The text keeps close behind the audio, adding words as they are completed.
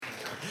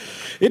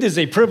It is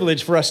a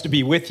privilege for us to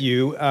be with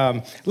you.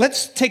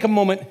 Let's take a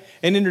moment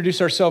and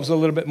introduce ourselves a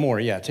little bit more.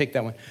 Yeah, take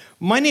that one.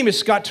 My name is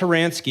Scott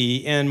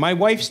Taransky, and my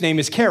wife's name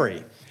is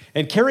Carrie.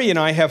 And Carrie and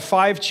I have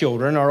 5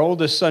 children. Our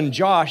oldest son,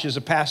 Josh, is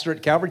a pastor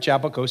at Calvary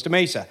Chapel, Costa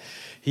Mesa.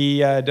 He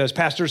does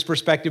Pastor's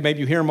Perspective. Maybe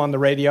you hear him on the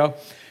radio.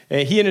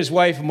 He and his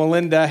wife,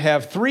 Melinda,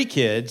 have 3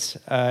 kids,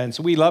 and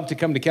so we love to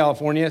come to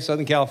California,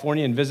 Southern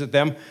California, and visit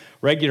them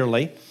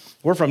regularly.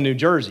 We're from New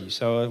Jersey,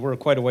 so we're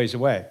quite a ways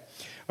away.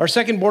 Our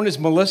second born is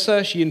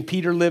Melissa. She and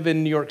Peter live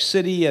in New York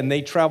City, and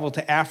they travel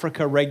to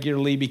Africa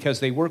regularly because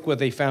they work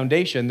with a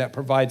foundation that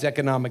provides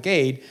economic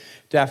aid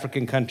to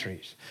African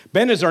countries.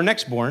 Ben is our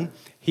next born.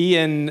 He's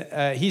in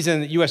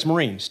the U.S.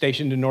 Marines,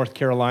 stationed in North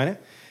Carolina,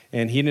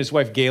 and he and his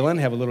wife, Galen,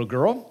 have a little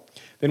girl.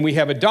 Then we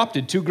have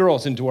adopted 2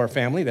 girls into our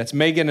family. That's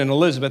Megan and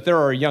Elizabeth. They're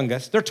our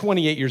youngest. They're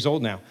 28 years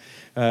old now.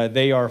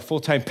 They are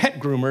full-time pet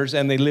groomers,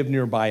 and they live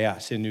nearby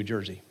us in New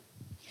Jersey.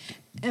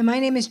 And my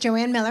name is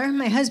Joanne Miller.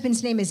 My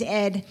husband's name is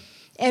Ed.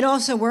 Ed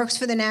also works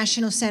for the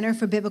National Center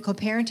for Biblical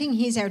Parenting.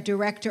 He's our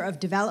director of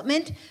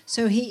development,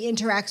 so he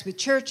interacts with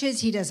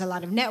churches. He does a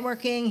lot of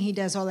networking. He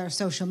does all our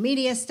social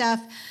media stuff.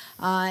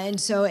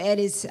 And so Ed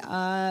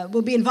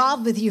will be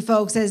involved with you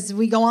folks as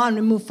we go on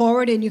and move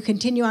forward and you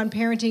continue on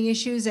parenting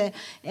issues.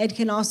 Ed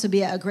can also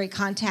be a great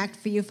contact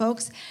for you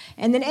folks.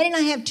 And then Ed and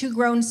I have 2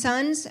 grown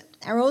sons.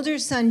 Our older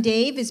son,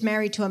 Dave, is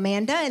married to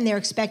Amanda, and they're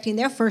expecting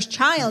their first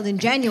child in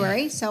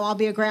January, so I'll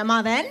be a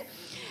grandma then.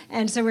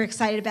 And so we're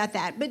excited about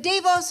that. But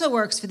Dave also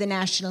works for the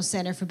National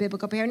Center for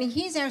Biblical Parenting.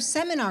 He's our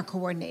seminar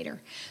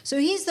coordinator. So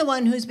he's the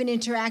one who's been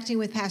interacting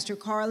with Pastor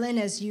Carlin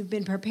as you've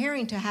been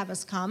preparing to have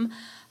us come.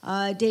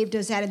 Dave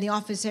does that in the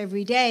office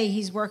every day.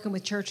 He's working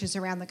with churches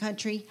around the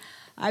country.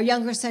 Our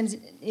younger son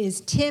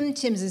is Tim.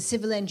 Tim's a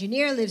civil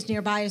engineer, lives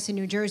nearby us in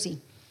New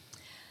Jersey.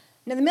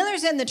 Now, the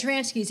Millers and the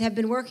Transkys have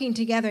been working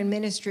together in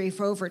ministry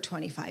for over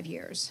 25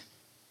 years.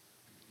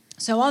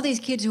 So all these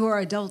kids who are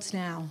adults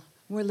now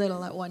were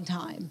little at one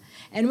time.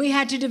 And we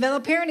had to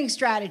develop parenting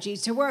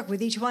strategies to work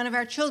with each one of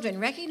our children,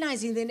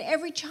 recognizing that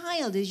every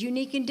child is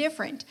unique and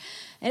different,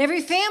 and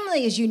every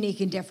family is unique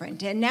and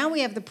different. And now we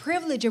have the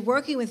privilege of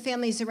working with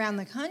families around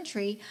the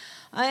country,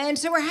 and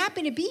so we're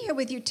happy to be here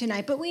with you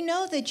tonight. But we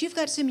know that you've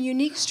got some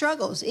unique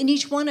struggles in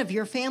each one of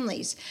your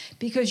families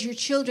because your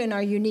children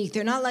are unique.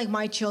 They're not like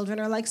my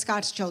children or like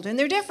Scott's children.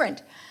 They're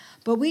different.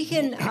 But we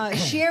can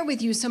share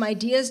with you some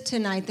ideas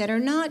tonight that are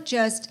not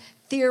just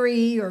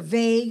theory or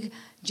vague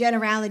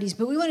generalities,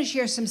 but we want to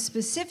share some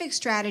specific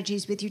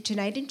strategies with you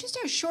tonight in just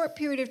our short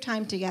period of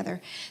time together.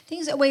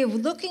 Things, a way of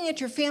looking at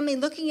your family,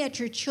 looking at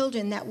your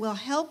children that will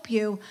help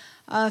you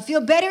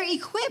feel better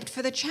equipped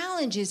for the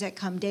challenges that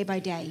come day by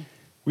day.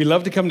 We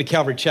love to come to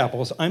Calvary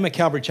Chapels. I'm a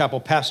Calvary Chapel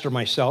pastor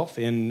myself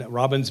in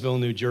Robbinsville,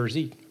 New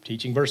Jersey,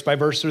 teaching verse by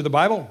verse through the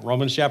Bible,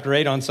 Romans chapter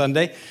 8 on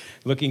Sunday.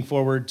 Looking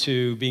forward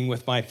to being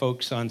with my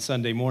folks on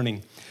Sunday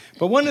morning.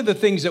 But one of the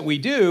things that we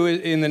do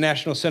in the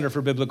National Center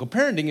for Biblical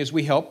Parenting is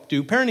we help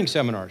do parenting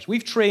seminars.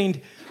 We've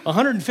trained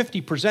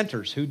 150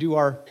 presenters who do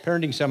our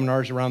parenting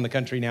seminars around the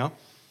country now.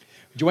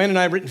 Joanne and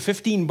I have written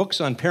 15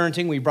 books on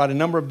parenting. We brought a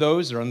number of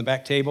those. They're on the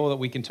back table that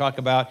we can talk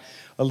about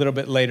a little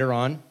bit later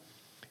on.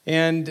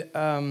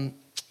 And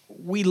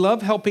we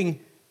love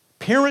helping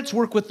parents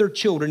work with their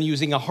children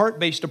using a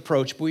heart-based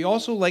approach, but we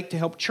also like to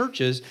help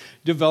churches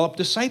develop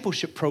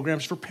discipleship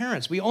programs for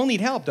parents. We all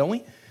need help, don't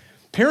we?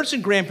 Parents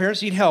and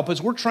grandparents need help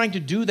as we're trying to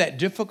do that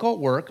difficult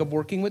work of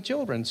working with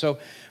children. So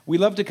we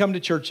love to come to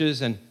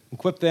churches and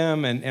equip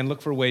them and look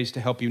for ways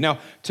to help you. Now,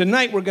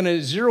 tonight we're going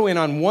to zero in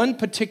on one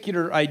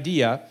particular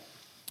idea,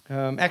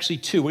 actually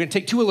 2. We're going to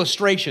take 2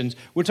 illustrations.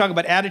 We're talking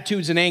about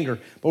attitudes and anger,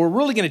 but we're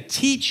really going to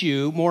teach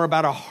you more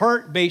about a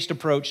heart-based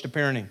approach to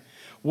parenting.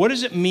 What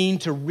does it mean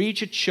to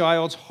reach a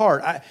child's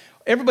heart?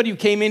 Everybody who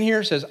came in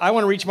here says, I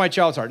want to reach my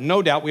child's heart.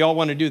 No doubt, we all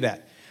want to do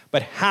that.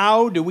 But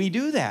how do we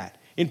do that?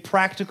 In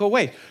practical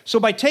ways. So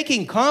by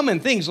taking common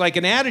things like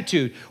an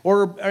attitude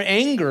or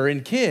anger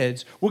in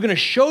kids, we're going to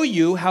show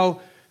you how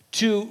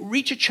to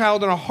reach a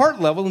child on a heart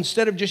level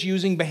instead of just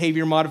using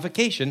behavior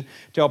modification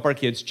to help our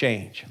kids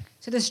change.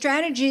 So the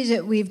strategies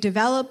that we've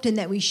developed and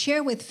that we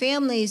share with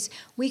families,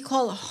 we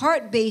call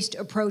heart-based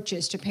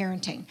approaches to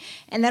parenting.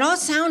 And that all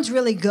sounds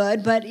really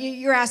good, but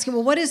you're asking,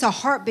 well, what is a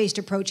heart-based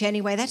approach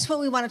anyway? That's what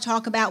we want to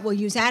talk about. We'll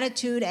use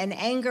attitude and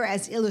anger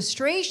as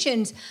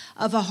illustrations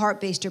of a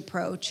heart-based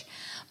approach.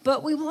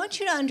 But we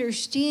want you to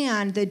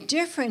understand the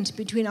difference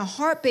between a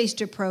heart-based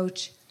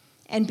approach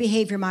and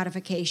behavior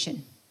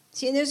modification.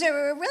 See, and there's a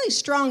really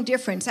strong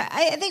difference.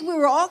 I think we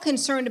were all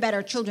concerned about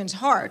our children's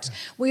hearts.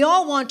 We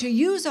all want to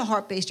use a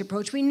heart-based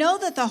approach. We know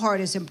that the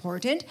heart is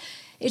important.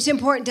 It's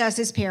important to us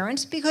as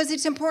parents because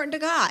it's important to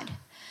God.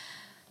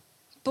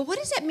 But what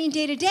does that mean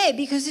day to day?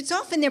 Because it's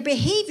often their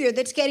behavior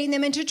that's getting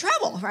them into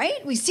trouble,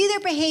 right? We see their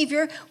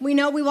behavior. We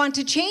know we want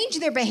to change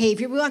their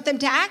behavior. We want them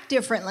to act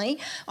differently.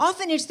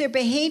 Often it's their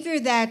behavior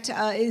that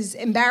is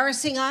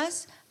embarrassing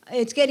us.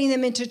 It's getting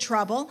them into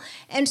trouble.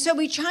 And so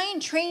we try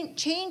and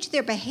change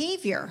their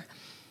behavior.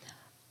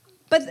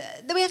 But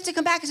then we have to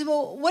come back and say,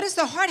 well, what does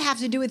the heart have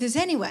to do with this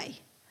anyway?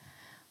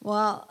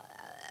 Well,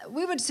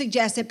 we would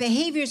suggest that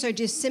behaviors are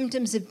just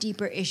symptoms of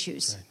deeper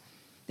issues. Right.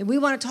 That we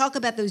want to talk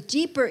about those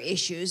deeper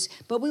issues,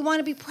 but we want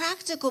to be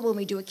practical when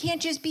we do it. It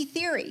can't just be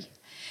theory.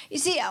 You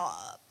see,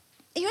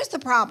 here's the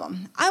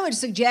problem. I would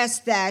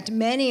suggest that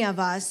many of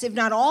us, if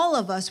not all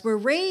of us, were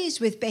raised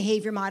with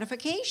behavior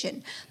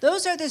modification.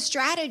 Those are the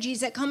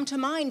strategies that come to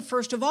mind,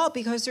 first of all,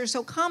 because they're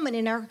so common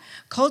in our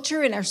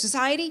culture, in our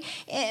society.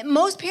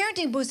 Most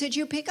parenting books that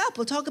you pick up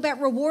will talk about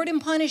reward and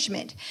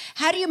punishment.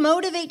 How do you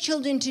motivate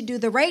children to do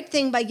the right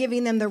thing by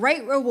giving them the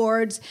right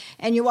rewards,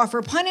 and you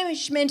offer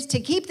punishment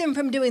to keep them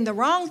from doing the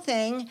wrong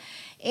thing?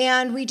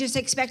 And we just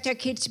expect our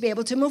kids to be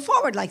able to move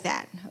forward like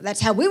that. That's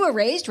how we were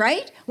raised,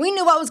 right? We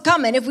knew what was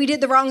coming if we did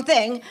the wrong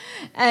thing.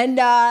 And,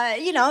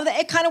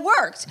 it kind of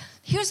worked.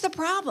 Here's the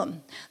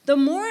problem. The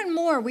more and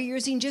more we're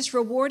using just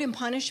reward and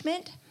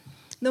punishment,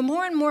 the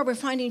more and more we're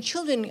finding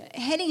children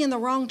heading in the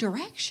wrong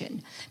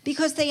direction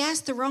because they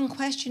ask the wrong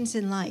questions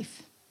in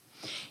life.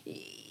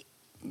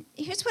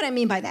 Here's what I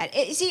mean by that.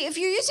 See, if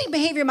you're using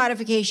behavior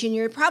modification,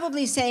 you're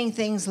probably saying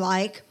things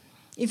like,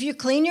 if you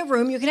clean your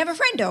room, you can have a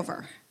friend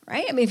over.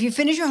 Right? I mean, if you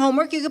finish your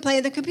homework, you can play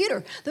on the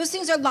computer. Those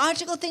things are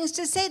logical things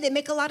to say. They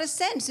make a lot of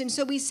sense, and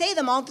so we say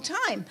them all the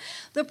time.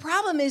 The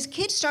problem is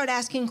kids start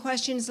asking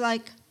questions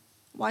like,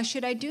 why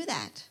should I do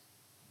that?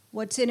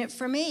 What's in it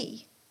for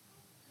me?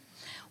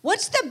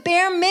 What's the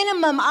bare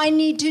minimum I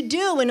need to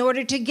do in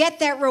order to get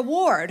that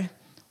reward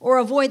or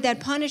avoid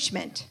that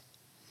punishment?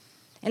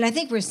 And I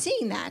think we're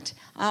seeing that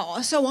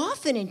so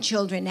often in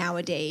children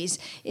nowadays,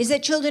 is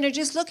that children are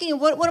just looking at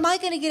what am I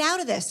going to get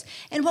out of this?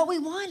 And what we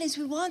want is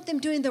we want them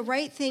doing the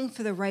right thing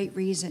for the right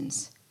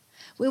reasons.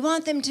 We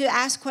want them to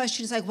ask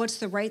questions like, what's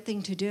the right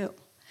thing to do?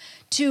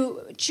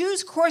 To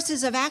choose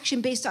courses of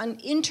action based on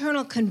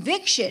internal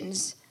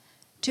convictions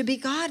to be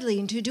godly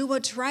and to do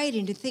what's right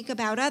and to think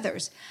about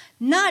others,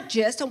 not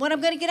just on what I'm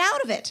going to get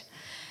out of it.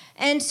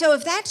 And so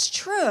if that's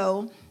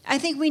true, I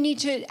think we need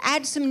to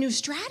add some new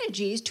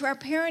strategies to our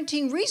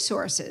parenting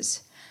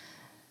resources.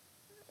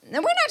 Now,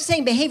 we're not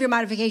saying behavior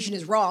modification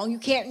is wrong. You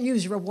can't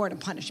use reward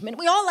and punishment.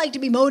 We all like to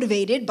be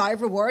motivated by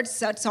rewards.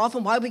 That's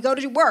often why we go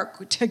to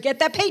work, to get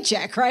that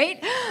paycheck,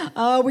 right?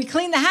 We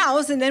clean the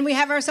house, and then we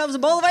have ourselves a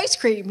bowl of ice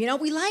cream.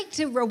 We like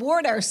to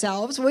reward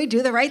ourselves when we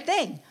do the right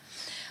thing.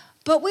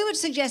 But we would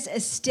suggest a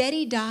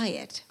steady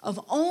diet of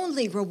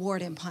only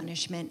reward and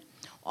punishment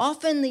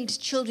often leads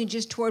children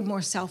just toward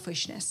more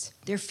selfishness.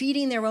 They're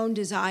feeding their own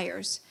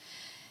desires.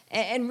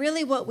 And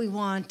really what we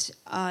want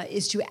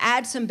is to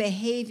add to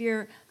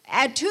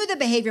the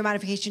behavior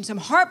modification some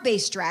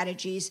heart-based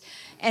strategies,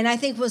 and I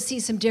think we'll see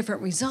some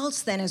different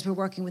results then as we're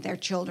working with our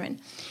children.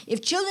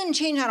 If children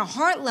change on a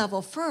heart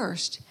level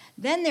first,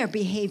 then their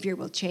behavior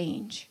will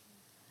change.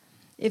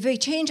 If they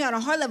change on a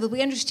heart level,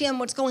 we understand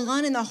what's going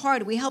on in the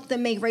heart, we help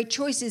them make right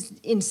choices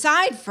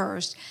inside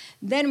first,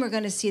 then we're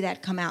going to see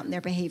that come out in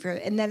their behavior.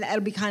 And then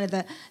that'll be kind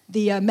of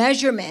the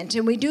measurement.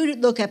 And we do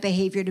look at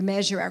behavior to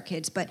measure our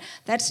kids, but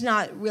that's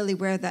not really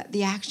where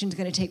the action is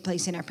going to take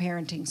place in our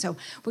parenting. So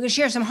we're going to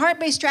share some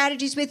heart-based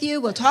strategies with you.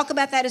 We'll talk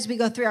about that as we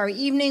go through our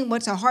evening.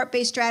 What's a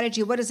heart-based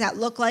strategy? What does that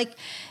look like?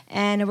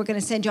 And we're going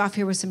to send you off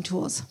here with some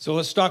tools. So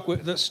let's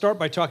start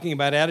by talking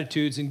about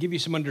attitudes and give you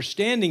some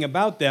understanding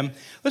about them.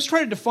 Let's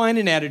try to define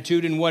an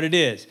attitude and what it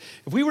is.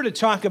 If we were to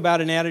talk about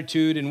an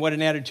attitude and what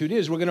an attitude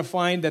is, we're going to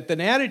find that an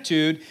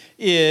attitude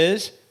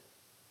is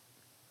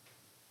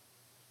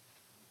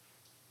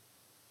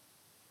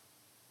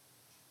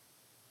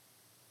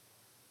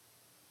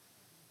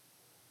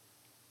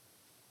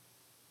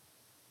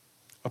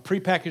a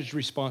prepackaged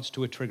response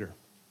to a trigger.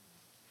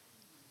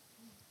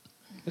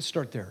 Let's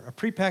start there. A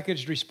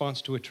prepackaged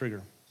response to a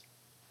trigger.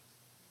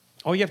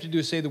 All you have to do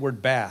is say the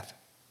word bath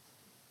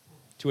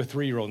to a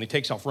 3-year-old, and he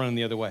takes off running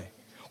the other way.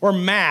 Or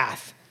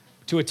math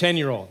to a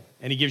 10-year-old,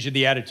 and he gives you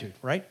the attitude,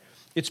 right?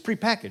 It's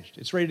prepackaged.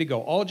 It's ready to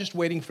go, all just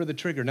waiting for the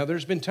trigger. Now,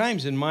 there's been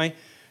times in my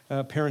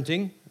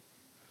parenting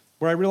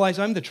where I realize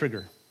I'm the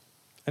trigger.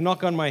 I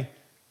knock on my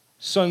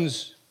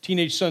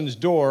teenage son's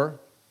door.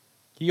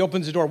 He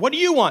opens the door. What do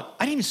you want?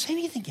 I didn't even say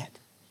anything yet,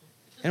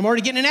 and I'm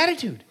already getting an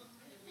attitude.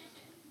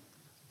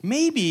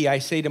 Maybe I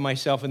say to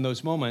myself in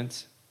those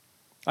moments,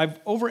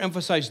 I've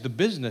overemphasized the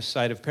business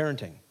side of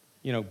parenting,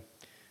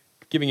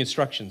 giving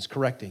instructions,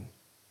 correcting,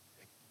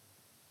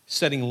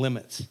 setting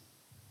limits.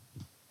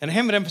 And I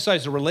haven't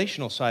emphasized the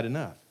relational side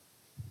enough.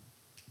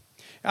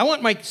 I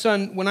want my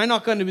son, when I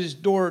knock on his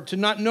door, to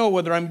not know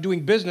whether I'm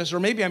doing business or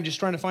maybe I'm just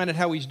trying to find out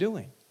how he's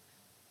doing.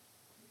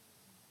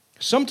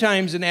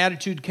 Sometimes an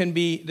attitude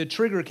the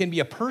trigger can be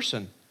a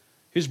person.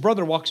 His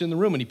brother walks in the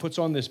room and he puts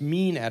on this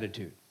mean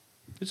attitude.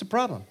 It's a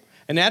problem.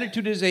 An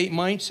attitude is a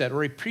mindset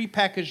or a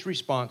prepackaged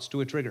response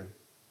to a trigger.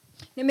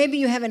 Now, maybe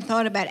you haven't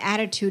thought about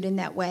attitude in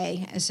that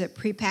way as a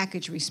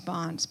prepackaged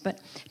response, but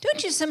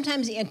don't you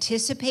sometimes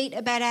anticipate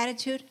a bad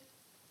attitude?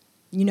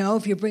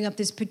 If you bring up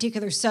this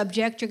particular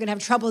subject, you're going to have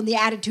trouble in the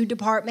attitude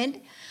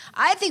department.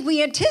 I think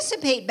we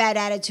anticipate bad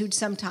attitudes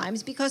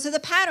sometimes because of the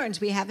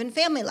patterns we have in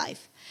family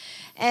life.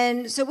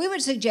 And so we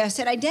would suggest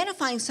that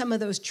identifying some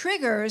of those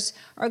triggers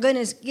are going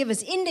to give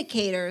us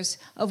indicators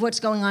of what's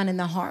going on in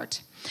the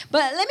heart.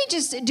 But let me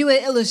just do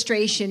an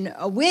illustration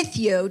with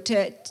you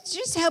to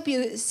just help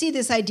you see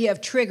this idea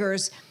of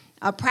triggers,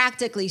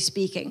 practically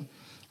speaking.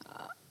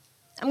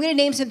 I'm going to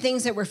name some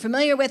things that we're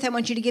familiar with. I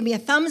want you to give me a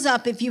thumbs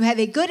up if you have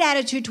a good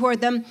attitude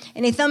toward them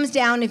and a thumbs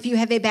down if you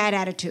have a bad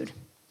attitude.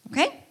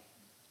 Okay?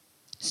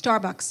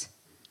 Starbucks.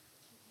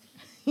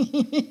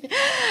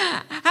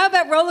 How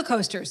about roller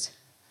coasters?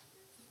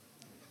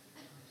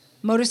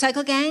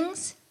 Motorcycle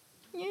gangs?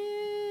 Yeah.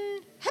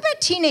 How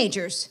about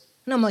teenagers?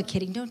 No, I'm only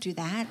kidding. Don't do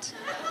that.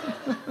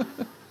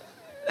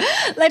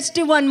 Let's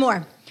do one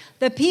more.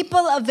 The people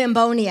of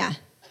Vimbonia.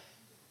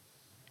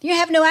 You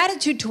have no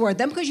attitude toward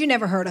them because you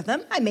never heard of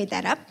them. I made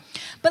that up.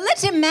 But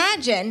let's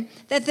imagine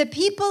that the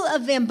people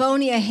of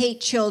Vimbonia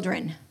hate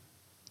children.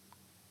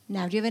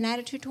 Now, do you have an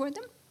attitude toward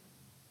them?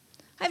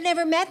 I've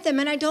never met them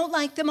and I don't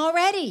like them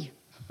already.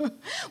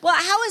 Well,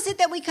 how is it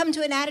that we come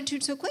to an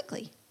attitude so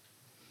quickly?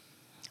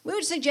 We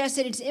would suggest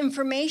that it's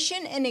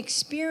information and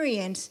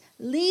experience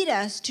lead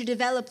us to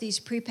develop these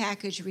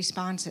prepackaged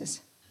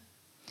responses.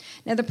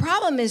 Now, the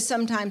problem is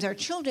sometimes our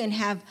children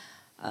have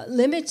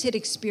limited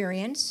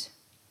experience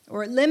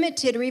or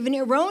limited or even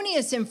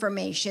erroneous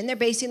information they're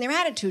basing their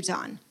attitudes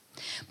on.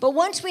 But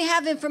once we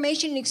have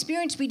information and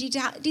experience, we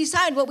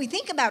decide what we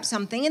think about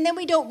something, and then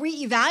we don't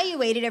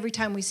reevaluate it every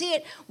time we see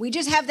it. We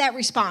just have that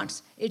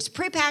response. It's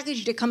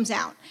prepackaged, it comes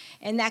out.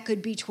 And that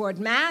could be toward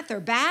math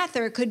or Bath,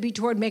 or it could be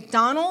toward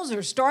McDonald's or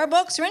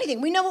Starbucks or anything.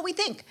 We know what we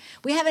think.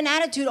 We have an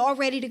attitude all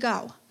ready to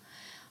go.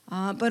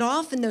 But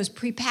often those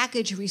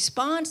prepackaged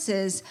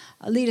responses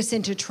lead us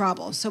into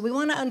trouble. So we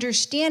want to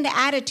understand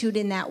attitude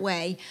in that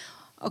way.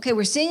 Okay,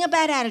 we're seeing a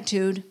bad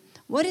attitude.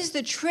 What is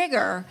the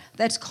trigger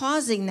that's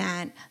causing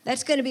that?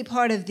 That's going to be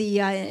part of the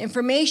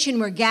information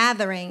we're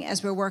gathering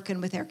as we're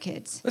working with our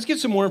kids. Let's get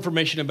some more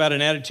information about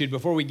an attitude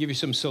before we give you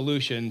some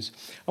solutions.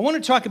 I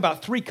want to talk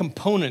about 3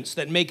 components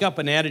that make up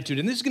an attitude,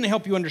 and this is going to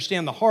help you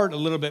understand the heart a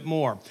little bit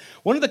more.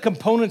 One of the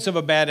components of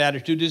a bad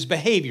attitude is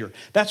behavior.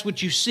 That's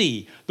what you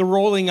see, the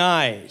rolling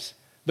eyes,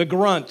 the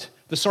grunt,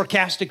 the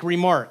sarcastic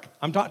remark.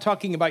 I'm not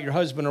talking about your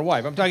husband or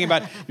wife. I'm talking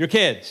about your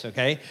kids,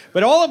 okay?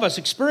 But all of us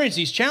experience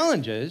these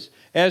challenges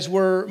as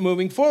we're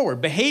moving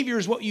forward. Behavior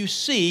is what you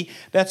see,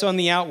 that's on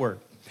the outward.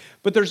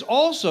 But there's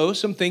also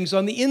some things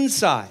on the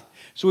inside.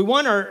 So we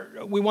want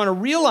to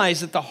realize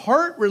that the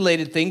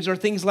heart-related things are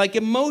things like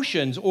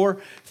emotions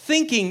or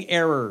thinking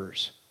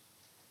errors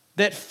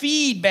that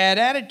feed bad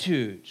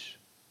attitudes.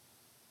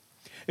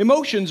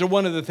 Emotions are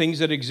one of the things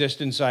that exist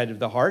inside of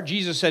the heart.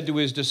 Jesus said to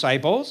his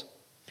disciples,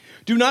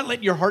 "Do not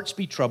let your hearts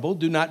be troubled.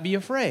 Do not be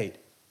afraid."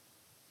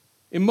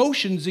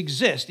 Emotions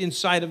exist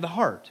inside of the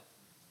heart.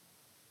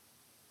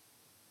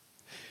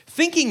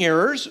 Thinking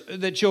errors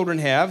that children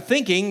have,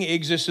 thinking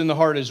exists in the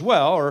heart as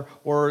well,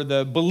 or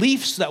the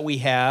beliefs that we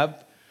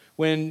have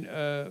when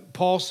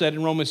Paul said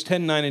in Romans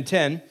 10:9 and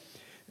 10,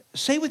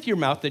 "Say with your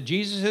mouth that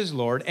Jesus is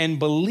Lord and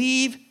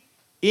believe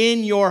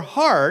in your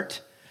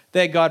heart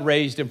that God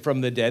raised him from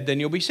the dead, then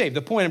you'll be saved."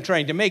 The point I'm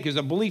trying to make is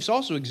that beliefs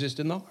also exist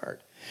in the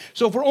heart.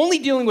 So if we're only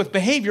dealing with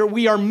behavior,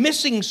 we are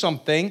missing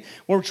something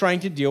when we're trying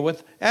to deal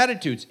with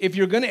attitudes. If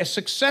you're going to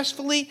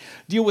successfully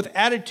deal with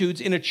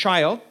attitudes in a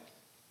child,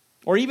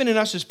 or even in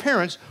us as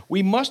parents,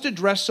 we must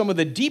address some of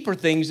the deeper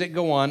things that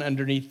go on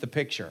underneath the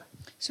picture.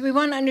 So we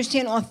want to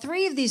understand all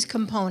 3 of these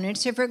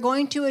components. If we're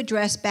going to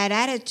address bad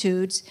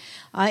attitudes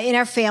in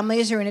our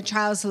families or in a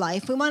child's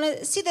life, we want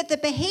to see that the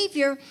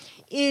behavior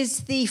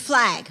is the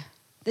flag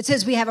that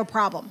says we have a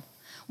problem.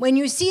 When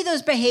you see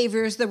those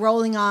behaviors, the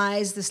rolling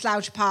eyes, the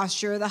slouch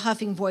posture, the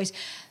huffing voice,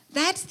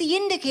 that's the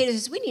indicator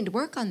that we need to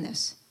work on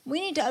this. We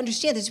need to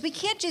understand this. We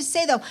can't just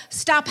say, though,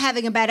 stop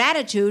having a bad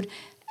attitude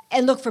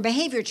and look for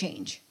behavior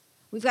change.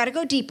 We've got to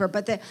go deeper,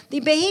 but the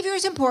behavior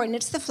is important.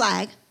 It's the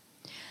flag.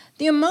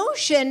 The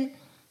emotion,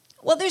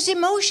 well, there's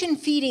emotion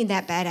feeding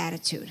that bad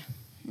attitude.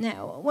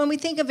 Now, when we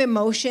think of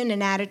emotion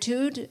and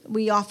attitude,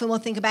 we often will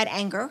think about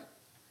anger.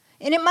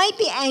 And it might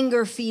be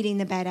anger feeding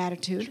the bad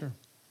attitude. Sure.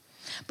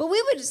 But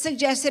we would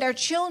suggest that our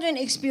children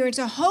experience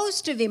a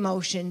host of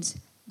emotions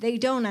they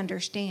don't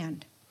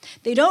understand.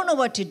 They don't know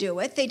what to do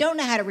with. They don't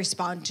know how to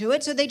respond to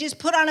it, so they just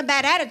put on a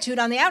bad attitude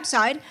on the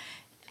outside,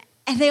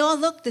 and they all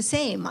look the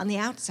same on the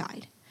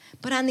outside.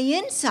 But on the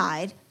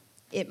inside,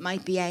 it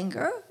might be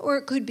anger, or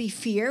it could be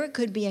fear, it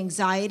could be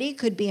anxiety, it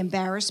could be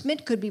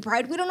embarrassment, it could be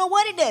pride. We don't know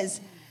what it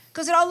is,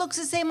 because it all looks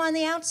the same on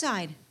the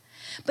outside.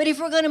 But if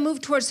we're going to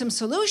move towards some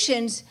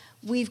solutions,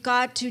 we've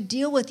got to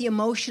deal with the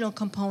emotional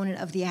component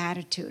of the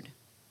attitude.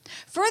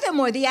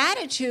 Furthermore, the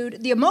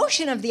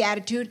emotion of the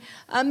attitude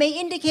may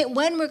indicate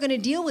when we're going to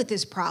deal with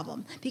this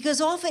problem, because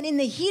often in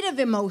the heat of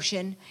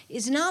emotion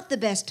is not the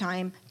best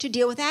time to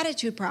deal with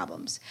attitude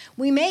problems.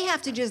 We may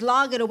have to just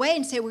log it away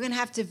and say, we're going to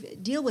have to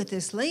deal with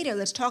this later.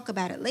 Let's talk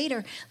about it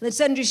later. Let's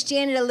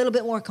understand it a little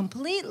bit more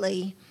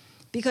completely,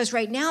 because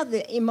right now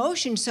the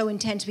emotion's so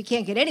intense we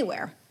can't get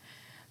anywhere.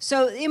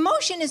 So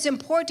emotion is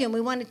important. We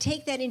want to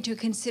take that into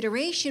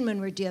consideration when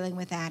we're dealing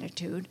with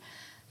attitude,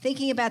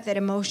 thinking about that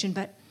emotion,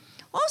 but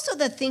also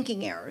the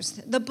thinking errors,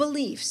 the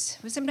beliefs.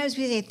 Sometimes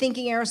we say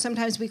thinking errors,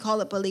 sometimes we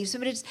call it beliefs.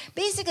 But it's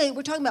basically,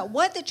 we're talking about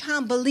what the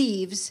child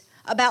believes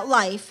about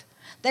life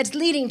that's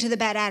leading to the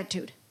bad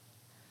attitude?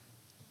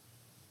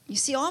 You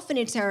see, often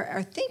it's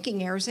our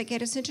thinking errors that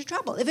get us into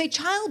trouble. If a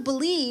child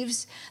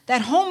believes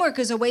that homework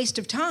is a waste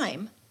of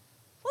time,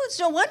 well, it's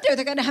no wonder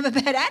they're going to have a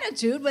bad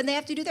attitude when they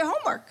have to do their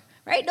homework,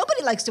 right?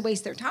 Nobody likes to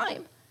waste their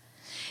time.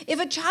 If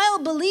a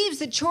child believes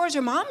that chores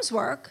are mom's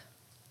work,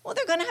 well,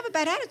 they're going to have a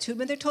bad attitude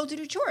when they're told to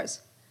do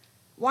chores.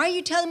 Why are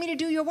you telling me to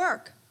do your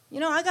work?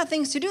 I got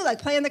things to do,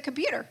 like play on the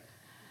computer.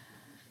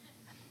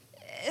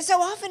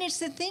 So often it's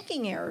the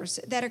thinking errors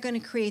that are going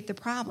to create the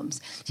problems.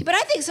 See, but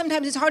I think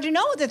sometimes it's hard to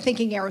know what the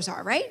thinking errors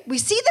are, right? We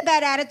see the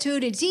bad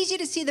attitude, it's easy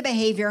to see the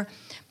behavior,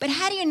 but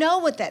how do you know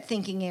what that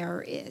thinking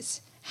error is?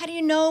 How do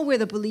you know where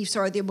the beliefs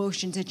are, the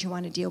emotions that you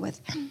want to deal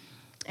with?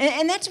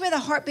 And that's where the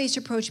heart-based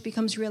approach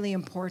becomes really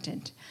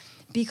important,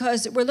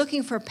 because we're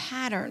looking for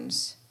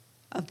patterns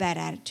of bad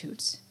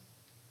attitudes.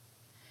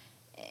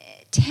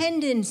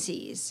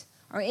 Tendencies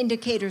are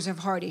indicators of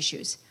heart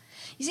issues.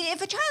 You see,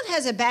 if a child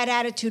has a bad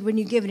attitude when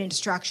you give an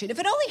instruction, if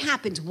it only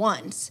happens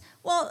once,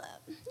 well,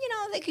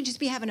 they could just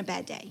be having a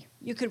bad day.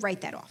 You could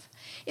write that off.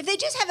 If they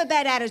just have a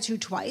bad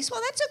attitude twice,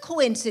 well, that's a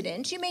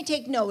coincidence. You may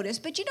take notice,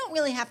 but you don't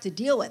really have to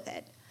deal with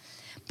it.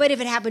 But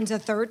if it happens a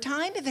third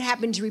time, if it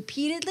happens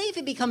repeatedly, if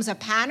it becomes a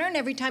pattern,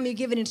 every time you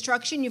give an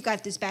instruction, you've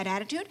got this bad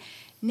attitude,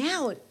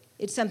 now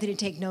it's something to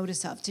take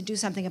notice of, to do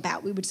something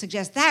about. We would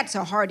suggest that's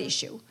a heart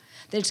issue,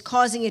 that it's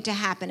causing it to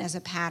happen as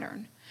a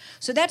pattern.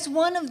 So that's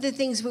one of the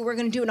things we're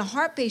going to do in a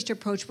heart-based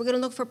approach. We're going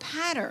to look for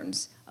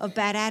patterns of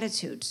bad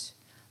attitudes,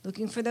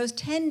 looking for those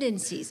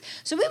tendencies.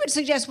 So we would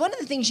suggest one of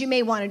the things you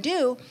may want to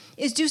do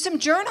is do some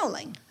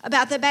journaling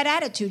about the bad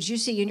attitudes you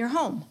see in your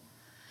home.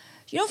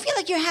 You don't feel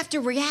like you have to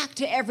react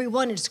to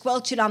everyone and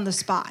squelch it on the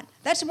spot.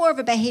 That's more of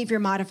a behavior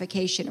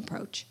modification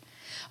approach.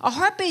 A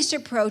heart-based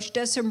approach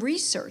does some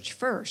research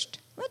first.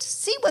 Let's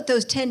see what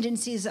those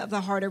tendencies of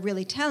the heart are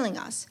really telling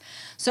us.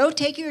 So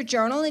take your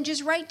journal and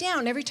just write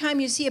down every time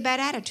you see a bad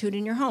attitude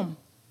in your home.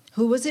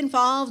 Who was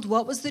involved?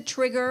 What was the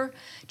trigger?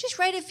 Just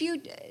write a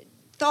few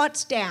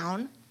thoughts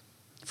down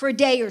for a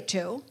day or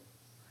two.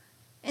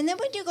 And then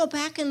when you go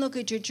back and look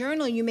at your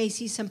journal, you may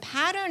see some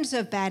patterns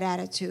of bad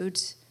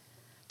attitudes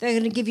that are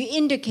going to give you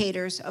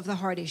indicators of the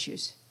heart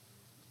issues.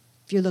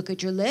 If you look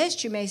at your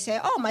list, you may say,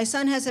 oh, my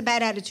son has a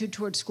bad attitude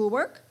toward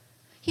schoolwork.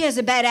 He has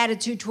a bad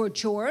attitude toward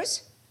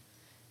chores.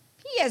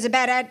 He has a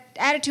bad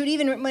attitude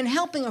even when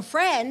helping a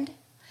friend.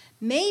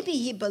 Maybe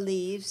he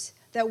believes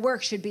that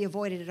work should be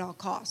avoided at all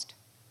cost.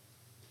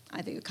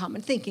 I think a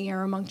common thinking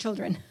error among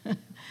children.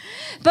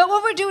 But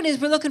what we're doing is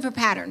we're looking for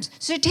patterns.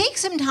 So take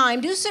some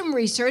time, do some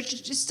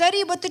research,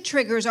 study what the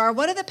triggers are,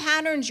 what are the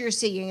patterns you're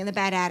seeing in the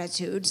bad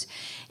attitudes.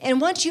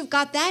 And once you've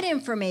got that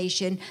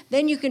information,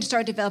 then you can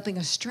start developing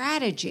a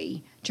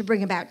strategy to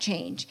bring about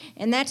change.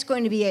 And that's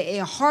going to be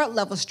a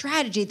heart-level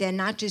strategy then,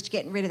 not just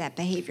getting rid of that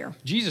behavior.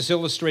 Jesus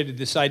illustrated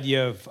this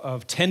idea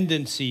of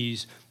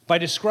tendencies by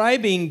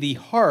describing the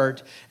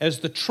heart as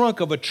the trunk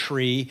of a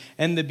tree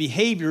and the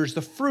behaviors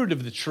the fruit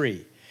of the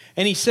tree.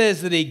 And he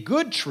says that a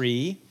good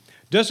tree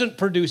doesn't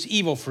produce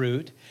evil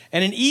fruit,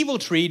 and an evil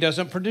tree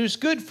doesn't produce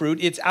good fruit.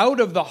 It's out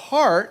of the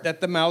heart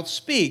that the mouth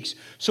speaks.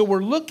 So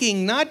we're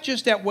looking not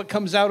just at what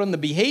comes out on the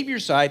behavior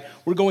side,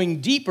 we're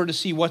going deeper to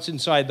see what's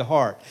inside the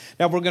heart.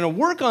 Now, we're going to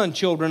work on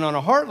children on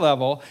a heart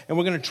level, and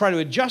we're going to try to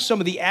adjust some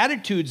of the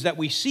attitudes that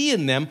we see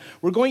in them.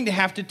 We're going to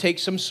have to take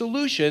some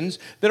solutions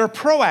that are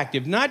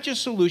proactive, not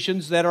just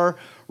solutions that are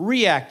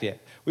reactive.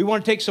 We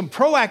want to take some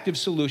proactive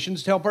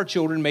solutions to help our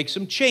children make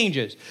some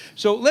changes.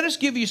 So let us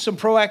give you some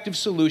proactive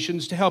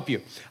solutions to help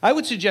you. I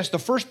would suggest the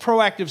first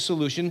proactive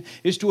solution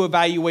is to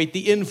evaluate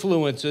the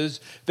influences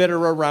that are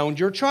around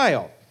your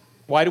child.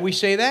 Why do we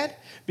say that?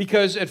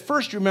 Because at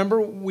first, remember,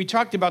 we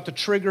talked about the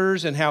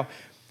triggers and how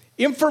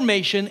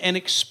information and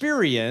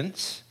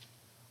experience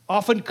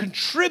often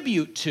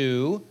contribute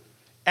to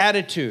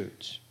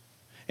attitudes.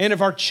 And if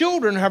our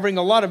children are having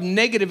a lot of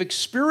negative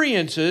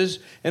experiences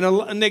and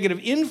negative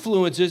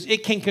influences,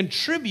 it can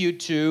contribute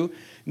to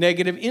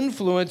negative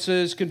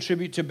influences,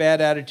 contribute to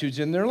bad attitudes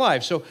in their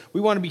life. So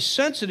we want to be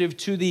sensitive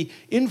to the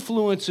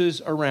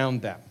influences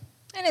around them.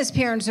 And as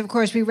parents, of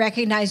course, we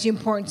recognize the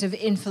importance of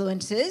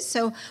influences.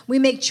 So we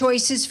make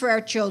choices for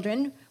our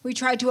children. We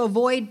try to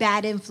avoid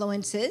bad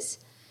influences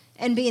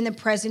and be in the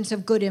presence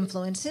of good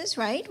influences,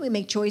 right? We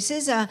make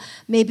choices.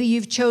 Maybe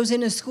you've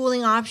chosen a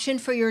schooling option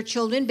for your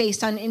children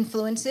based on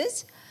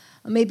influences.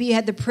 Maybe you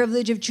had the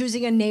privilege of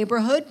choosing a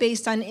neighborhood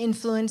based on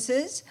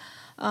influences.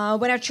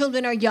 When our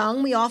children are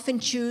young, we often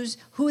choose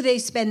who they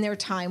spend their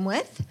time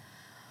with,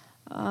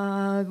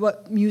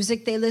 what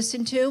music they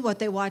listen to, what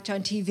they watch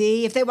on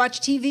TV, if they watch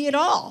TV at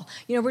all.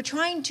 We're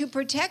trying to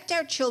protect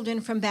our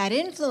children from bad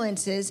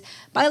influences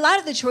by a lot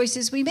of the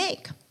choices we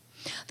make.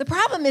 The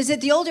problem is that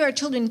the older our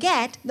children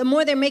get, the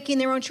more they're making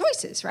their own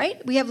choices,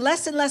 right? We have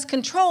less and less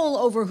control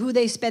over who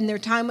they spend their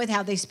time with,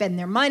 how they spend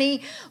their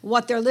money,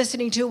 what they're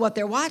listening to, what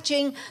they're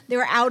watching.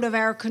 They're out of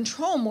our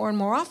control more and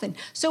more often.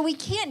 So we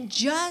can't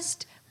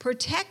just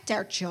protect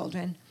our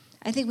children.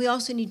 I think we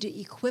also need to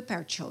equip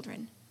our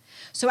children.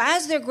 So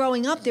as they're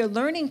growing up, they're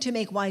learning to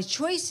make wise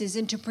choices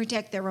and to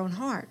protect their own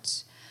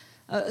hearts.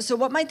 So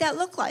what might that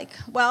look like?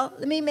 Well,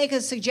 let me make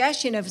a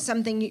suggestion of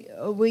something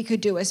we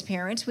could do as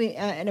parents,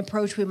 an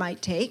approach we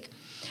might take.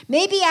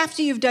 Maybe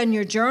after you've done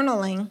your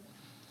journaling,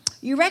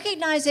 you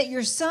recognize that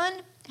your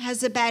son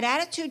has a bad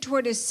attitude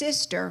toward his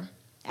sister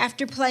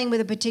after playing with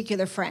a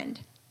particular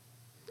friend.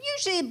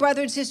 Usually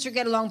brother and sister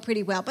get along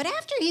pretty well, but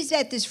after he's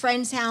at this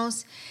friend's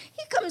house,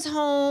 he comes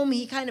home,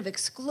 he kind of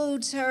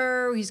excludes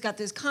her, he's got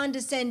this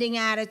condescending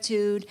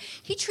attitude,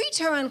 he treats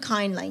her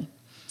unkindly.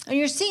 And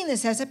you're seeing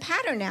this as a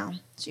pattern now,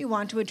 so you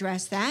want to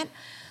address that.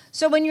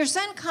 So when your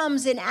son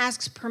comes and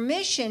asks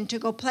permission to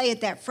go play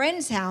at that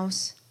friend's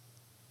house,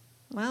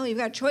 well, you've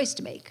got a choice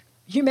to make.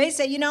 You may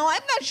say, I'm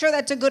not sure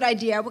that's a good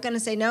idea. We're going to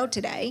say no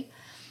today.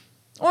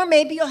 Or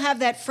maybe you'll have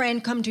that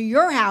friend come to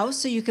your house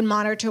so you can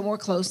monitor more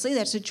closely.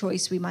 That's a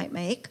choice we might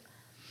make.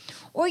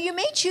 Or you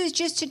may choose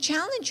just to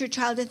challenge your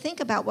child to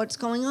think about what's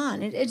going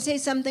on and say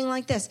something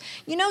like this.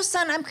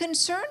 Son, I'm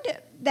concerned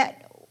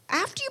that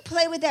after you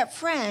play with that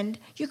friend,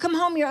 you come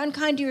home, you're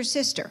unkind to your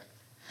sister.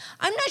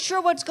 I'm not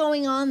sure what's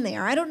going on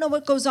there. I don't know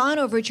what goes on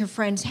over at your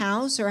friend's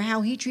house or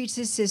how he treats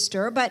his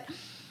sister, but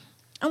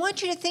I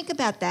want you to think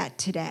about that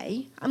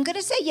today. I'm going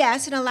to say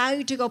yes and allow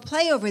you to go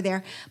play over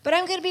there, but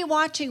I'm going to be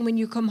watching when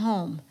you come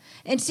home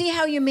and see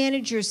how you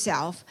manage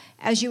yourself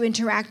as you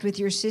interact with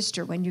your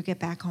sister when you get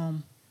back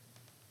home.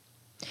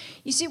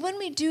 You see, when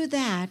we do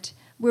that,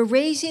 we're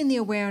raising the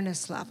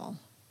awareness level.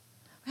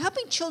 We're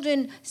helping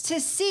children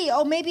to see,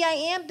 maybe I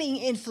am being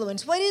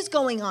influenced. What is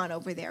going on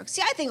over there?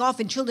 See, I think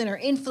often children are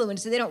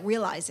influenced and they don't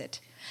realize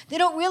it. They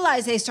don't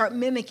realize they start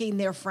mimicking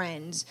their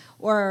friends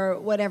or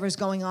whatever's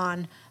going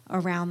on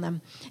around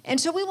them.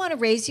 And so we want to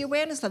raise the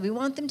awareness level. We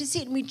want them to see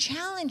it, and we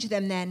challenge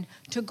them then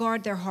to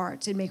guard their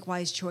hearts and make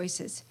wise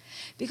choices.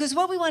 Because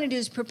what we want to do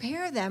is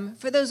prepare them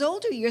for those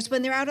older years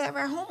when they're out of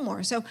our home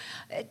more. So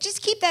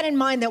just keep that in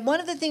mind, that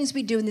one of the things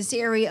we do in this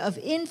area of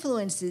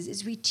influences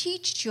is we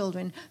teach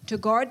children to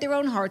guard their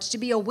own hearts, to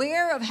be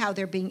aware of how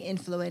they're being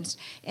influenced,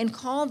 and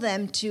call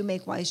them to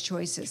make wise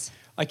choices.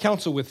 I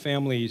counsel with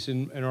families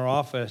in our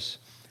office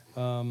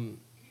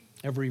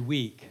every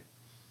week.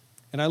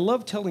 And I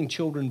love telling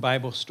children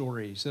Bible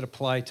stories that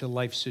apply to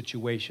life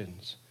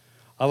situations.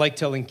 I like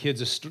telling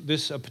kids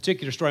a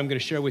particular story I'm going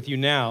to share with you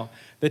now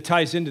that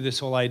ties into this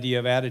whole idea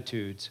of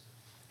attitudes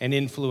and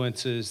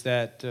influences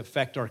that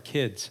affect our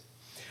kids.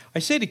 I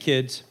say to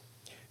kids,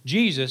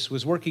 Jesus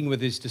was working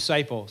with his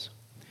disciples,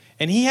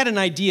 and he had an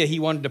idea he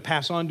wanted to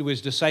pass on to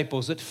his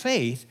disciples, that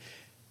faith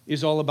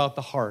is all about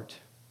the heart.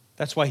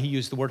 That's why he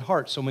used the word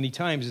heart so many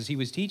times as he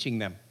was teaching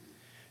them.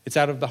 It's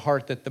out of the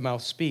heart that the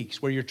mouth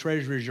speaks. Where your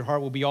treasure is, your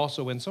heart will be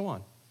also, and so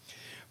on.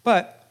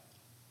 But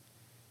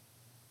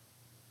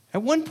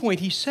at one point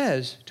he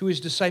says to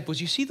his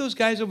disciples, you see those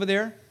guys over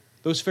there,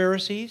 those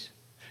Pharisees?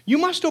 You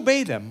must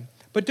obey them,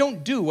 but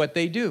don't do what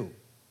they do.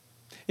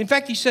 In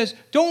fact, he says,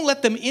 don't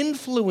let them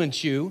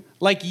influence you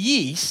like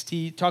yeast.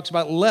 He talks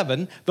about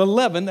leaven, the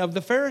leaven of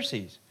the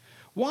Pharisees.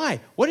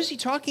 Why? What is he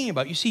talking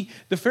about? You see,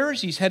 the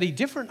Pharisees had a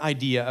different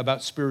idea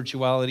about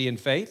spirituality and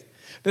faith.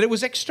 That it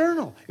was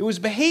external. It was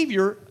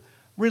behavior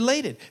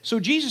related. So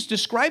Jesus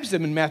describes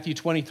them in Matthew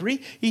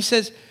 23. He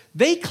says,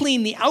 they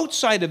clean the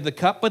outside of the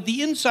cup, but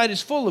the inside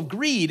is full of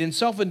greed and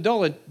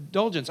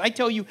self-indulgence. I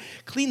tell you,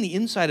 clean the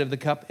inside of the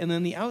cup, and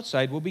then the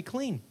outside will be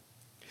clean.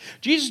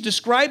 Jesus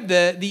described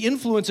the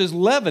influence as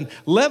leaven.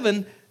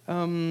 Leaven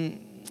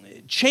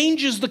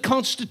changes the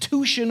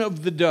constitution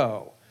of the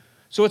dough.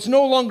 So it's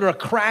no longer a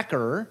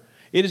cracker.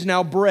 It is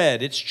now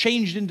bread. It's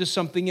changed into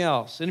something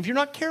else. And if you're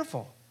not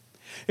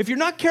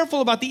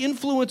careful about the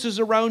influences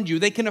around you,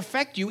 they can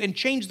affect you and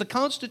change the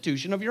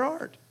constitution of your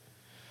heart.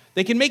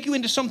 They can make you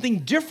into something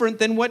different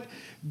than what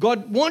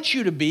God wants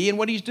you to be and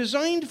what he's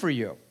designed for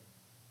you.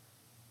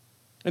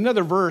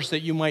 Another verse that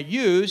you might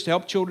use to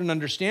help children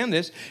understand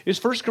this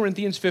is 1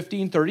 Corinthians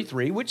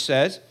 15:33, which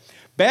says,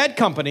 bad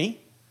company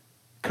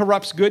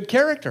corrupts good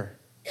character.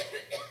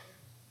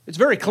 It's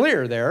very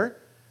clear there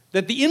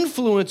that the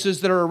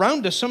influences that are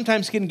around us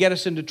sometimes can get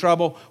us into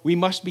trouble. We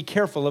must be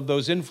careful of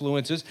those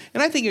influences.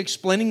 And I think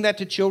explaining that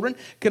to children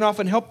can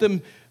often help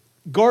them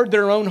guard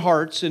their own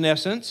hearts, in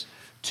essence,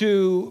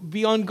 to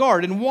be on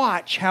guard and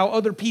watch how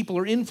other people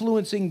are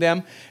influencing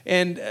them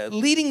and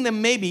leading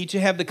them maybe to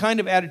have the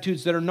kind of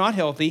attitudes that are not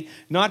healthy,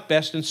 not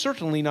best, and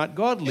certainly not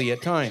godly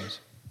at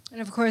times.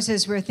 And of course,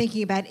 as we're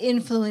thinking about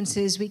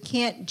influences, we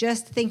can't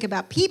just think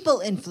about people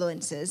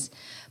influences,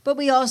 but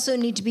we also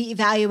need to be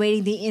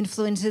evaluating the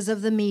influences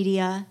of the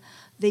media,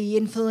 the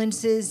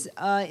influences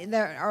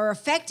that are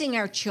affecting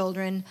our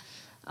children.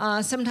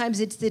 Sometimes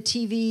it's the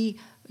TV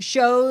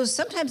shows,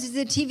 sometimes it's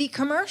the TV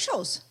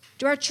commercials.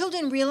 Do our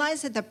children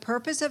realize that the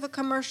purpose of a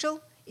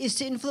commercial is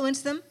to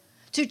influence them,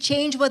 to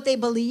change what they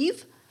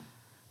believe?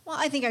 Well,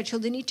 I think our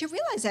children need to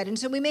realize that, and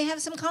so we may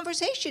have some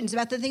conversations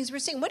about the things we're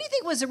seeing. What do you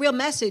think was the real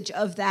message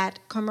of that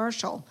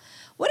commercial?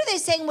 What are they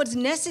saying what's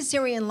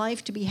necessary in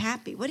life to be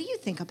happy? What do you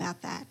think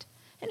about that?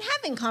 And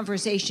having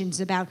conversations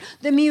about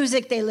the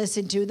music they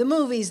listen to, the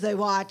movies they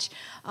watch.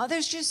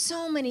 There's just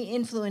so many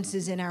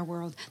influences in our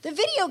world. The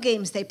video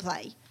games they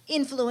play.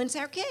 influence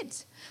our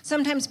kids.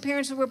 Sometimes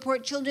parents will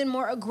report children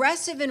more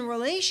aggressive in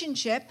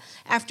relationship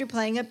after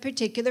playing a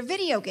particular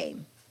video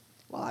game.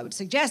 Well, I would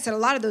suggest that a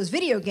lot of those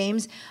video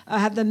games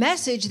have the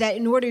message that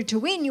in order to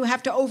win, you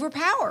have to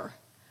overpower.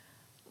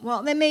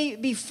 Well, that may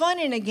be fun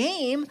in a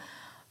game,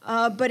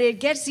 but it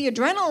gets the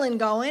adrenaline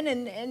going,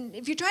 and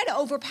if you try to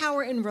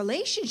overpower in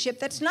relationship,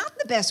 that's not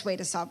the best way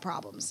to solve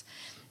problems.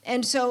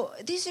 And so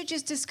these are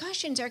just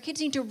discussions. Our kids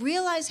need to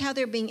realize how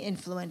they're being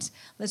influenced.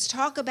 Let's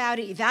talk about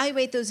it,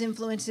 evaluate those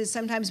influences.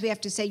 Sometimes we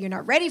have to say, you're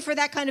not ready for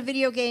that kind of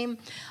video game.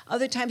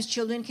 Other times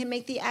children can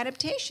make the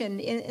adaptation,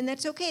 and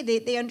that's okay.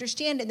 They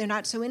understand it, they're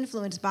not so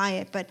influenced by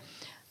it. But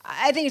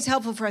I think it's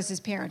helpful for us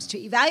as parents to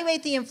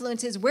evaluate the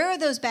influences. Where are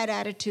those bad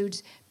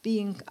attitudes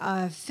being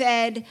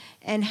fed,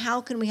 and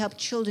how can we help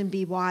children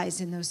be wise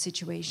in those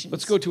situations?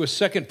 Let's go to a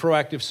second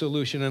proactive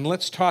solution, and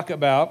let's talk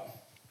about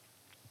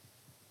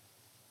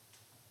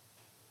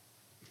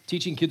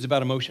teaching kids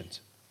about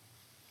emotions.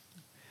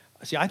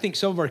 See, I think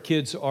some of our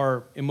kids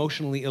are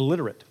emotionally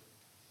illiterate.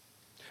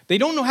 They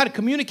don't know how to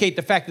communicate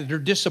the fact that they're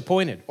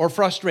disappointed or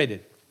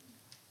frustrated.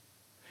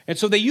 And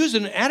so they use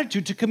an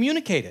attitude to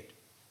communicate it.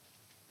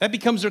 That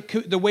becomes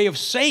the way of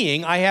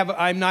saying,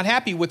 I'm not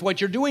happy with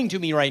what you're doing to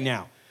me right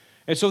now.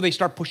 And so they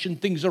start pushing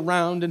things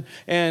around,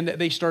 and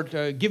they start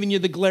giving you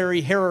the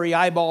glary, hairy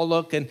eyeball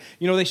look, and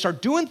they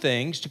start doing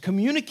things to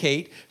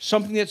communicate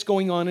something that's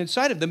going on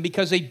inside of them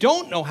because they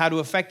don't know how to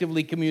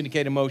effectively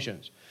communicate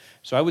emotions.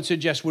 So I would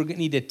suggest we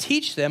need to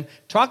teach them,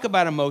 talk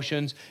about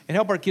emotions, and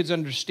help our kids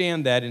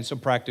understand that in some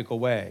practical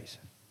ways.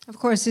 Of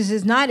course, this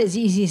is not as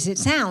easy as it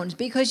sounds,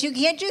 because you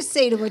can't just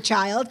say to a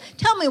child,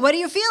 tell me, what are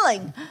you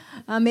feeling?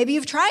 Maybe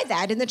you've tried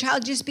that, and the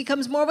child just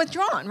becomes more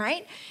withdrawn,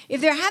 right?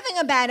 If they're having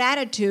a bad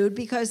attitude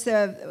because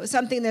of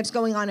something that's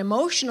going on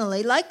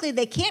emotionally, likely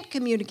they can't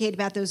communicate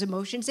about those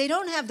emotions. They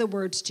don't have the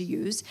words to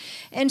use.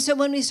 And so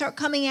when we start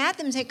coming at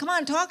them and say, come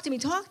on, talk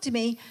to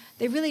me,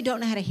 they really don't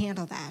know how to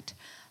handle that.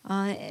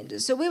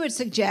 So we would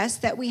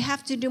suggest that we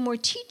have to do more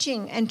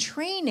teaching and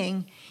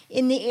training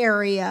in the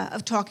area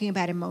of talking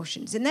about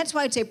emotions. And that's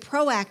why it's a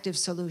proactive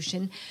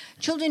solution.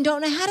 Children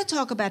don't know how to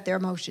talk about their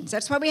emotions.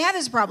 That's why we have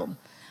this problem.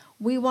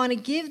 We want to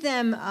give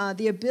them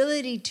the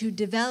ability to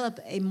develop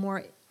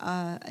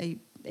a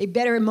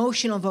better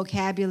emotional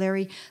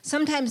vocabulary.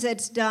 Sometimes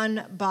that's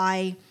done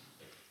by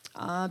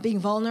being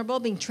vulnerable,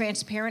 being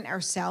transparent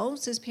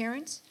ourselves as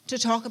parents, to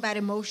talk about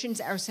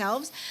emotions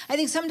ourselves. I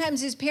think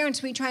sometimes as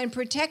parents we try and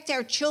protect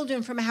our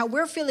children from how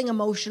we're feeling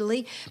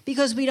emotionally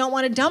because we don't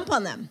want to dump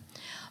on them.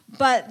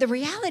 But the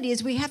reality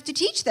is we have to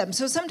teach them.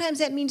 So sometimes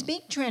that means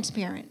being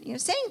transparent,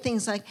 saying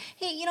things like,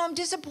 hey, I'm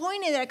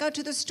disappointed that I got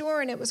to the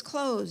store and it was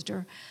closed,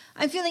 or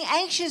I'm feeling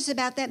anxious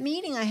about that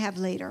meeting I have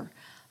later.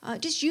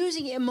 Just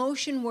using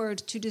emotion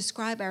words to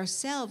describe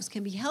ourselves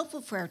can be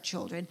helpful for our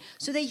children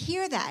so they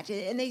hear that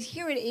and they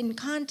hear it in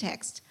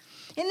context.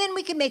 And then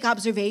we can make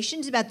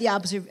observations about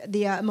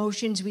the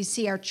emotions we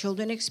see our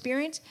children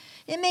experience.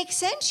 It makes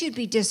sense you'd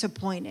be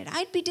disappointed.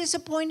 I'd be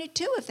disappointed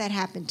too if that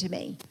happened to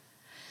me.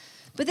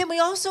 But then we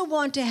also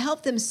want to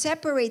help them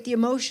separate the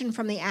emotion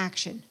from the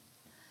action,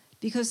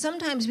 because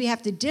sometimes we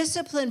have to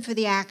discipline for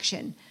the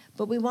action,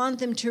 but we want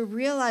them to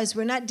realize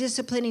we're not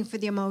disciplining for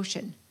the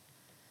emotion.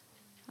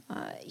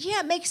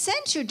 It makes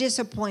sense you're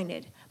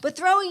disappointed, but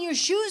throwing your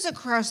shoes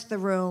across the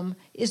room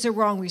is the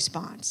wrong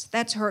response.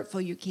 That's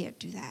hurtful. You can't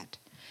do that.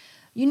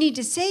 You need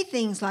to say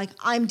things like,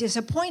 I'm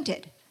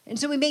disappointed. And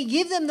so we may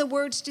give them the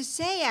words to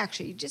say,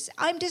 actually, just,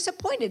 I'm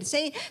disappointed.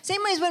 Same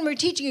way as when we're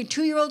teaching a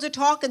 2-year-old to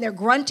talk and they're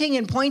grunting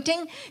and pointing,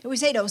 and we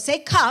say, no, say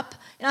cup,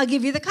 and I'll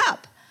give you the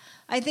cup.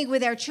 I think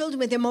with our children,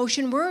 with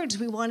emotion words,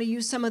 we want to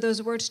use some of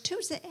those words too.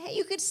 Say, hey,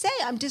 you could say,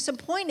 I'm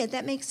disappointed.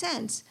 That makes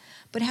sense.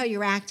 But how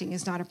you're acting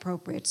is not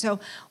appropriate. So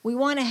we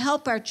want to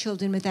help our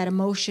children with that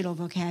emotional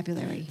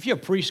vocabulary. If you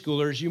have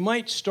preschoolers, you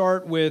might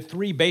start with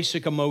 3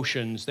 basic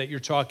emotions that you're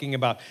talking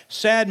about: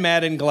 sad,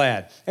 mad, and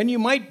glad. And you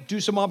might do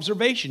some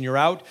observation. You're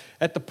out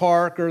at the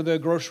park or the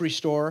grocery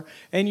store,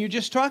 and you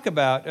just talk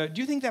about, do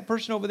you think that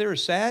person over there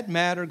is sad,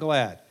 mad, or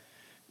glad?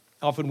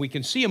 Often we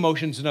can see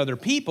emotions in other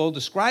people,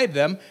 describe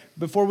them,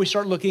 before we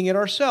start looking at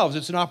ourselves.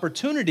 It's an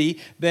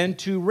opportunity then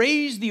to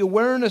raise the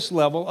awareness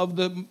level of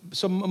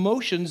some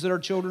emotions that our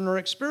children are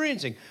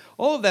experiencing.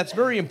 All of that's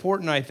very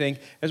important, I think,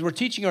 as we're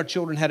teaching our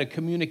children how to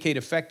communicate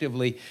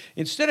effectively.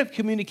 Instead of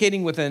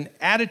communicating with an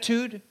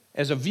attitude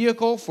as a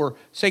vehicle for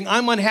saying,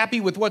 I'm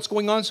unhappy with what's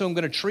going on, so I'm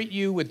going to treat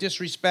you with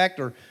disrespect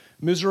or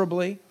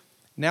miserably,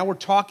 now we're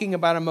talking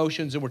about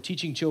emotions and we're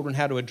teaching children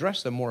how to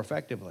address them more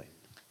effectively.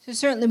 So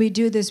certainly we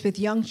do this with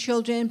young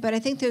children, but I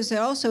think there's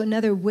also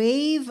another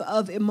wave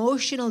of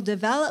emotional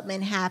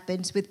development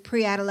happens with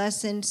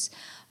pre-adolescents,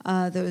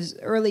 those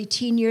early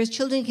teen years,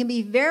 children can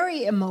be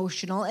very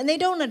emotional and they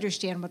don't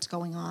understand what's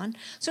going on.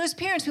 So as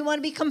parents, we want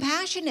to be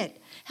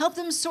compassionate. Help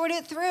them sort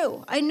it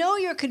through. I know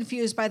you're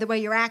confused by the way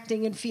you're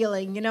acting and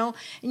feeling, and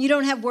you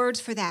don't have words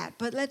for that.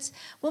 But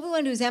what we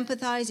want to do is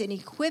empathize and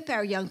equip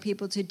our young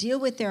people to deal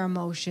with their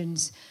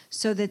emotions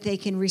so that they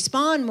can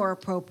respond more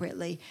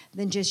appropriately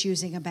than just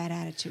using a bad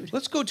attitude.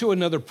 Let's go to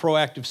another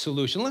proactive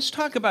solution. Let's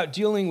talk about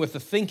dealing with the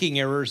thinking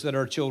errors that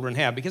our children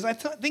have, because I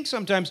think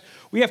sometimes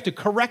we have to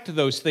correct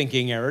those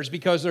thinking errors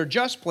because they're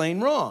just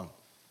plain wrong.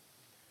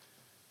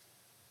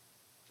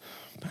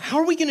 How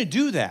are we going to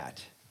do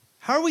that?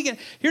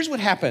 Here's what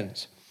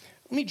happens.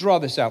 Let me draw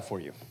this out for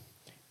you.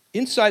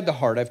 Inside the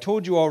heart, I've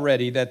told you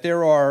already that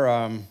there are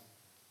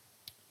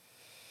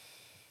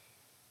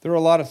a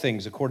lot of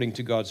things according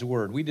to God's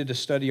word. We did a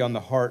study on the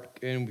heart,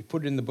 and we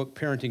put it in the book,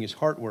 Parenting is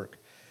Heart Work.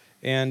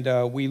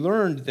 And we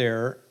learned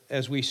there,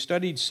 as we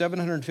studied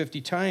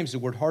 750 times the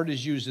word heart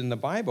is used in the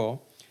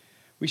Bible,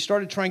 we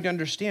started trying to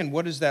understand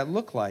what does that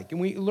look like.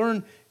 And we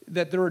learned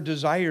that there are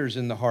desires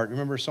in the heart.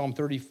 Remember Psalm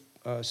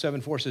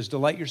 37:4 says,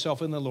 delight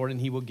yourself in the Lord and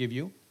he will give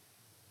you.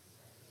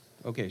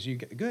 Okay, so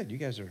good. You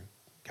guys are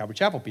Calvary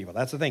Chapel people.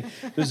 That's the thing.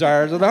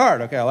 Desires of the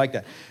heart. Okay, I like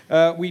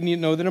that. We need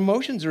to know that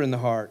emotions are in the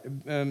heart.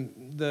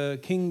 The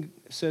king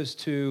says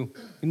to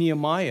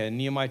Nehemiah in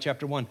Nehemiah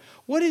chapter 1,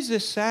 what is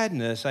this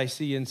sadness I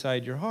see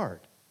inside your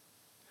heart?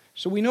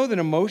 So we know that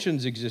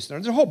emotions exist.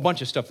 There's a whole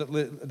bunch of stuff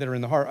that are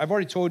in the heart. I've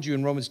already told you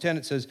in Romans 10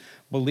 it says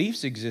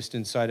beliefs exist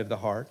inside of the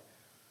heart.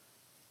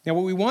 Now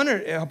what we want to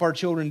help our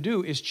children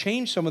do is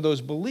change some of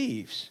those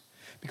beliefs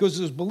because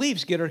those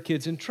beliefs get our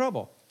kids in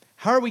trouble.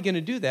 How are we going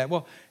to do that?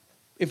 Well,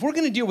 if we're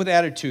going to deal with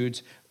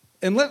attitudes,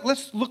 and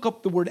let's look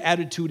up the word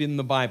attitude in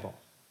the Bible.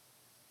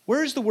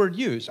 Where is the word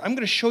used? I'm going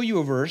to show you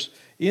a verse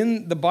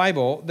in the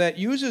Bible that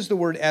uses the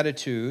word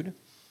attitude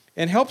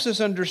and helps us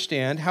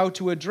understand how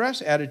to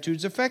address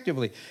attitudes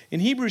effectively. In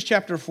Hebrews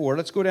chapter 4,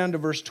 let's go down to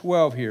verse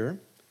 12 here.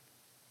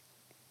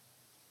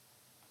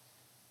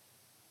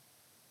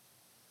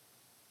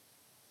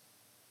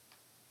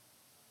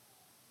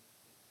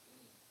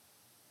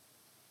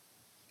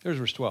 There's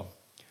verse 12.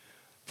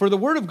 For the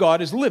word of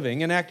God is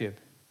living and active,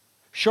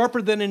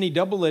 sharper than any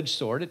double-edged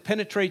sword. It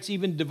penetrates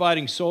even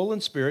dividing soul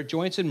and spirit,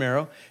 joints and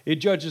marrow. It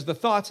judges the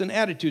thoughts and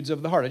attitudes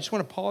of the heart. I just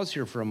want to pause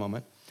here for a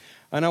moment,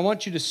 and I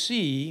want you to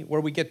see where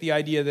we get the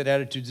idea that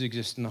attitudes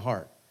exist in the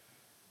heart.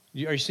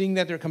 Are you seeing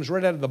that? There it comes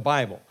right out of the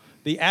Bible,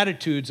 the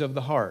attitudes of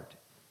the heart.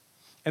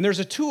 And there's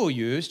a tool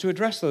used to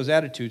address those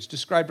attitudes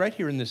described right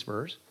here in this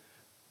verse.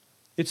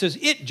 It says,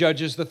 it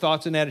judges the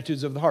thoughts and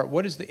attitudes of the heart.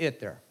 What is the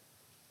it there?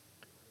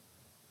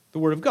 The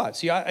Word of God.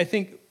 See, I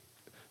think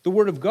the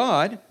Word of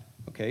God,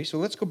 okay, so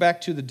let's go back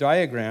to the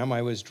diagram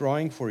I was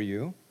drawing for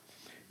you.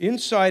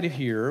 Inside of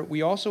here,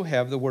 we also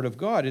have the Word of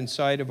God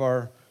inside of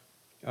our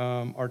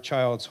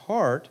child's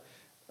heart.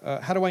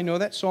 How do I know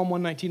that? Psalm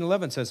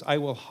 119:11 says, I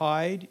will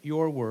hide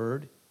your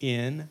word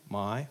in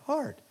my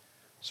heart,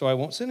 so I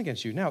won't sin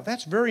against you. Now,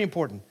 that's very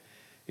important.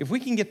 If we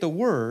can get the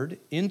Word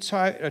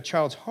inside a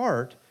child's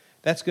heart,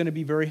 that's going to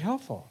be very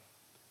helpful.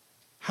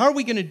 How are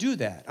we going to do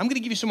that? I'm going to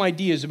give you some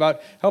ideas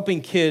about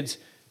helping kids.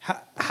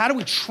 How do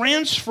we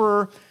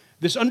transfer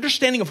this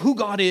understanding of who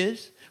God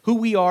is, who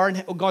we are,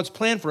 and God's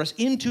plan for us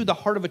into the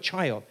heart of a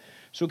child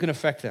so it can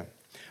affect them?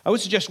 I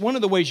would suggest one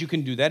of the ways you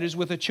can do that is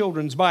with a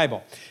children's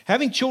Bible.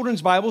 Having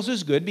children's Bibles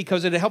is good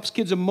because it helps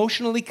kids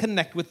emotionally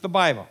connect with the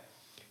Bible.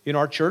 In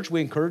our church,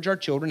 we encourage our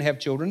children to have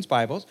children's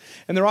Bibles,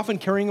 and they're often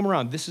carrying them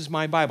around. This is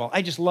my Bible.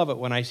 I just love it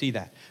when I see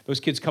that. Those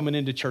kids coming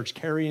into church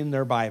carrying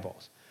their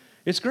Bibles.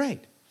 It's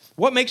great.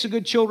 What makes a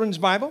good children's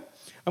Bible?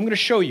 I'm going to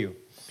show you.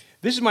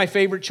 This is my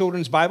favorite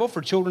children's Bible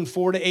for children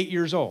 4 to 8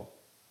 years old.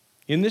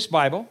 In this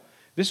Bible,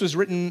 this was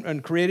written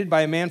and created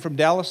by a man from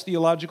Dallas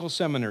Theological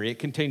Seminary. It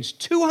contains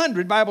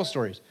 200 Bible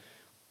stories.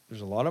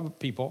 There's a lot of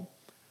people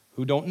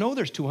who don't know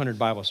there's 200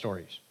 Bible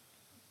stories.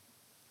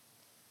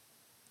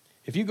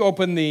 If you go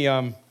open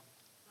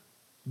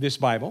this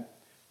Bible,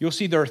 you'll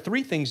see there are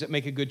 3 things that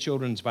make a good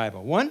children's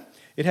Bible. One,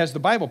 it has the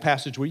Bible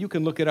passage where you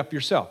can look it up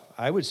yourself.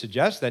 I would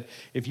suggest that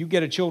if you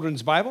get a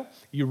children's Bible,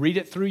 you read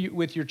it through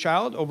with your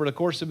child over the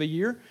course of a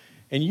year,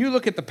 and you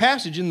look at the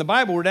passage in the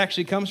Bible where it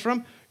actually comes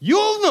from,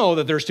 you'll know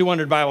that there's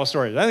 200 Bible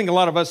stories. I think a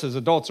lot of us as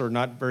adults are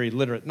not very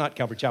literate, not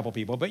Calvary Chapel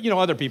people, but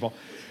other people.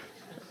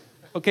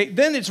 Okay,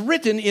 then it's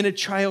written in a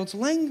child's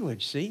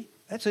language, see?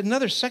 That's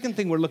another second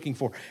thing we're looking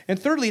for. And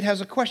thirdly, it has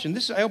a question.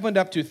 This I opened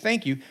up to,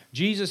 thank you,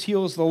 Jesus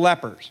heals the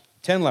lepers,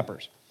 10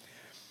 lepers.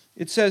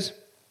 It says,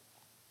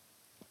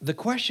 the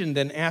question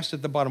then asked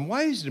at the bottom,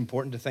 why is it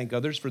important to thank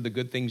others for the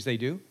good things they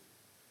do?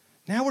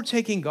 Now we're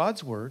taking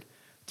God's word,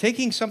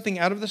 taking something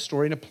out of the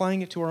story and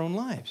applying it to our own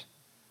lives.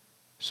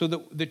 So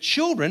the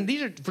children,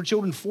 these are for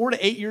children 4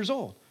 to 8 years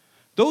old.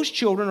 Those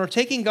children are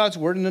taking God's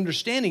word and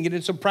understanding it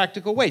in some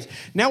practical ways.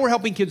 Now we're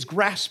helping kids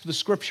grasp the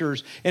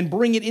scriptures and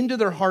bring it into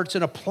their hearts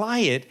and apply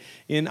it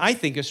in, I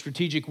think, a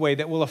strategic way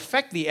that will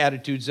affect the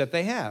attitudes that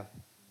they have.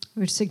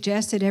 We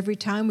suggest that every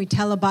time we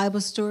tell a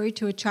Bible story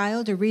to a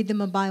child or read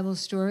them a Bible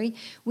story,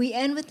 we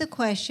end with the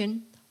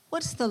question,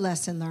 what's the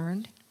lesson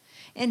learned?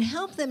 and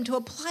help them to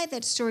apply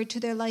that story to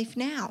their life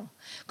now.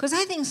 Because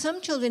I think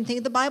some children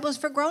think the Bible is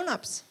for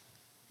grown-ups.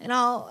 And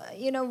I'll,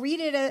 read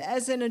it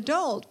as an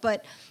adult,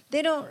 but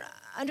they don't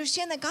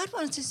understand that God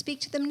wants to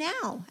speak to them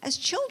now as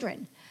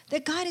children,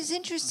 that God is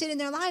interested in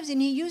their lives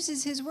and he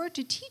uses his word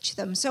to teach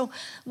them. So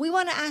we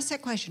want to ask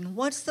that question,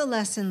 what's the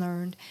lesson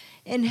learned?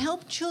 And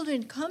help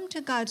children come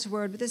to God's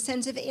word with a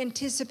sense of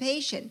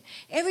anticipation.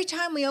 Every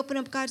time we open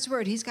up God's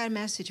word, he's got a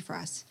message for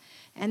us.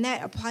 And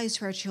that applies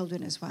to our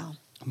children as well.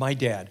 My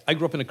dad, I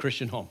grew up in a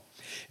Christian home,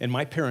 and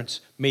my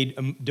parents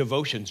made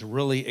devotions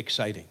really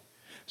exciting.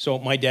 So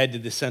my dad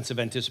did this sense of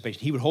anticipation.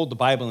 He would hold the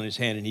Bible in his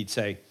hand and he'd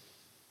say,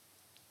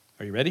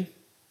 "Are you ready?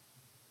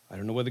 I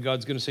don't know whether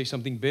God's going to say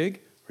something big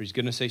or he's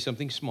going to say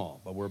something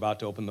small, but we're about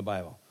to open the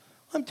Bible."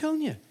 I'm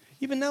telling you,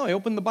 even now I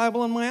open the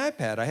Bible on my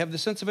iPad. I have the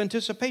sense of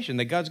anticipation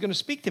that God's going to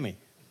speak to me.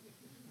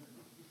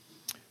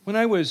 When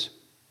I was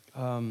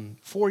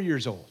 4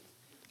 years old,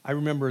 I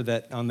remember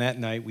that on that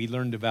night we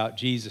learned about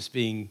Jesus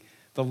being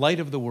the light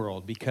of the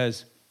world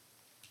because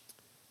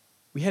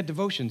we had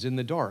devotions in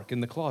the dark,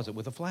 in the closet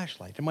with a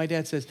flashlight. And my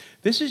dad says,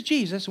 "This is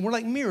Jesus," and we're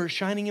like mirrors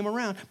shining him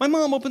around. My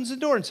mom opens the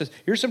door and says,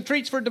 "Here's some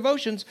treats for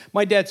devotions."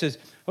 My dad says,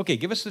 "Okay,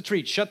 give us the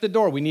treats. Shut the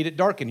door. We need it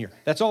dark in here."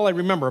 That's all I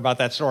remember about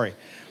that story.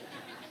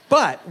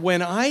 But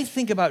when I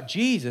think about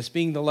Jesus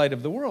being the light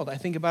of the world, I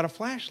think about a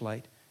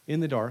flashlight in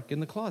the dark in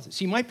the closet.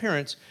 See, my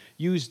parents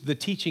used the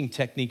teaching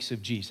techniques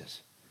of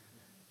Jesus.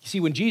 You see,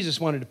 when Jesus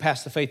wanted to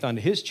pass the faith on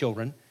to his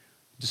children,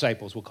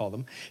 disciples we'll call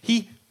them,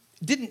 he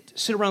didn't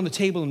sit around the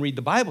table and read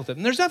the Bible to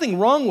them. There's nothing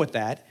wrong with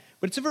that,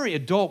 but it's a very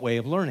adult way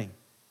of learning.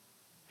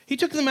 He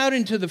took them out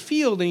into the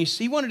field and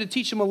he wanted to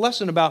teach them a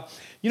lesson about,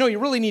 you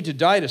really need to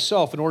die to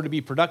self in order to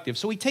be productive.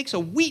 So he takes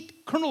a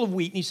kernel of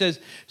wheat, and he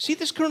says, "See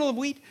this kernel of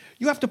wheat?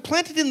 You have to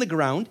plant it in the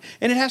ground,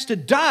 and it has to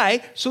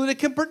die so that it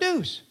can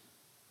produce."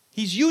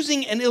 He's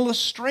using an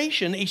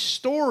illustration, a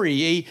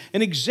story,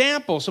 an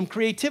example, some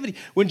creativity.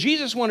 When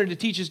Jesus wanted to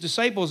teach his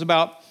disciples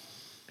about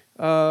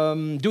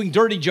doing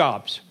dirty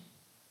jobs,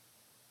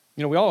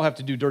 we all have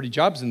to do dirty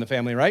jobs in the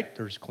family, right?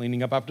 There's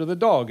cleaning up after the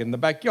dog in the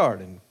backyard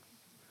and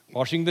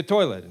washing the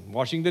toilet and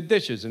washing the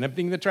dishes and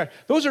emptying the trash.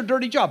 Those are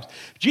dirty jobs.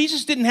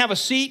 Jesus didn't have a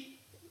seat.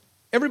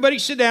 Everybody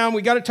sit down.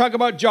 We got to talk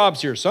about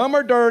jobs here. Some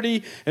are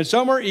dirty and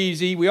some are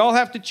easy. We all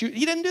have to choose.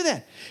 He didn't do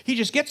that. He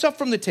just gets up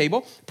from the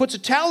table, puts a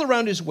towel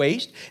around his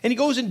waist, and he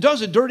goes and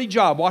does a dirty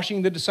job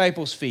washing the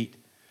disciples' feet,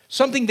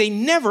 something they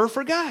never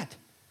forgot.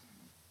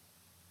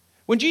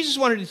 When Jesus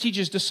wanted to teach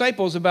his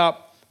disciples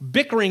about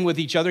bickering with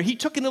each other, he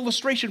took an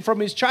illustration from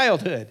his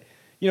childhood.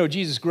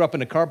 Jesus grew up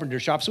in a carpenter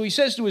shop, so he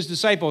says to his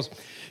disciples,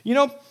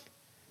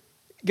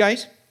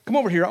 "Guys, come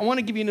over here. I want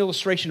to give you an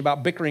illustration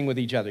about bickering with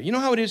each other. You know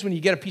how it is when you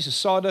get a piece of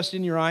sawdust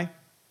in your eye?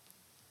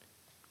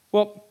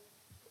 Well,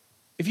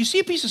 if you see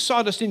a piece of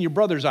sawdust in your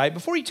brother's eye,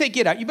 before you take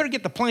it out, you better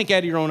get the plank out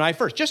of your own eye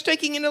first." Just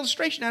taking an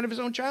illustration out of his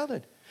own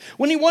childhood.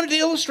 When he wanted to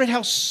illustrate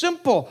how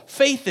simple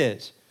faith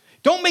is,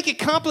 don't make it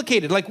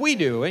complicated like we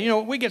do.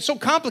 We get so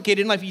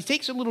complicated in life. He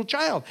takes a little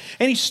child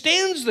and he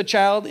stands the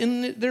child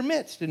in their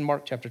midst in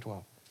Mark chapter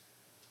 12.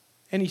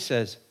 And he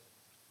says,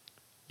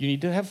 "You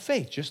need to have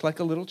faith just like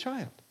a little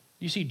child."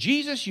 You see,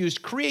 Jesus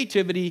used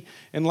creativity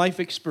and life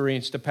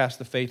experience to pass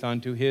the faith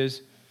on to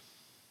his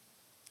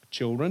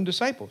children,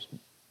 disciples.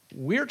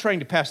 We're trying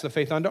to pass the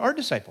faith on to our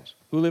disciples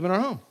who live in our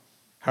home.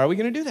 How are we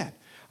going to do that?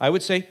 I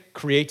would say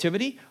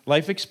creativity,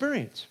 life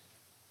experience.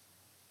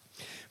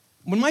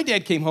 When my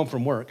dad came home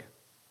from work,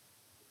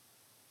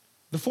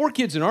 the 4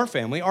 kids in our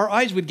family, our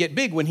eyes would get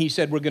big when he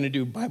said we're going to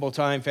do Bible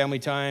time, family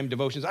time,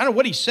 devotions. I don't know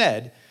what he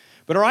said,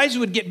 but our eyes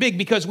would get big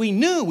because we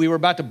knew we were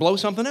about to blow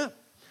something up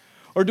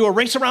or do a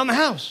race around the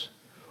house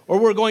or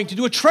we're going to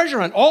do a treasure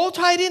hunt, all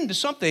tied into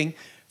something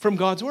from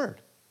God's word.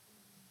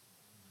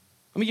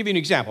 Let me give you an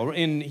example.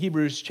 In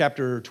Hebrews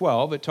chapter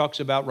 12, it talks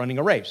about running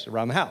a race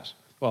around the house.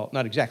 Well,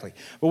 not exactly.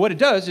 But what it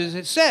does is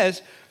it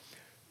says,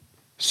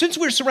 "Since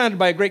we're surrounded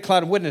by a great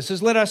cloud of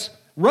witnesses, let us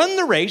run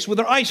the race with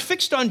our eyes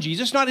fixed on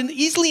Jesus, not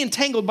easily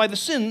entangled by the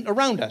sin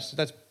around us."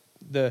 That's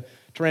the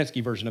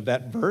Taransky version of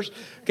that verse.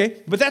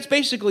 Okay, but that's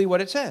basically what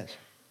it says.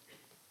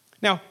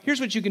 Now, here's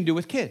what you can do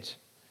with kids.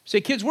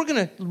 Say, "Kids, we're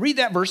going to read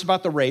that verse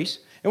about the race,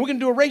 and we're going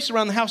to do a race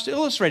around the house to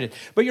illustrate it.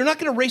 But you're not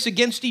going to race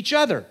against each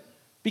other,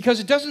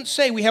 because it doesn't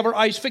say we have our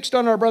eyes fixed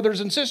on our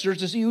brothers and sisters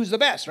to see who's the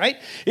best, right?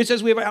 It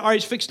says we have our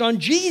eyes fixed on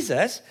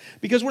Jesus,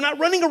 because we're not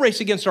running a race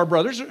against our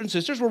brothers and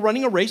sisters. We're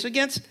running a race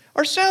against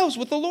ourselves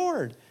with the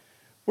Lord.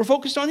 We're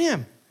focused on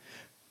him."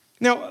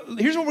 Now,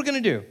 here's what we're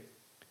going to do.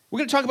 We're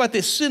going to talk about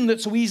this sin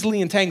that so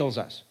easily entangles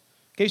us.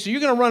 Okay, so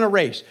you're going to run a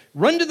race.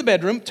 Run to the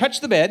bedroom,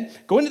 touch the bed,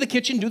 go into the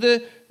kitchen, do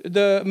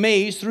the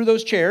maze through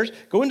those chairs,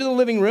 go into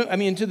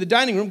the into the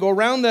dining room, go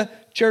around the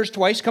chairs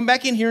twice, come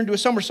back in here and do a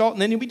somersault,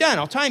 and then you'll be done.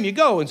 I'll time you,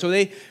 go. And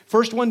so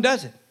first one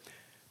does it.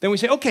 Then we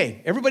say,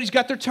 "Okay, everybody's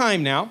got their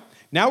time now.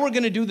 Now we're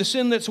going to do the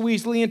sin that so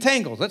easily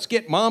entangles. Let's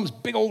get mom's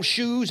big old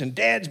shoes and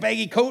dad's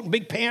baggy coat and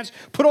big pants.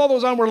 Put all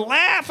those on. We're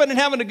laughing and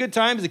having a good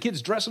time as the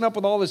kids dressing up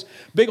with all this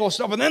big old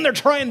stuff. And then they're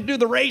trying to do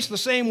the race the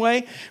same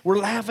way. We're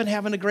laughing,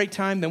 having a great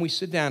time. Then we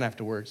sit down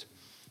afterwards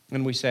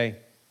and we say,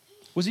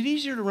 Was it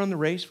easier to run the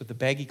race with the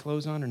baggy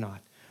clothes on or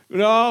not?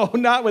 No,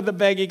 not with the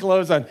baggy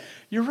clothes on.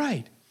 You're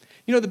right.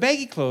 You know, the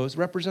baggy clothes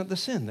represent the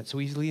sin that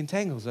so easily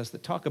entangles us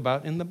that talk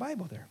about in the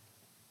Bible there.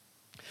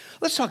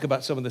 Let's talk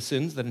about some of the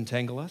sins that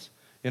entangle us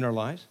in our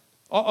lives.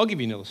 I'll give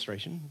you an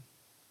illustration.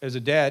 As a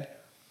dad,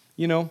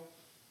 you know,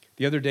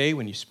 the other day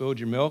when you spilled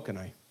your milk and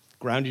I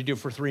grounded you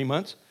for 3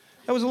 months,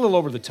 that was a little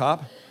over the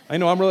top. I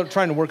know I'm really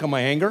trying to work on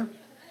my anger.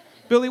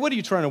 Billy, what are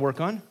you trying to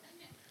work on?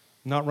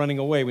 Not running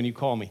away when you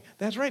call me.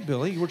 That's right,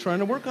 Billy. You were trying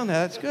to work on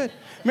that. That's good.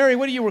 Mary,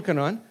 what are you working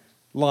on?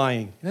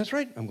 Lying. That's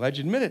right. I'm glad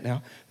you admit it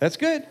now. That's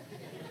good.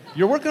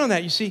 You're working on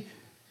that. You see,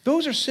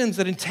 those are sins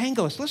that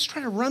entangle us. Let's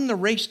try to run the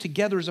race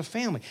together as a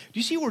family. Do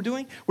you see what we're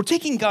doing? We're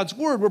taking God's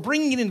word. We're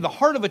bringing it into the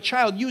heart of a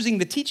child using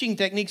the teaching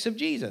techniques of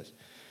Jesus.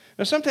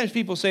 Now, sometimes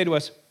people say to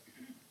us,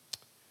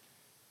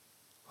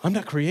 I'm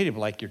not creative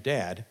like your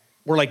dad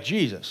or like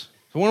Jesus.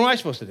 So what am I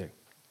supposed to do?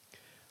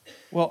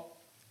 Well,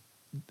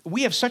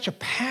 we have such a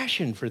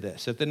passion for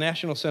this at the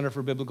National Center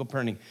for Biblical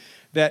Parenting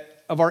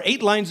that of our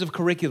 8 lines of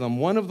curriculum,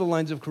 one of the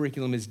lines of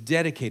curriculum is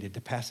dedicated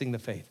to passing the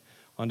faith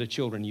onto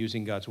children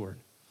using God's word.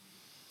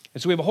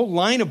 And so we have a whole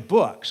line of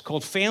books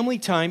called family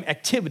time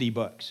activity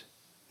books.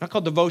 Not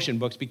called devotion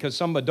books because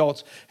some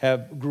adults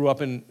grew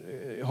up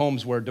in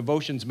homes where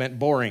devotions meant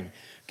boring.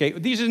 Okay,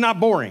 these are not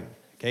boring.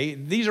 Okay,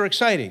 these are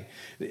exciting.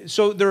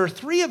 So there are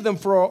 3 of them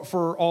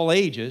for all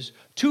ages,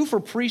 2 for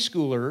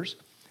preschoolers,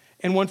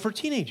 and 1 for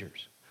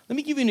teenagers. Let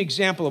me give you an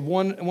example of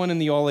one in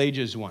the all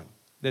ages one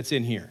that's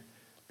in here.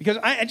 Because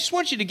I just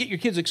want you to get your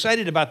kids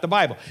excited about the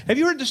Bible. Have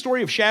you heard the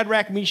story of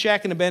Shadrach,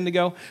 Meshach, and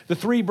Abednego? The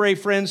 3 brave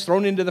friends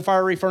thrown into the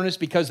fiery furnace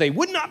because they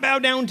would not bow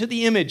down to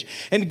the image.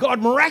 And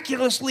God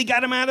miraculously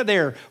got them out of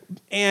there.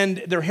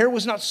 And their hair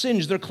was not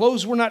singed, their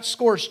clothes were not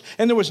scorched,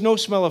 and there was no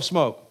smell of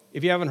smoke.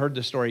 If you haven't heard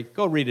the story,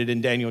 go read it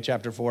in Daniel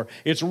chapter 4.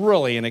 It's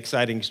really an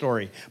exciting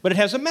story, but it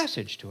has a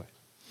message to it.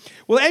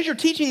 Well, as you're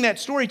teaching that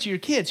story to your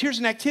kids, here's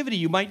an activity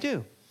you might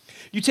do.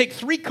 You take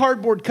 3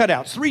 cardboard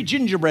cutouts, 3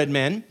 gingerbread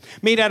men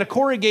made out of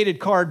corrugated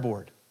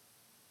cardboard.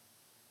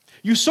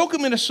 You soak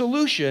them in a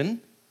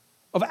solution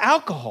of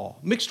alcohol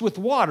mixed with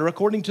water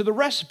according to the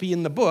recipe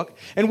in the book,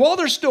 and while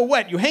they're still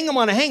wet, you hang them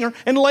on a hanger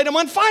and light them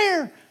on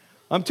fire.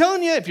 I'm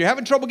telling you, if you're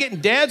having trouble getting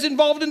dads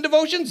involved in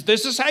devotions,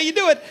 this is how you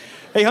do it.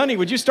 Hey, honey,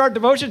 would you start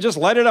devotion? Just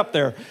light it up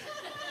there.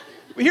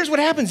 Here's what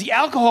happens. The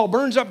alcohol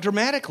burns up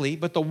dramatically,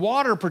 but the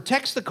water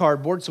protects the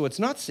cardboard so it's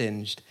not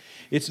singed,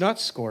 it's not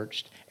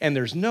scorched, and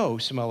there's no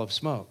smell of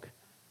smoke.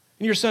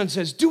 And your son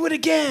says, do it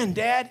again,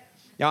 Dad.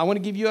 Now, I want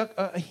to give you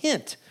a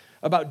hint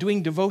about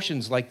doing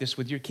devotions like this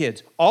with your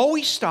kids.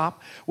 Always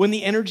stop when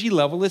the energy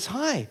level is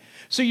high.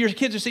 So your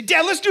kids will say,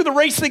 Dad, let's do the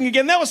race thing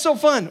again. That was so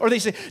fun. Or they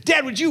say,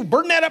 Dad, would you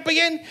burn that up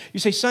again? You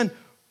say, son,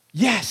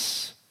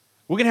 yes.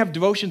 We're going to have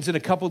devotions in a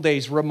couple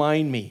days.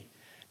 Remind me.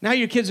 Now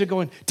your kids are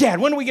going, Dad,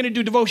 when are we going to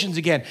do devotions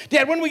again?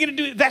 Dad, when are we going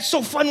to do, that's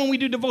so fun when we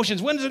do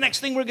devotions. When's the next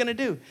thing we're going to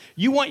do?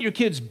 You want your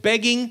kids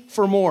begging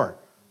for more.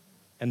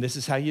 And this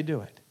is how you do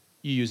it.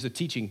 You use the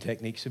teaching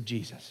techniques of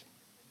Jesus.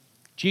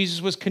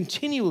 Jesus was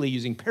continually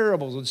using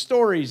parables and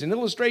stories and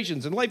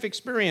illustrations and life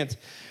experience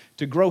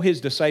to grow his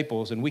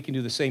disciples, and we can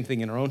do the same thing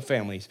in our own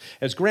families.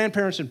 As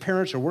grandparents and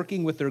parents are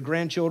working with their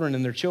grandchildren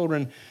and their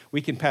children, we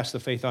can pass the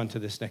faith on to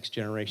this next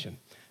generation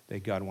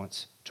that God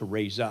wants to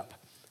raise up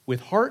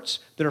with hearts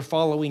that are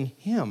following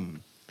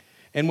him.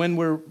 And when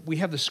we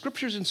have the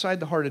scriptures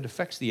inside the heart, it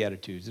affects the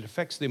attitudes, it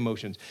affects the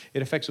emotions,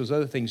 it affects those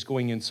other things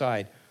going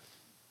inside.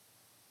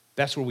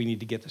 That's where we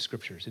need to get the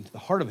scriptures, into the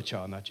heart of a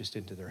child, not just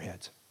into their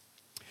heads.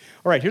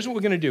 All right, here's what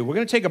we're going to do. We're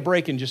going to take a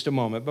break in just a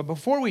moment, but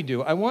before we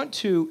do, I want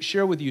to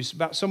share with you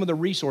about some of the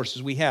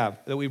resources we have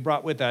that we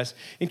brought with us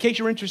in case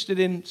you're interested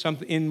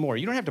in more.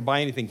 You don't have to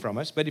buy anything from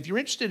us, but if you're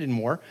interested in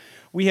more,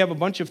 we have a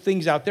bunch of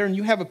things out there, and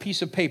you have a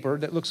piece of paper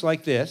that looks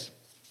like this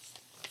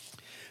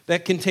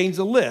that contains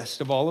a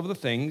list of all of the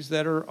things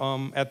that are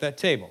at that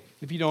table.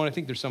 If you don't, I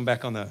think there's some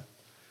back on the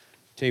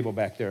table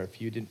back there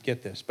if you didn't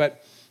get this.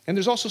 And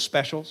there's also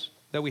specials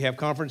that we have,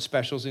 conference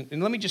specials,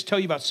 and let me just tell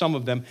you about some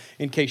of them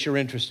in case you're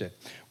interested.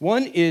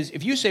 One is,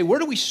 if you say, where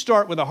do we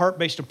start with a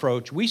heart-based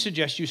approach? We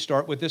suggest you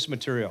start with this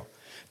material.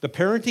 The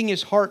Parenting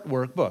is Heart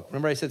Workbook.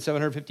 Remember I said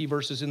 750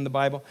 verses in the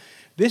Bible?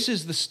 This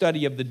is the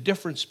study of the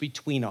difference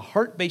between a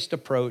heart-based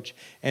approach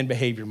and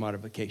behavior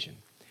modification.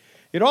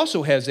 It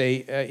also has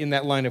in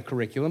that line of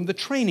curriculum, the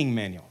training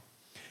manual.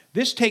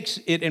 This takes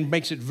it and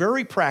makes it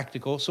very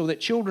practical so that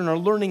children are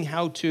learning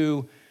how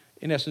to,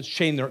 in essence,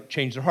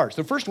 change their hearts.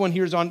 The first one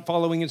here is on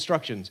following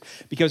instructions,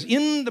 because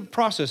in the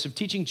process of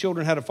teaching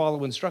children how to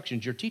follow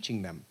instructions, you're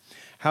teaching them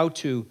how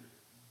to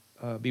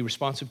be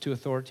responsive to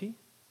authority,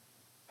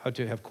 how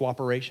to have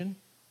cooperation,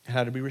 and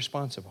how to be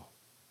responsible.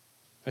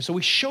 And so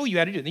we show you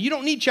how to do it. Now, you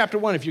don't need chapter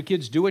 1 if your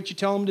kids do what you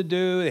tell them to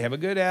do, they have a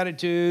good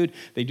attitude,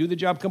 they do the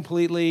job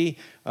completely,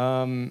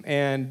 but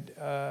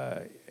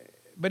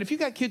if you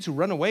got kids who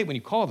run away when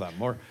you call them,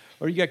 or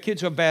you got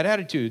kids who have bad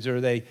attitudes,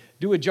 or they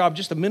do a job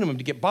just a minimum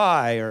to get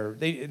by, or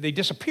they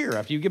disappear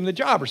after you give them the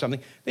job or something,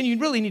 then you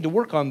really need to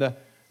work on the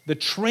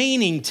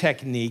training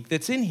technique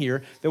that's in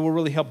here that will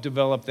really help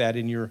develop that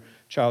in your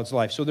child's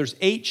life. So there's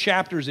 8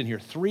 chapters in here,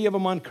 3 of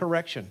them on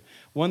correction,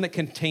 one that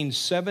contains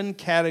 7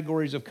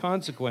 categories of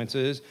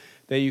consequences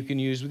that you can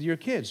use with your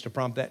kids to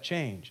prompt that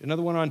change.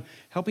 Another one on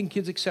helping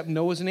kids accept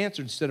no as an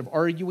answer instead of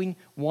arguing,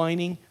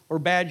 whining, or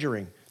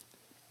badgering.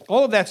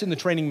 All of that's in the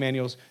training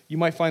manuals. You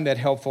might find that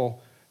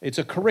helpful. It's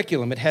a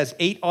curriculum. It has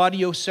 8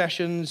 audio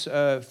sessions,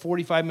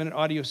 45-minute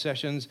audio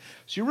sessions.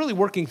 So you're really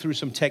working through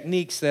some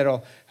techniques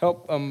that'll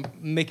help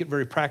make it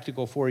very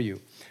practical for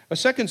you. A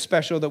second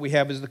special that we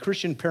have is the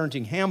Christian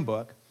Parenting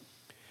Handbook.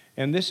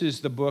 And this is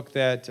the book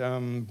that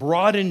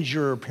broadens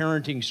your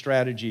parenting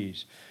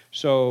strategies.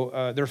 So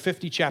there are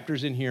 50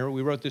 chapters in here.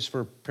 We wrote this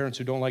for parents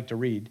who don't like to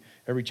read.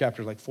 Every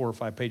chapter is like 4 or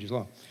 5 pages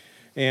long.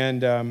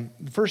 And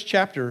the first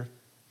chapter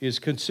is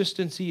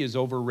Consistency is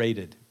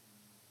Overrated.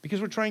 Because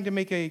we're trying to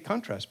make a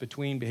contrast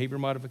between behavior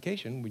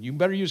modification. You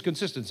better use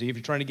consistency if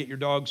you're trying to get your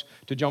dogs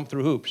to jump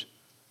through hoops.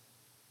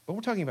 But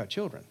we're talking about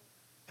children,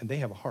 and they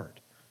have a heart.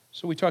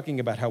 So we're talking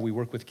about how we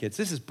work with kids.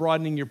 This is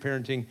broadening your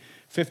parenting,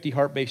 50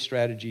 heart-based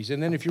strategies.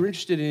 And then if you're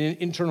interested in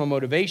internal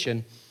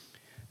motivation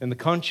and the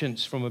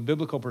conscience from a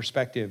biblical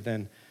perspective,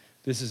 then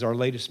this is our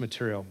latest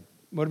material.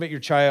 Motivate your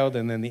child,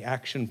 and then the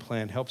action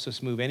plan helps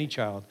us move any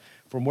child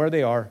from where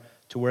they are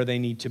to where they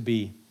need to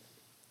be.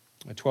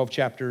 12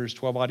 chapters,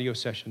 12 audio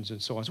sessions,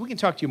 and so on. So we can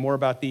talk to you more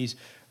about these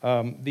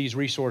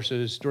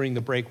resources during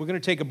the break. We're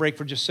going to take a break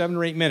for just 7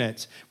 or 8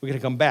 minutes. We're going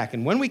to come back.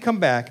 And when we come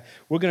back,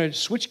 we're going to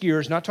switch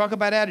gears, not talk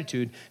about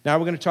attitude. Now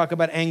we're going to talk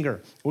about anger.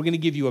 We're going to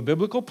give you a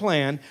biblical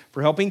plan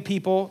for helping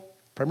people,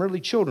 primarily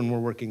children we're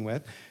working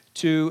with,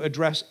 to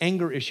address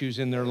anger issues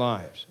in their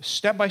lives. A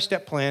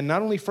step-by-step plan,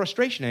 not only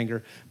frustration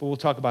anger, but we'll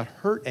talk about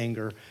hurt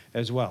anger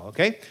as well,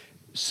 okay?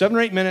 7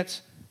 or 8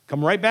 minutes.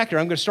 Come right back here.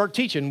 I'm going to start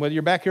teaching whether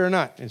you're back here or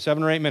not in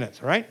 7 or 8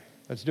 minutes, all right?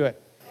 Let's do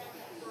it.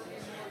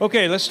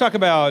 Okay, let's talk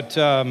about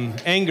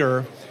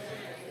anger.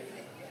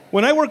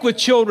 When I work with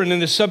children in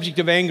the subject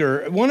of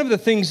anger, one of the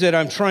things that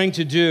I'm trying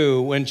to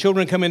do when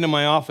children come into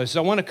my office,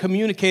 I want to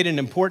communicate an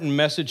important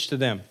message to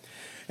them.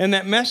 And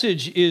that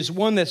message is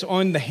one that's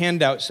on the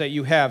handouts that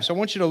you have. So I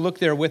want you to look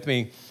there with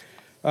me.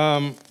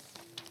 Do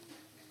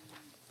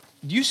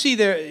you see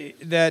there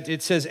that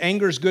it says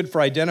anger is good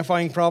for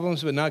identifying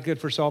problems but not good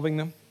for solving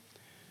them?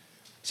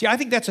 See, I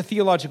think that's a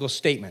theological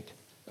statement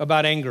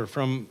about anger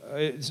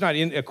it's not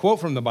a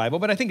quote from the Bible,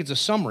 but I think it's a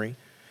summary.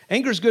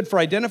 Anger is good for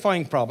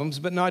identifying problems,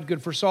 but not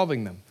good for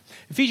solving them.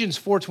 Ephesians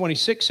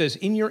 4:26 says,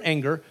 in your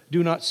anger,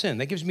 do not sin.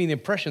 That gives me the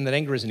impression that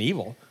anger isn't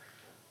evil.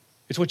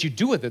 It's what you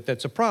do with it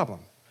that's a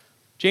problem.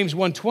 James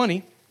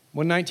 1:20,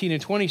 1:19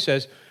 and 20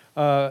 says,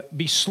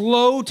 be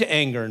slow to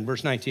anger in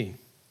verse 19.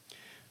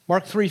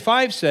 Mark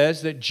 3:5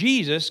 says that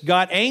Jesus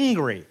got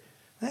angry.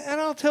 That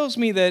all tells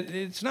me that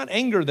it's not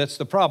anger that's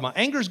the problem.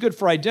 Anger is good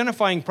for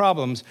identifying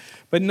problems,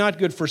 but not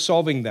good for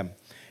solving them.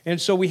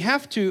 And so we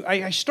have to,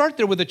 I start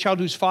there with a child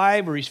who's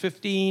 5 or he's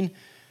 15,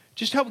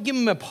 just help give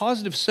him a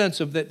positive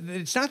sense of that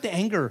it's not the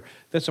anger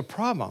that's a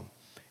problem.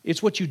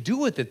 It's what you do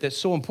with it that's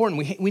so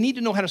important. We need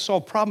to know how to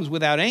solve problems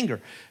without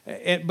anger.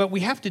 But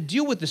we have to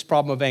deal with this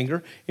problem of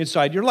anger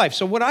inside your life.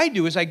 So what I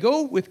do is I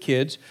go with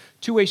kids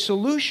to a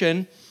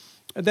solution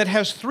that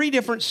has 3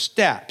 different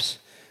steps.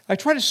 I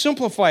try to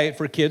simplify it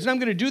for kids, and I'm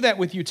going to do that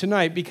with you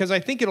tonight because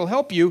I think it'll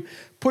help you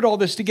put all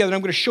this together.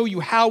 I'm going to show you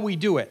how we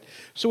do it.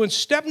 So in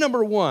step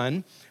number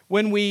 1,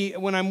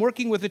 when I'm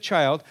working with a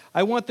child,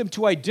 I want them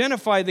to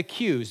identify the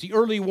cues, the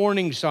early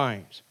warning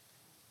signs.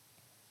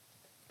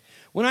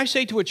 When I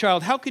say to a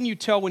child, how can you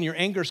tell when your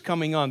anger's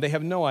coming on? They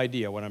have no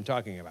idea what I'm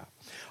talking about.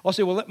 I'll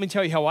say, well, let me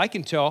tell you how I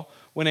can tell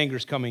when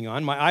anger's coming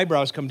on. My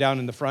eyebrows come down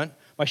in the front.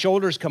 My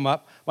shoulders come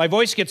up. My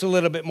voice gets a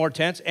little bit more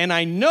tense. And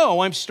I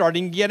know I'm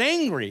starting to get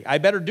angry. I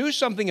better do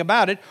something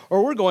about it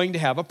or we're going to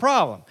have a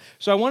problem.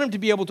 So I want them to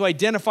be able to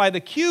identify the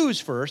cues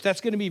first.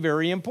 That's going to be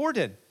very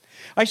important.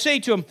 I say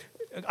to them,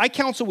 I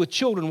counsel with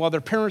children while their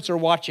parents are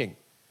watching.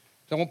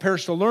 I want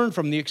parents to learn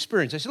from the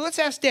experience. I said, let's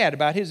ask Dad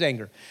about his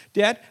anger.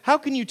 Dad, how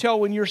can you tell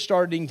when you're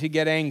starting to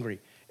get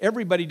angry?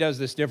 Everybody does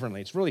this differently.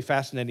 It's really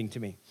fascinating to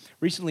me.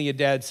 Recently, a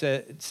dad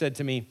said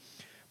to me,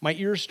 my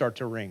ears start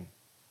to ring.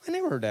 I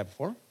never heard that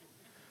before.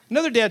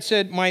 Another dad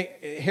said, my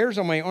hairs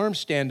on my arms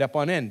stand up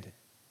on end,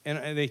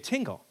 and they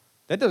tingle.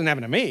 That doesn't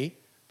happen to me,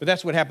 but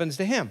that's what happens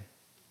to him.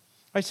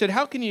 I said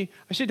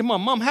to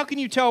Mom, how can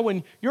you tell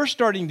when you're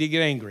starting to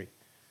get angry?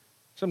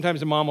 Sometimes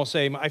the mom will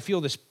say, I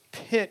feel this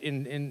pit,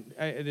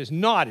 this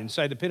knot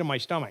inside the pit of my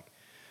stomach.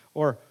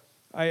 Or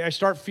I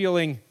start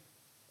feeling,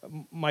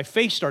 my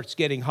face starts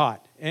getting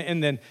hot.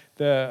 And then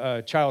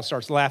the child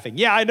starts laughing.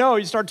 Yeah, I know,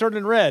 you start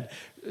turning red.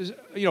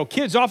 You know,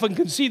 kids often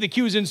can see the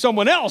cues in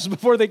someone else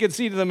before they can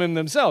see them in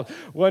themselves.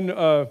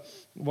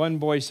 One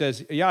boy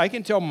says, yeah, I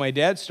can tell when my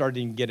dad's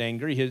starting to get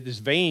angry. His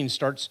vein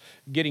starts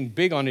getting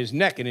big on his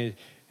neck,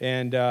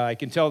 and I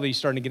can tell that he's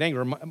starting to get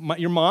angry.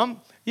 Your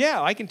mom?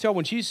 Yeah, I can tell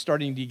when she's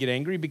starting to get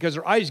angry because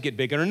her eyes get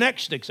big and her neck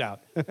sticks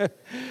out.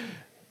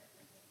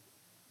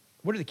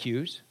 What are the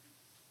cues?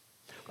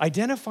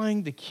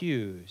 Identifying the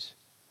cues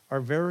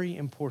are very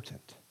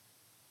important.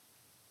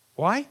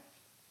 Why?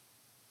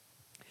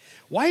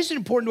 Why is it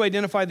important to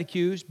identify the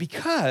cues?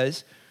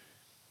 Because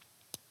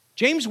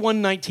James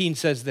 1:19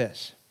 says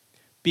this,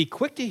 be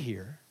quick to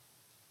hear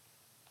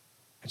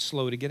and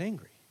slow to get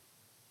angry.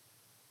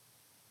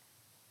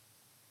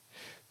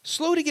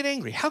 Slow to get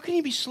angry. How can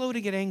you be slow to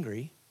get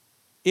angry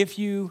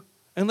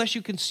unless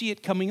you can see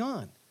it coming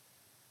on?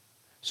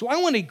 So I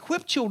want to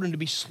equip children to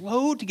be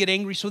slow to get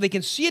angry so they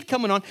can see it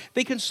coming on.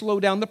 They can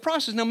slow down the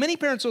process. Now, many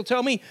parents will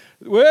tell me,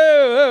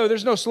 whoa,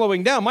 there's no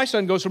slowing down. My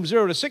son goes from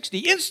 0 to 60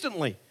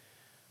 instantly.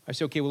 I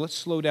say, okay, well, let's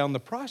slow down the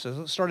process.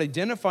 Let's start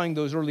identifying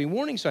those early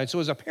warning signs. So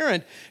as a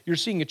parent, you're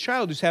seeing a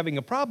child who's having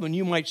a problem, and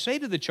you might say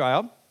to the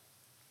child,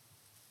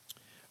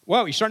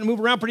 wow, you're starting to move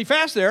around pretty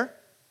fast there.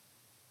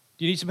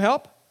 Do you need some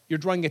help? You're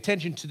drawing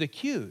attention to the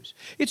cues.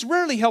 It's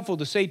rarely helpful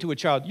to say to a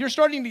child, you're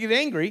starting to get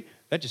angry.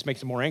 That just makes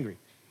them more angry.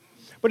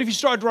 But if you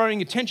start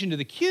drawing attention to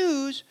the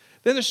cues,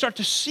 then they start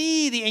to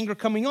see the anger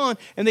coming on,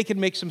 and they can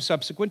make some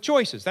subsequent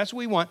choices. That's what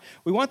we want.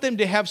 We want them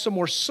to have some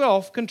more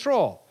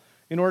self-control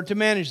in order to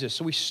manage this.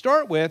 So we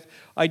start with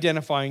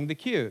identifying the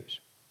cues.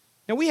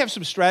 Now, we have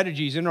some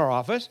strategies in our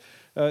office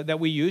that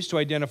we use to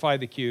identify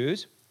the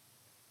cues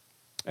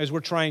as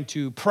we're trying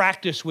to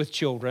practice with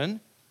children.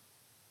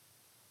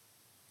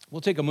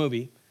 We'll take a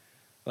movie.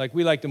 Like,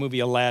 we like the movie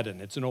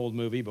Aladdin. It's an old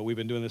movie, but we've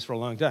been doing this for a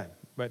long time.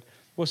 But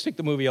we'll stick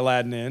the movie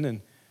Aladdin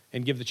in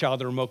and give the child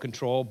the remote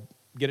control,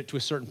 get it to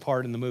a certain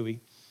part in the movie.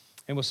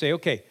 And we'll say,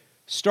 okay,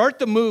 start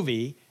the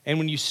movie, and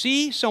when you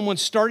see someone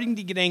starting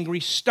to get angry,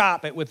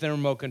 stop it with the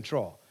remote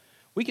control.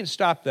 We can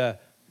stop the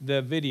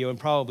video in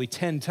probably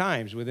 10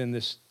 times within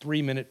this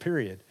 3-minute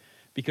period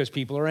because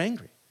people are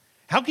angry.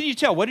 How can you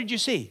tell? What did you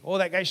see? Oh,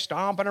 that guy's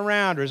stomping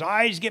around, or his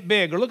eyes get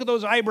big, or look at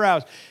those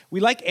eyebrows. We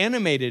like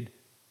animated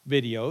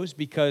videos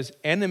because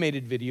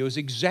animated videos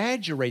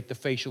exaggerate the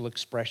facial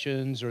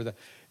expressions,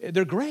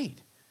 they're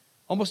great.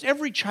 Almost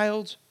every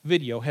child's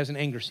video has an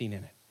anger scene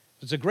in it.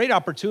 It's a great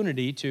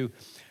opportunity to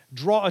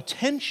draw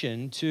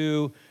attention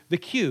to the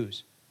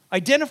cues.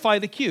 Identify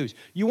the cues.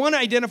 You want to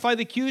identify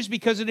the cues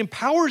because it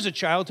empowers a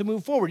child to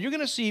move forward. You're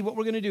going to see what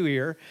we're going to do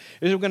here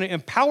is we're going to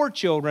empower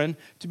children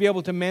to be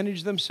able to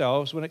manage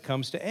themselves when it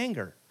comes to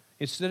anger.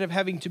 Instead of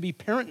having to be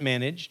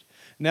parent-managed,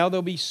 now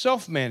they'll be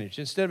self-managed.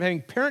 Instead of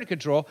having parent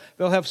control,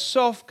 they'll have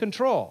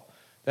self-control.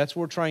 That's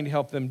what we're trying to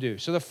help them do.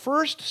 So the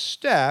first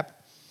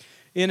step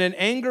in an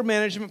anger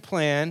management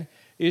plan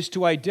is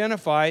to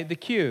identify the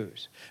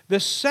cues. The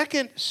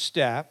second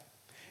step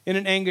in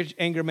an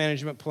anger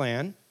management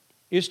plan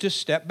is to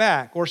step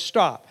back or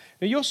stop.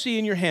 Now, you'll see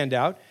in your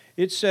handout,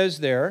 it says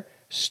there,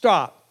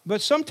 stop.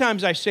 But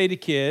sometimes I say to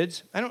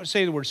kids, I don't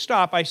say the word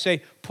stop, I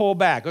say pull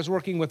back. I was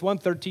working with one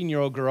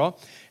 13-year-old girl,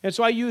 and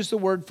so I used the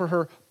word for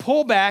her,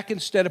 pull back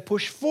instead of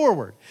push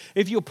forward.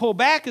 If you pull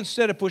back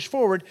instead of push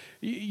forward,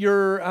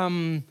 you're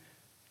kind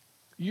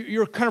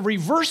of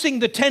reversing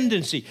the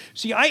tendency.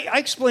 See, I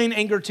explain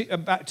anger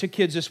to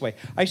kids this way.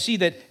 I see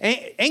that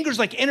anger is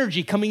like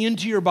energy coming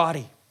into your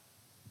body.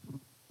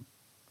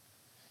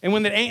 And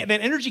when that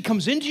energy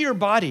comes into your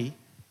body,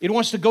 it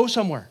wants to go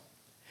somewhere.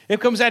 If it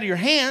comes out of your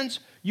hands,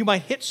 you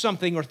might hit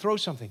something or throw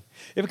something.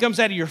 If it comes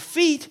out of your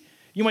feet,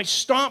 you might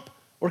stomp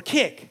or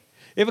kick.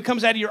 If it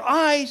comes out of your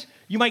eyes,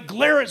 you might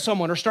glare at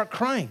someone or start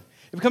crying.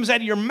 If it comes out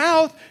of your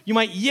mouth, you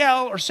might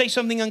yell or say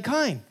something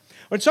unkind.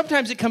 Or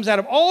sometimes it comes out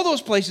of all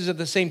those places at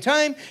the same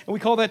time, and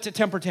we call that a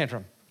temper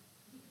tantrum.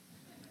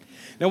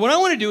 Now, what I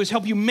want to do is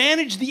help you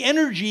manage the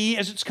energy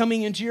as it's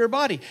coming into your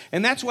body.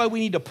 And that's why we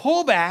need to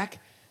pull back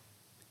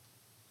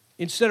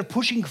instead of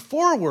pushing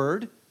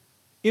forward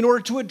in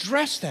order to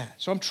address that.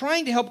 So I'm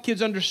trying to help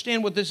kids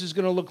understand what this is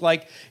going to look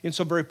like in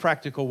some very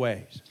practical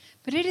ways.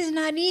 But it is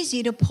not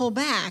easy to pull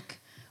back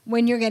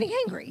when you're getting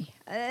angry.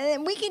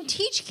 We can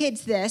teach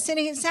kids this, and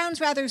it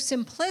sounds rather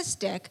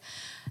simplistic.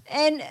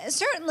 And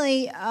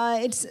certainly,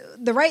 it's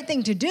the right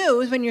thing to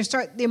do is when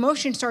the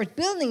emotion starts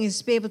building is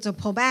to be able to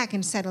pull back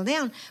and settle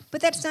down.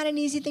 But that's not an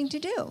easy thing to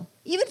do,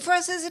 even for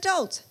us as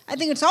adults. I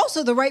think it's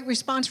also the right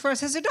response for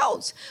us as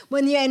adults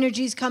when the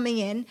energy is coming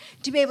in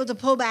to be able to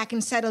pull back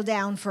and settle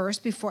down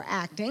first before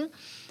acting.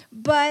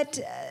 But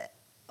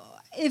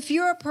if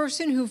you're a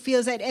person who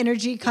feels that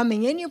energy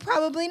coming in, you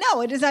probably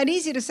know it is not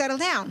easy to settle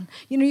down.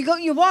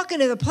 You walk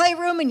into the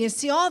playroom and you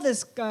see all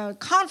this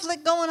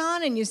conflict going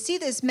on and you see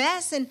this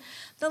mess, and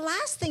the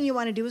last thing you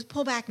want to do is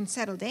pull back and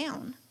settle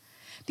down,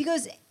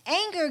 because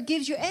anger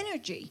gives you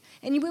energy,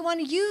 and we want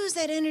to use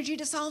that energy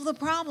to solve the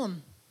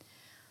problem.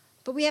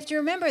 But we have to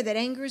remember that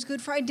anger is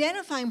good for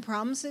identifying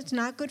problems. It's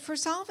not good for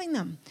solving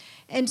them.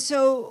 And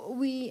so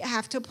we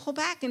have to pull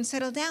back and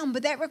settle down,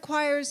 but that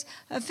requires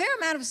a fair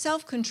amount of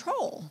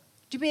self-control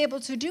to be able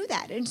to do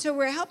that. And so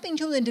we're helping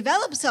children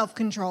develop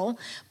self-control,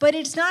 but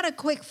it's not a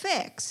quick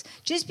fix.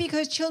 Just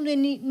because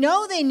children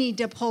know they need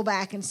to pull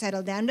back and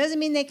settle down doesn't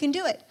mean they can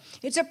do it.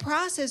 It's a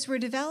process we're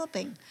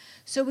developing.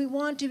 So we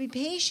want to be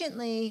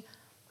patiently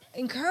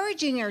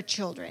encouraging our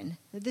children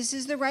that this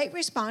is the right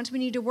response. We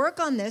need to work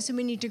on this, and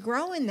we need to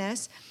grow in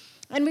this,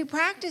 and we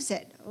practice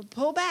it.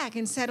 Pull back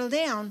and settle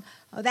down.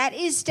 That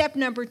is step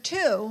number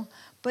 2.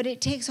 But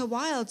it takes a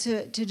while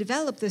to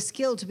develop the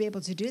skill to be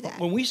able to do that.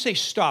 When we say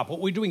stop,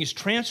 what we're doing is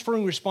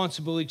transferring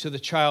responsibility to the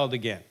child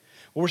again.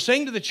 What we're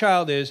saying to the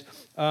child is,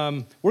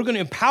 we're going to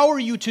empower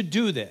you to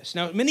do this.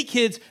 Now, many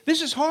kids,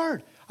 this is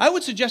hard. I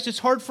would suggest it's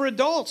hard for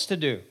adults to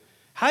do.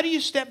 How do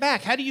you step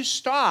back? How do you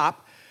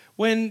stop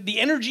when the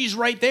energy's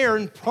right there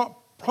and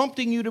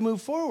prompting you to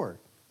move forward?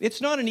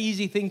 It's not an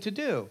easy thing to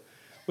do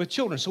with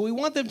children. So we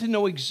want them to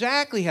know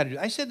exactly how to do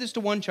it. I said this to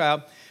one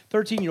child,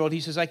 13-year-old. He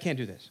says, I can't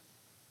do this.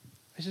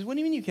 I says, what do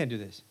you mean you can't do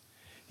this?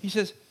 He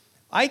says,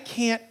 I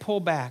can't pull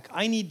back.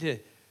 I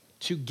need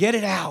to get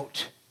it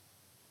out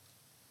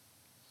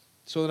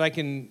so that I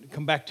can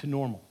come back to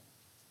normal.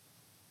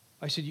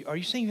 I said, are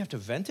you saying you have to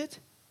vent it?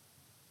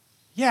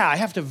 Yeah, I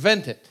have to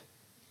vent it.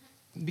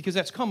 Because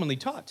that's commonly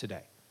taught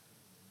today.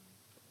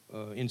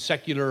 In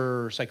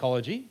secular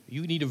psychology,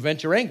 you need to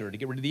vent your anger to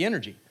get rid of the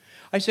energy.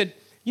 I said,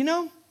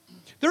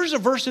 there's a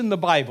verse in the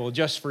Bible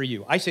just for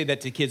you. I say that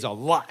to kids a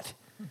lot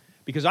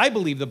because I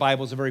believe the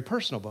Bible is a very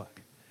personal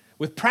book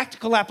with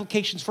practical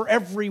applications for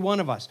every one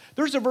of us.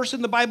 There's a verse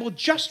in the Bible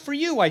just for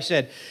you, I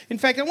said. In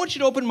fact, I want you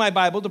to open my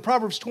Bible to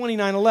Proverbs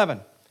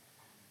 29:11.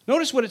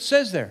 Notice what it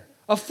says there.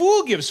 A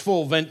fool gives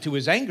full vent to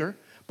his anger,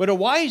 but a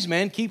wise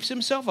man keeps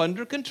himself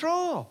under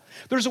control.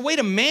 There's a way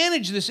to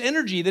manage this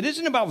energy that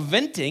isn't about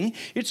venting,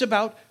 it's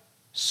about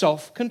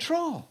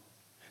self-control.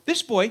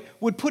 This boy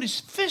would put his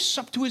fists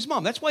up to his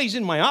mom. That's why he's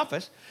in my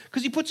office,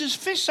 because he puts his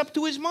fists up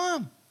to his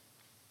mom.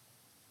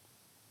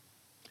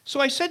 So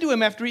I said to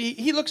him after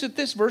he looks at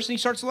this verse and he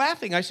starts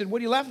laughing. I said, what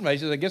are you laughing about? He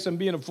says, I guess I'm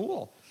being a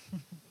fool.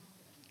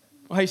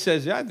 I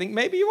says, yeah, I think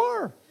maybe you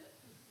are.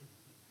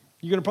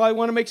 You're going to probably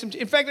want to make some...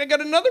 In fact, I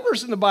got another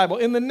verse in the Bible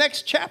in the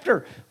next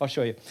chapter. I'll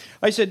show you.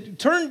 I said,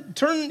 turn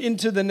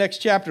into the next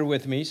chapter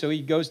with me. So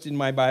he goes in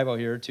my Bible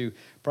here to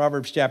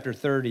Proverbs chapter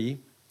 30.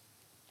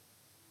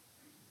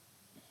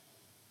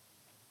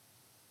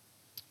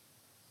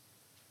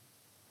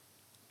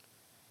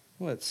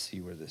 Let's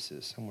see where this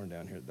is. Somewhere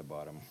down here at the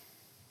bottom.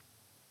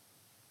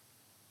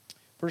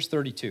 Verse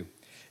 32.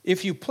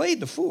 If you played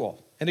the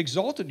fool and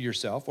exalted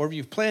yourself, or if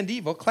you've planned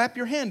evil, clap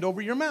your hand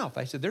over your mouth.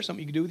 I said, there's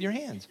something you can do with your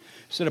hands.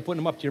 Instead of putting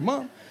them up to your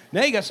mom,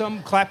 now you got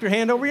something, clap your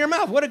hand over your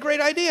mouth. What a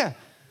great idea.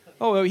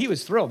 Oh, well, he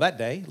was thrilled that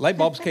day. Light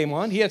bulbs came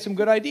on. He had some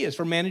good ideas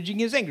for managing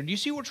his anger. Do you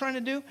see what we're trying to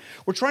do?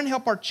 We're trying to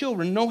help our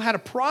children know how to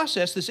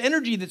process this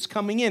energy that's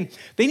coming in.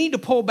 They need to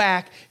pull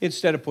back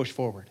instead of push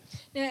forward.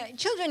 Now,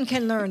 children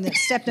can learn that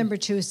step number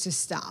 2 is to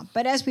stop.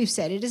 But as we've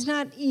said, it is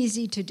not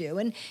easy to do.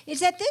 And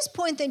it's at this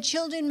point that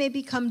children may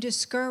become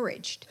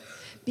discouraged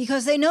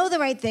because they know the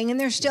right thing and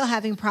they're still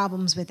having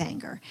problems with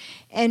anger.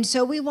 And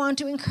so we want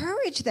to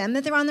encourage them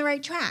that they're on the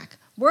right track.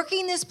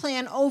 Working this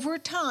plan over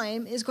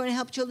time is going to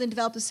help children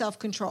develop a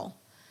self-control.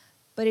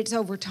 But it's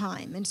over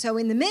time. And so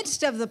in the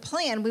midst of the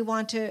plan, we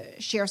want to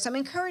share some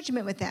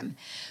encouragement with them.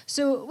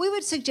 So we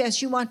would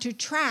suggest you want to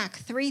track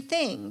 3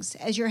 things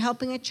as you're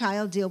helping a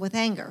child deal with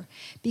anger,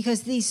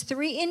 because these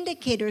 3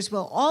 indicators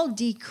will all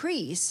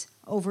decrease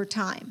over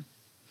time.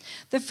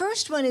 The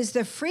first one is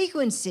the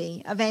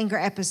frequency of anger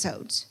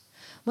episodes.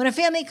 When a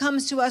family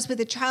comes to us with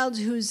a child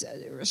who's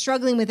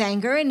struggling with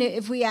anger, and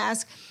if we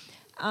ask,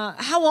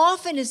 how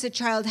often is the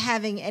child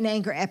having an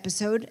anger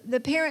episode? The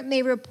parent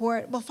may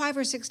report, 5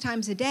 or 6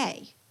 times a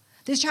day.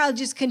 This child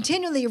just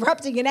continually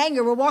erupting in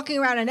anger. We're walking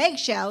around on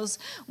eggshells.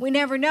 We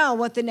never know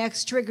what the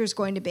next trigger is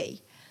going to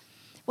be.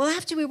 Well,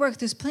 after we work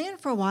this plan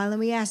for a while and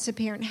we ask the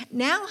parent,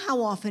 now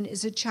how often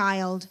is a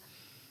child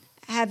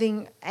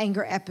having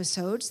anger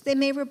episodes? They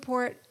may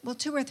report,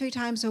 2 or 3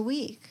 times a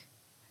week.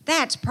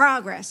 That's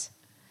progress.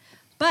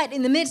 But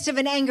in the midst of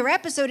an anger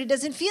episode, it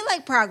doesn't feel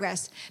like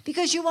progress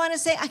because you want to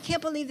say, I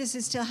can't believe this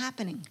is still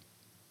happening.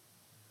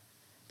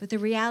 But the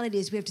reality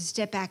is we have to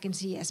step back and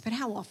say, yes, but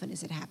how often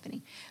is it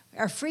happening?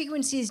 Our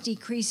frequency is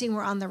decreasing.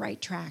 We're on the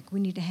right track. We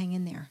need to hang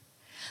in there.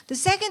 The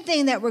second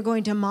thing that we're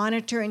going to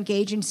monitor,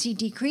 engage, and see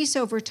decrease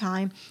over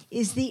time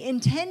is the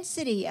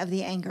intensity of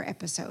the anger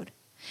episode.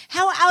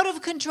 How out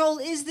of control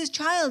is this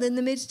child in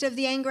the midst of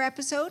the anger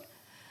episode?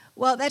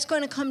 Well, that's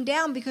going to come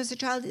down because the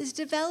child is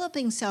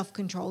developing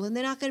self-control, and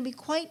they're not going to be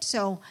quite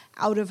so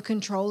out of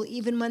control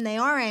even when they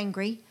are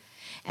angry.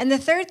 And the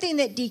third thing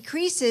that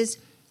decreases,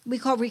 we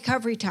call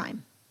recovery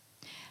time.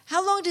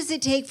 How long does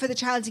it take for the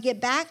child to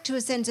get back to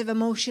a sense of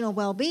emotional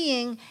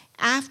well-being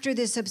after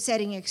this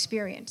upsetting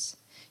experience?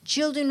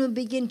 Children will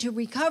begin to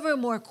recover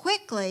more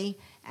quickly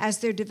as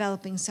they're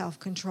developing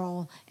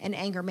self-control and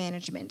anger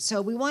management.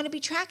 So we want to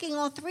be tracking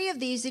all 3 of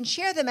these and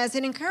share them as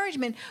an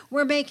encouragement.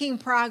 We're making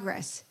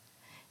progress.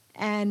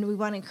 And we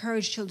want to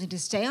encourage children to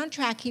stay on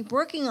track, keep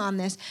working on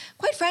this.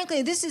 Quite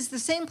frankly, this is the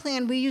same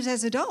plan we use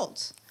as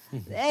adults.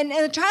 And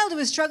a child who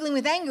is struggling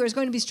with anger is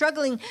going to be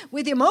struggling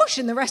with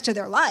emotion the rest of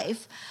their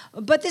life.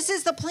 But this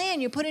is the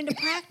plan you put into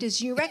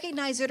practice. You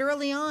recognize it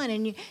early on,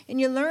 and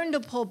you learn to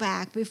pull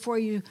back before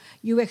you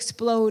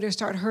explode or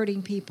start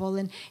hurting people.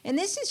 And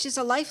this is just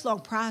a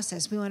lifelong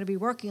process we want to be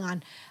working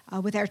on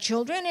with our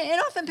children.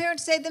 And often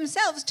parents say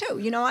themselves,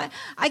 too,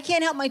 I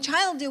can't help my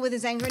child deal with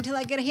his anger until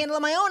I get a handle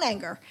on my own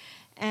anger.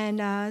 And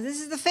this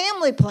is the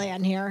family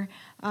plan here,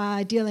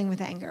 dealing with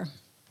anger.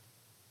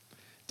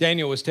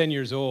 Daniel was 10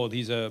 years old.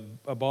 He's a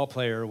ball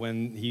player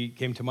when he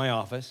came to my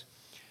office.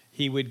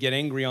 he would get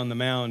angry on the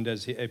mound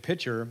as a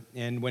pitcher,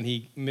 and when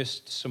he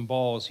missed some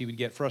balls, he would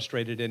get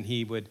frustrated, and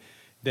he would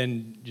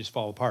then just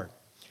fall apart.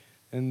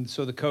 And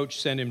so the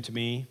coach sent him to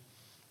me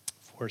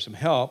for some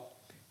help,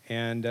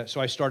 and so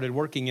I started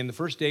working. And the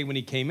first day when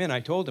he came in, I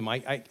told him,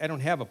 I don't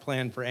have a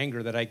plan for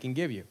anger that I can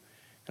give you.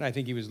 And I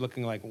think he was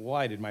looking like,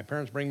 why did my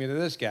parents bring me to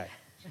this guy?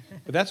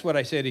 But that's what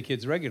I say to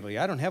kids regularly.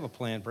 I don't have a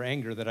plan for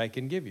anger that I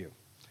can give you,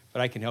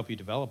 but I can help you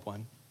develop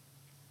one.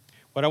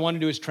 What I want to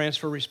do is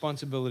transfer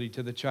responsibility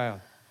to the child.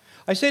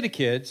 I say to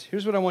kids,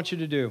 here's what I want you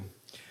to do.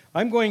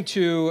 I'm going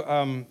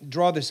to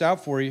draw this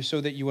out for you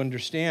so that you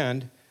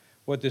understand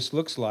what this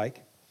looks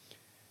like.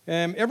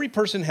 Every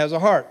person has a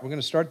heart. We're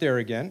going to start there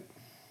again.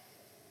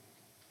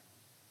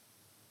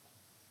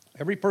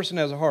 Every person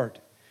has a heart.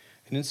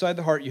 And inside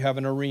the heart, you have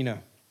an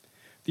arena.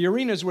 The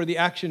arena is where the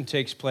action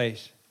takes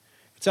place.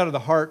 It's out of the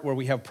heart where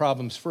we have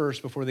problems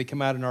first before they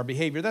come out in our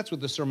behavior. That's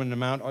what the Sermon on the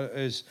Mount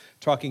is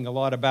talking a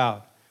lot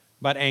about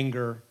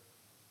anger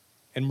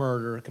and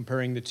murder,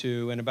 comparing the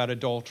two, and about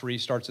adultery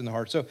starts in the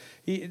heart. So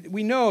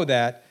we know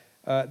that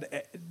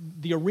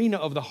the arena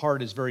of the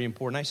heart is very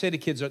important. I say to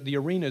kids, the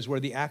arena is where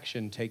the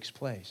action takes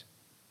place.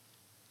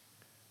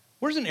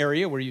 Where's an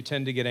area where you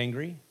tend to get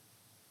angry?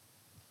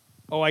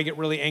 Oh, I get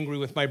really angry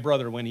with my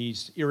brother when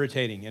he's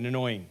irritating and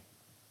annoying.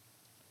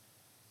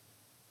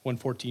 One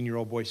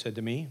 14-year-old boy said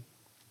to me,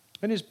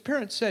 and his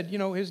parents said,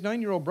 his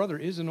 9-year-old brother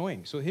is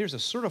annoying. So here's a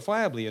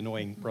certifiably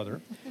annoying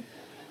brother.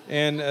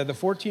 And the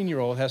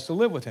 14-year-old has to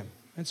live with him.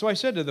 And so I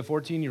said to the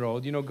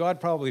 14-year-old, God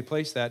probably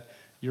placed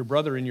your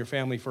brother in your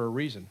family for a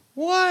reason.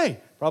 Why?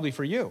 Probably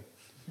for you.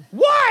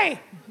 Why?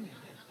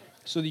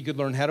 So that you could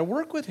learn how to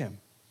work with him.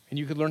 And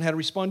you could learn how to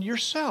respond to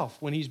yourself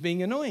when he's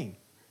being annoying.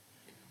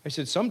 I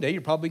said, someday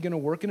you're probably going to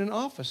work in an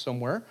office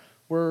somewhere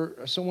where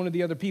one of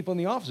the other people in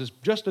the office is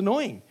just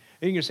annoying.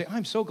 And you're going to say,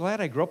 I'm so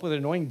glad I grew up with an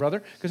annoying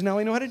brother because now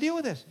I know how to deal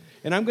with this.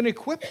 And I'm going to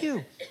equip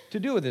you to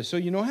deal with this so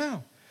you know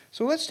how.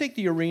 So let's take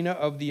the arena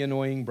of the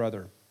annoying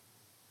brother.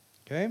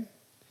 Okay?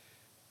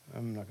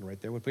 I'm not going to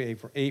write there. We'll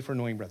put A for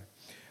annoying brother.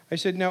 I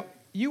said, now,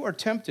 you are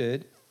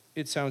tempted,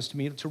 it sounds to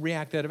me, to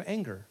react out of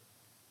anger.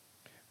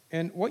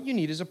 And what you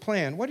need is a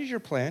plan. What is your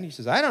plan? He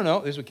says, I don't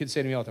know. This is what kids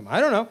say to me all the time. I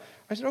don't know.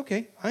 I said,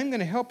 okay, I'm going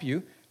to help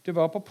you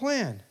develop a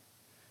plan.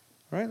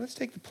 All right, let's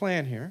take the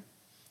plan here.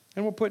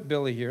 And we'll put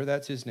Billy here.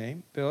 That's his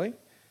name, Billy.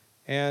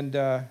 And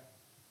over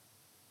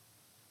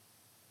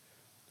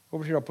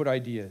here I'll put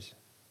ideas.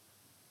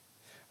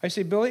 I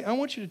say, Billy, I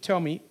want you to tell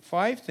me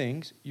 5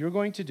 things you're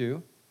going to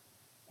do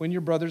when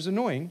your brother's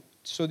annoying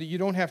so that you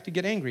don't have to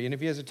get angry. And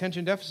if he has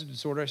attention deficit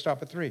disorder, I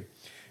stop at 3.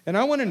 And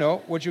I want to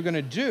know what you're going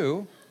to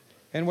do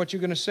and what you're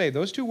going to say.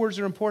 Those 2 words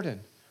are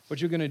important. What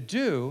you're going to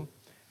do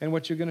and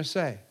what you're going to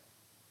say.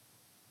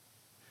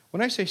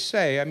 When I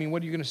say, I mean,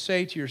 what are you going to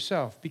say to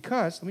yourself?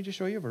 Because, let me just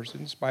show you a verse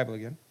in this Bible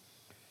again.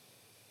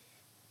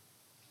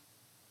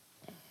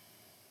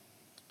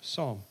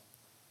 Psalm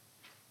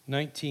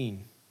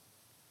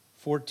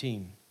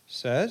 19:14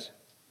 says,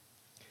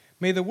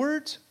 may the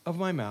words of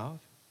my mouth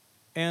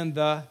and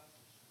the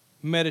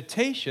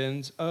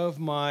meditations of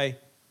my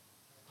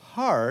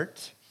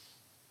heart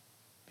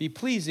be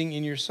pleasing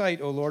in your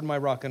sight, O Lord, my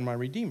rock and my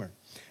redeemer.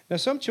 Now,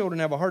 some children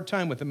have a hard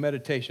time with the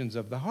meditations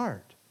of the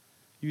heart.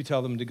 You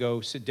tell them to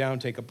go sit down,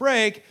 take a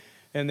break,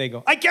 and they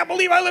go, I can't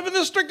believe I live in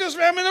the strictest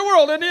family in the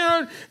world,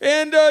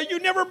 and you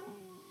never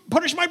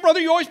punish my brother,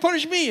 you always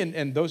punish me.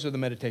 And those are the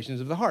meditations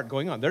of the heart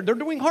going on. They're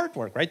doing heart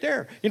work right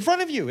there in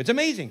front of you. It's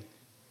amazing.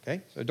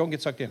 Okay, so don't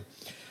get sucked in.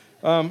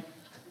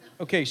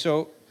 Okay,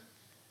 so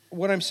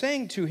what I'm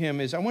saying to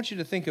him is I want you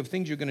to think of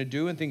things you're going to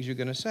do and things you're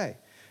going to say.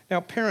 Now,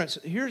 parents,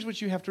 here's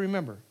what you have to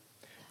remember.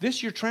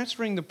 You're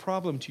transferring the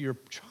problem to your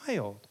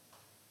child.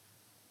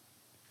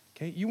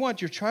 Okay, you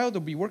want your child to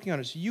be working on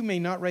it, so you may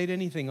not write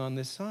anything on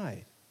this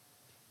side.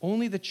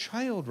 Only the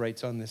child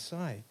writes on this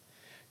side.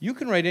 You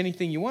can write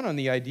anything you want on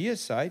the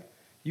ideas side.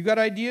 You got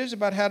ideas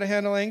about how to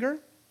handle anger?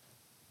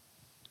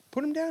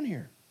 Put them down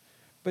here.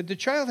 But the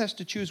child has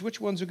to choose which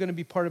ones are going to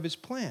be part of his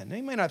plan. Now,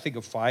 he might not think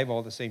of 5 all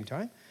at the same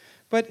time,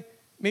 but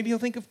maybe he'll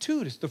think of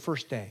 2 the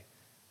first day.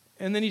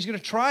 And then he's going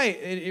to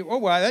try, oh,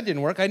 well, that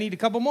didn't work. I need a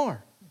couple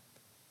more.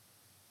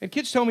 And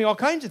kids tell me all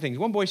kinds of things.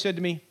 One boy said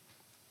to me,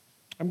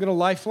 I'm going to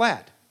lie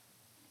flat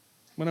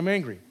when I'm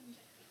angry.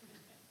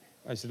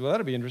 I said, well,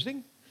 that'll be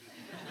interesting.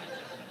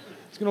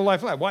 He's going to lie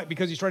flat. Why?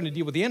 Because he's trying to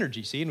deal with the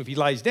energy, see? And if he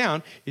lies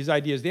down, his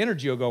idea is the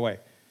energy will go away.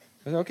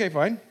 I said, okay,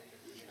 fine.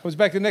 Comes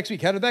back the next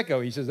week. How did that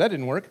go? He says, that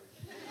didn't work.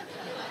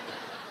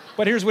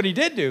 But here's what he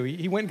did do.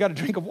 He went and got a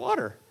drink of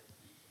water.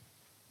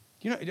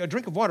 A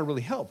drink of water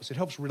really helps. It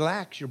helps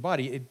relax your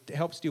body. It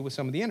helps deal with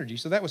some of the energy.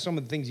 So that was some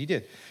of the things he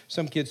did.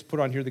 Some kids put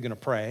on here they're going to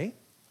pray.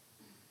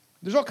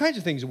 There's all kinds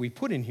of things that we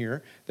put in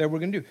here that we're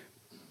going to do.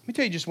 Let me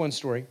tell you just one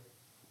story.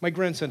 My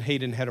grandson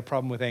Hayden had a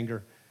problem with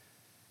anger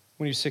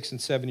when he was 6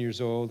 and 7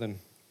 years old, and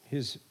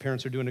his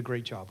parents are doing a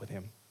great job with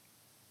him.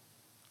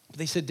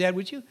 They said, Dad,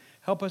 would you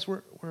help us?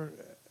 We're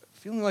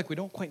feeling like we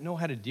don't quite know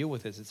how to deal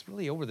with this. It's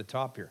really over the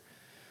top here.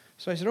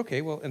 So I said,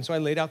 okay, well, and so I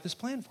laid out this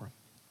plan for him.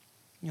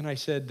 And I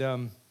said,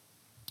 why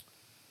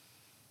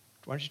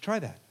don't you try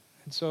that?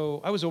 And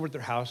so I was over at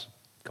their house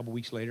a couple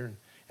weeks later,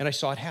 and I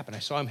saw it happen. I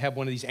saw him have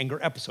one of these anger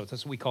episodes.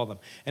 That's what we call them,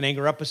 an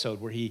anger episode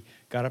where he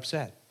got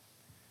upset.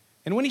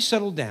 And when he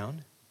settled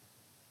down,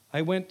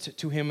 I went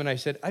to him and I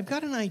said, I've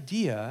got an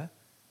idea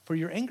for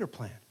your anger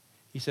plan.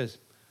 He says,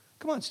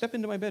 come on, step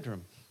into my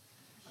bedroom.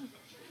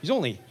 He's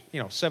only,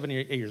 7 or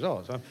 8 years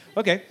old. So,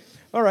 okay,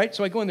 all right.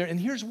 So I go in there, and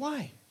here's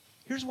why.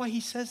 Here's why he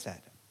says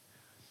that.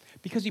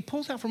 Because he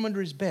pulls out from under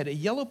his bed a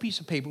yellow piece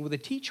of paper with a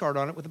T-chart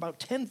on it with about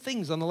 10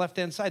 things on the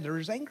left-hand side that are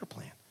his anger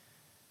plan.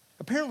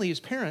 Apparently his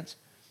parents,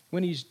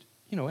 when he's,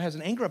 has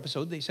an anger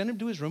episode, they send him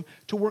to his room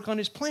to work on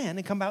his plan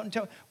and come out and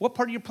tell, what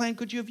part of your plan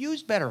could you have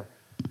used better?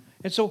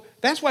 And so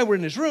that's why we're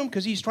in his room,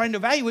 because he's trying to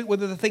evaluate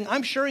whether the thing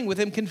I'm sharing with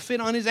him can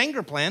fit on his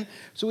anger plan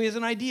so he has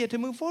an idea to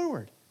move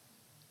forward.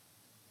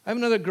 I have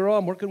another girl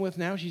I'm working with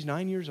now. She's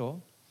 9 years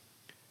old.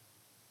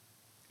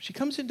 She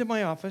comes into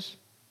my office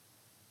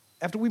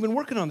after we've been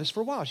working on this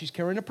for a while. She's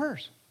carrying a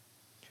purse.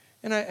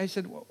 And I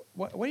said,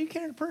 what are you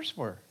carrying a purse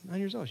for? 9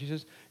 years old. She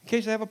says, in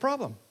case I have a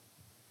problem.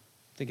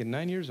 Thinking,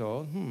 9 years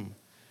old, what kind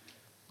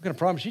of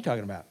problem is she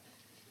talking about?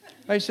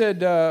 I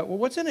said, well,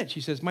 what's in it?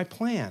 She says, my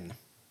plan.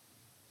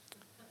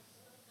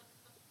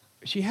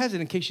 She has it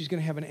in case she's going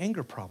to have an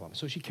anger problem.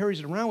 So she carries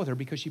it around with her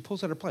because she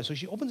pulls out her plan. So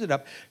she opens it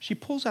up. She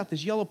pulls out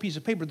this yellow piece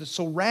of paper that's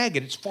so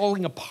ragged it's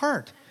falling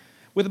apart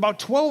with about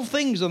 12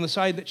 things on the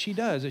side that she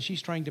does as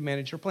she's trying to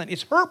manage her plan.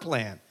 It's her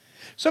plan.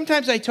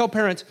 Sometimes I tell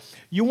parents,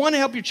 you want to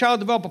help your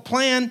child develop a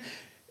plan,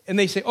 and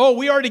they say, oh,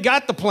 we already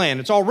got the plan.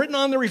 It's all written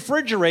on the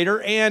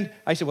refrigerator. And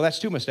I say, well, that's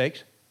two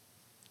mistakes.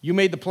 You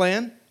made the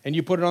plan, and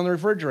you put it on the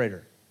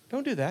refrigerator.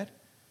 Don't do that.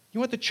 You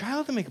want the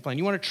child to make a plan.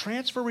 You want to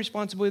transfer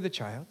responsibility to the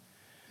child.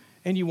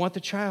 And you want the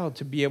child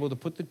to be able to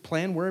put the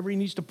plan wherever he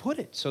needs to put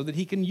it so that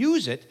he can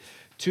use it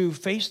to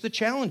face the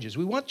challenges.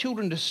 We want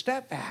children to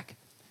step back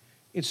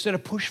instead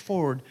of push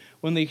forward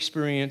when they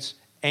experience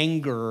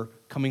anger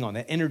coming on,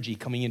 that energy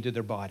coming into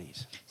their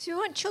bodies. So you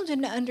want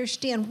children to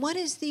understand what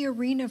is the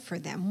arena for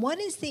them? What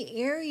is the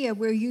area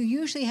where you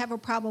usually have a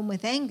problem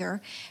with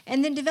anger?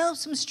 And then develop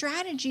some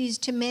strategies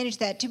to manage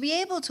that, to be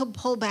able to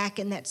pull back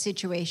in that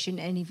situation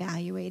and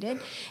evaluate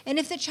it. And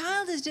if the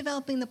child is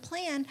developing the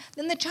plan,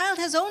 then the child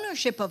has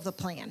ownership of the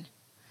plan.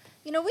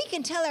 We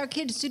can tell our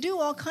kids to do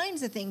all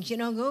kinds of things,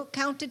 go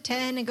count to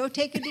 10 and go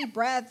take a deep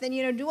breath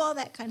and, do all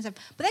that kind of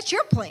stuff. But that's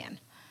your plan.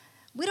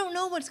 We don't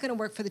know what's going to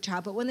work for the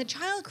child, but when the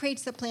child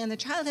creates the plan, the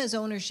child has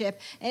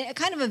ownership and a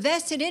kind of a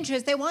vested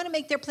interest. They want to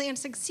make their plan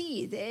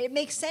succeed. It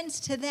makes sense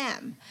to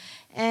them.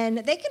 And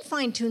they can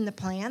fine-tune the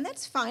plan.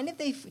 That's fine. If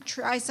they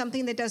try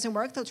something that doesn't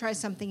work, they'll try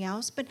something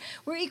else. But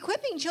we're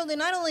equipping children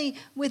not only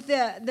with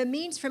the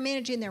means for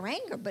managing their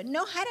anger, but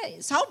know how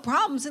to solve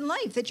problems in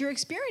life that you're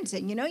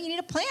experiencing. You need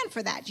a plan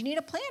for that. You need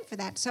a plan for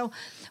that. So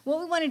what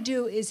we want to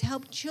do is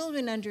help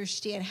children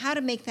understand how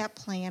to make that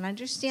plan,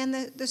 understand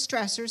the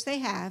stressors they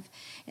have,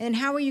 and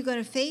how are you going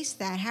to face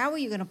that? How are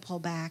you going to pull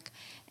back?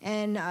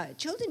 And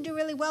children do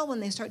really well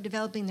when they start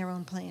developing their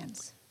own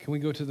plans. Can we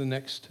go to the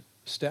next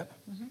step?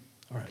 Mm-hmm.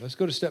 All right, let's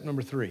go to step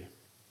number 3.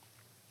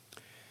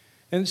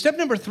 And step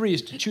number 3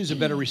 is to choose a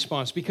better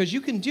response, because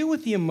you can deal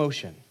with the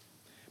emotion.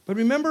 But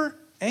remember,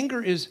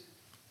 anger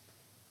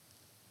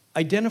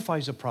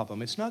identifies a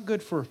problem. It's not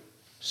good for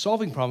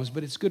solving problems,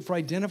 but it's good for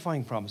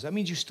identifying problems. That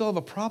means you still have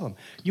a problem.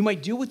 You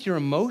might deal with your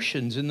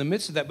emotions in the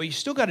midst of that, but you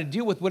still got to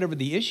deal with whatever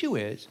the issue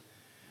is.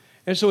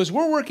 And so as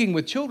we're working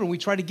with children, we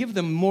try to give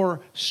them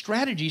more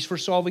strategies for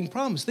solving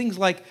problems. Things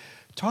like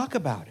talk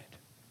about it,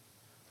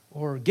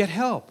 or get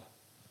help,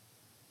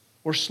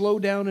 or slow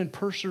down and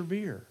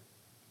persevere.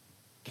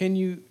 Can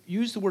you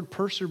use the word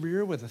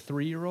persevere with a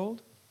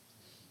 3-year-old?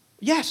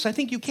 Yes, I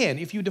think you can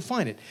if you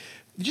define it.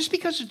 Just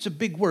because it's a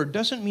big word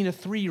doesn't mean a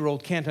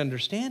 3-year-old can't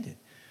understand it.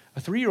 A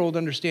 3-year-old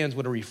understands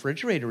what a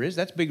refrigerator is.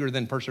 That's bigger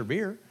than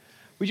persevere.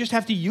 We just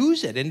have to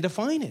use it and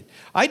define it.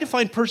 I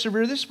define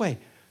persevere this way.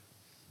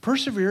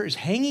 Persevere is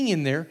hanging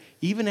in there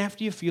even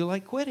after you feel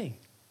like quitting.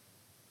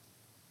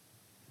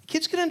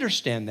 Kids can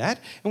understand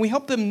that, and we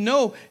help them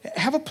know,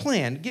 have a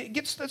plan.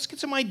 Let's get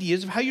some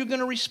ideas of how you're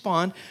going to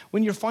respond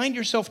when you find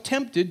yourself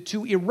tempted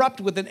to erupt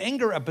with an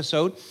anger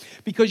episode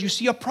because you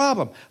see a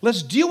problem.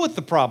 Let's deal with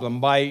the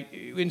problem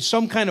in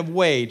some kind of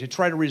way to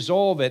try to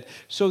resolve it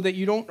so that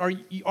you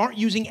aren't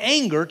using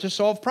anger to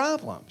solve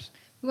problems.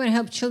 We want to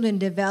help children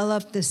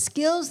develop the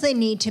skills they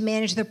need to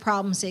manage the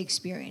problems they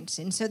experience.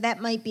 And so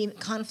that might be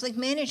conflict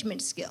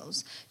management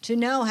skills, to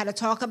know how to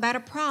talk about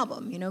a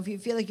problem. If you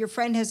feel like your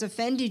friend has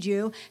offended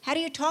you, how do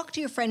you talk to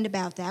your friend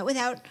about that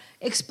without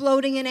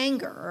exploding in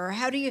anger? Or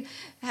how do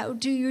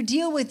you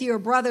deal with your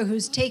brother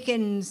who's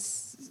taken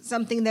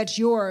something that's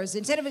yours?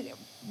 Instead of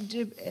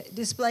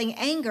displaying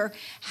anger,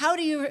 how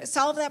do you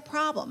solve that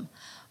problem?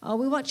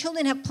 We want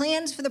children to have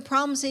plans for the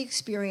problems they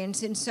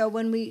experience. And so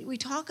when we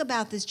talk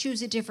about this,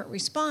 choose a different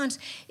response,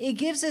 it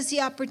gives us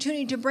the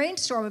opportunity to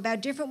brainstorm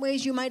about different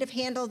ways you might have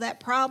handled that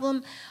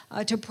problem,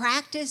 to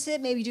practice it,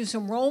 maybe do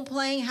some role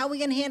playing. How are we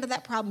going to handle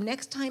that problem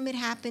next time it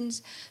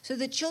happens, so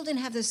that children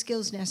have the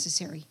skills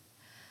necessary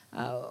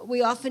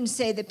We often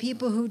say that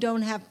people who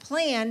don't have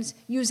plans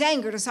use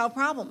anger to solve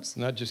problems.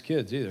 Not just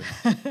kids either.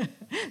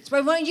 So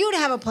I want you to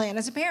have a plan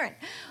as a parent.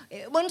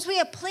 Once we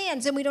have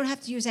plans, then we don't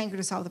have to use anger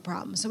to solve the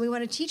problem. So we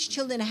want to teach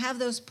children to have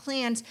those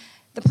plans,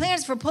 the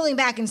plans for pulling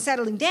back and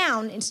settling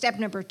down in step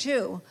number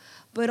 2,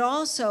 but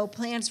also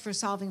plans for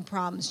solving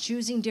problems,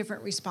 choosing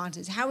different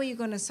responses. How are you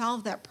going to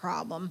solve that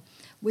problem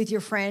with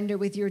your friend or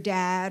with your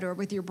dad or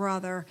with your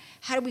brother?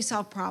 How do we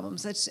solve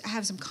problems? Let's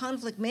have some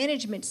conflict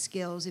management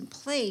skills in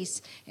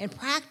place and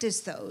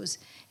practice those.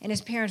 And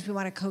as parents, we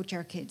want to coach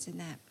our kids in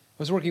that.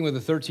 I was working with a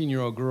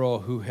 13-year-old girl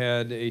who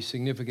had a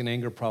significant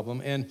anger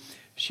problem, and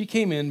she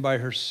came in by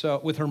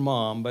herself with her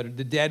mom, but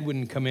the dad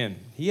wouldn't come in.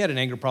 He had an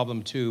anger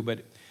problem too,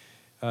 but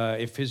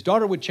if his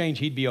daughter would change,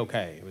 he'd be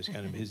okay. It was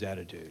kind of his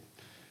attitude.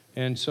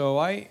 And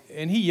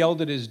he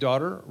yelled at his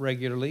daughter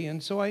regularly,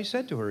 and so I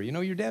said to her,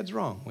 your dad's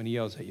wrong when he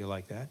yells at you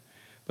like that.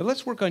 But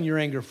let's work on your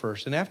anger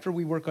first, and after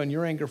we work on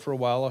your anger for a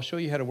while, I'll show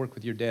you how to work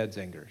with your dad's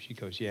anger. She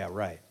goes, yeah,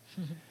 right.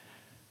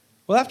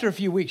 Well, after a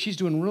few weeks, she's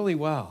doing really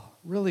well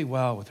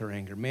with her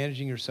anger,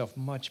 managing herself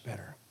much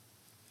better.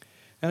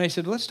 And I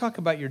said, let's talk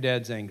about your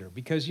dad's anger,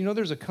 because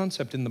there's a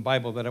concept in the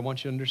Bible that I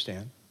want you to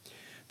understand.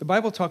 The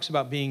Bible talks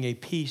about being a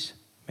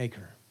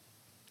peacemaker.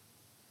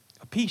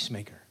 A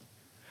peacemaker.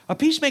 A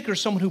peacemaker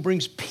is someone who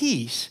brings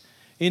peace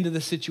into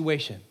the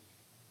situation.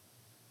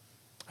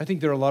 I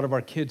think there are a lot of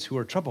our kids who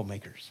are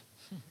troublemakers.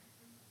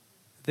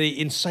 They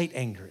incite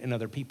anger in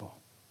other people,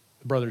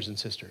 brothers and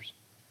sisters.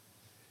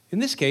 In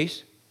this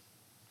case,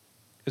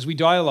 as we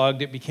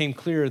dialogued, it became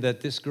clear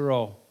that this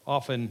girl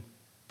often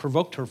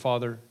provoked her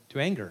father to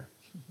anger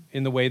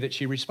in the way that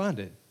she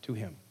responded to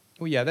him.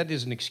 Well, yeah, that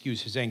doesn't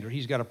excuse his anger.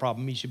 He's got a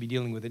problem. He should be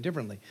dealing with it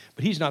differently.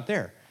 But he's not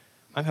there.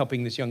 I'm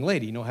helping this young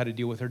lady know how to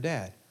deal with her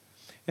dad.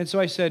 And so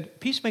I said,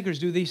 peacemakers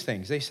do these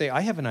things. They say,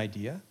 I have an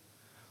idea.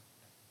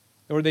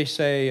 Or they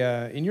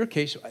say, in your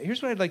case,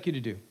 here's what I'd like you to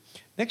do.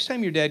 Next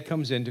time your dad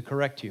comes in to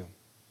correct you,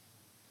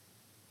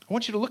 I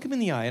want you to look him in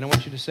the eye and I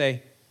want you to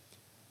say,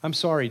 I'm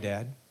sorry,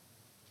 Dad.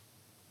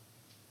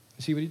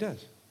 And see what he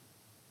does.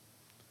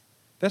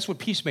 That's what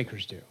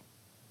peacemakers do.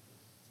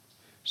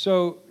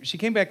 So she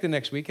came back the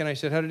next week and I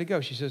said, how did it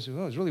go? She says,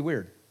 well, it was really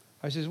weird.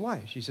 I says,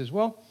 why? She says,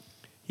 well,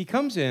 he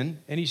comes in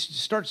and he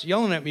starts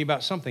yelling at me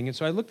about something. And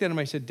so I looked at him,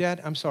 I said,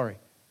 Dad, I'm sorry.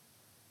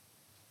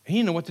 He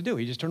didn't know what to do.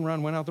 He just turned around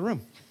and went out the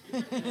room.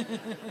 I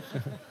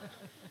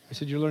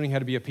said, you're learning how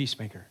to be a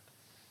peacemaker.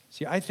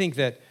 See, I think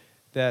that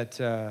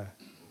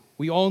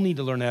we all need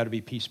to learn how to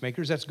be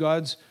peacemakers. That's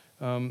God's,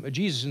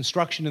 Jesus'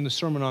 instruction in the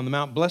Sermon on the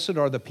Mount. Blessed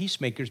are the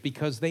peacemakers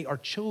because they are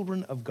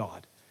children of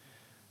God.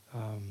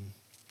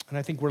 And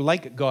I think we're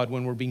like God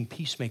when we're being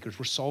peacemakers.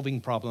 We're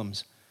solving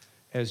problems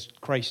as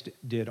Christ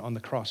did on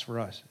the cross for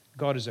us.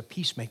 God is a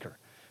peacemaker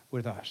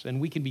with us, and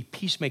we can be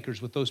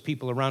peacemakers with those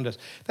people around us.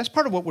 That's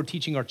part of what we're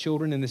teaching our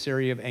children in this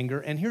area of anger,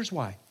 and here's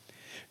why.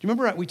 Do you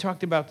remember we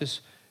talked about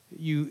this?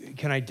 You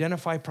can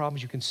identify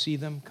problems. You can see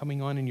them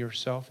coming on in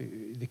yourself,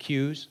 the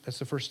cues. That's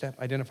the first step,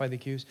 identify the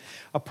cues.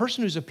 A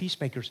person who's a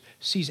peacemaker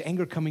sees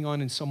anger coming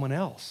on in someone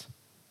else,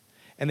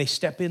 and they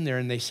step in there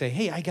and they say,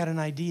 hey, I got an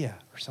idea,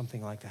 or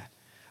something like that.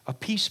 A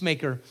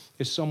peacemaker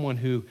is someone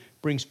who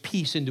brings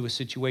peace into a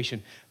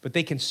situation, but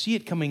they can see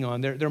it coming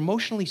on. They're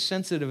emotionally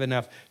sensitive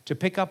enough to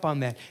pick up on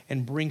that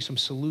and bring some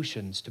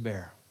solutions to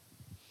bear.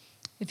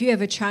 If you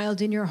have a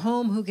child in your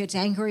home who gets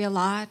angry a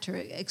lot or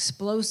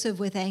explosive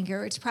with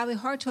anger, it's probably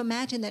hard to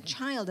imagine that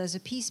child as a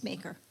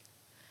peacemaker.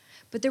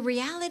 But the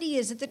reality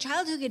is that the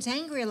child who gets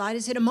angry a lot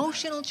is an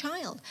emotional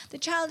child. The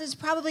child is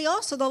probably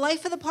also the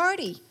life of the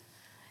party.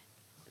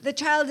 The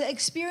child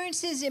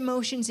experiences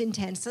emotions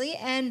intensely,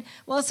 and,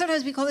 well,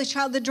 sometimes we call this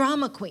child the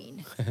drama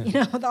queen.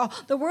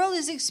 The world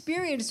is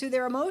experienced through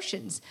their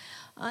emotions.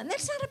 And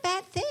that's not a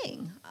bad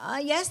thing.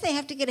 Yes, they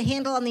have to get a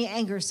handle on the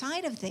anger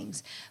side of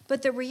things,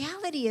 but the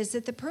reality is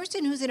that the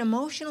person who's an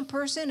emotional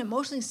person,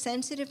 emotionally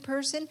sensitive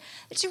person,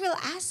 it's a real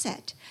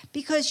asset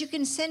because you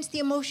can sense the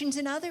emotions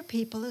in other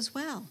people as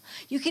well.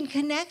 You can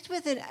connect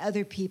with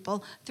other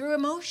people through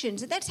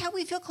emotions, and that's how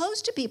we feel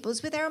close to people,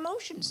 is with our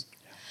emotions.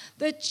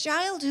 The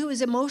child who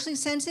is emotionally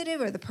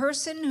sensitive or the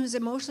person who's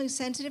emotionally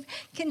sensitive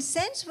can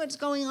sense what's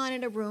going on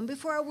in a room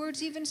before a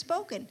word's even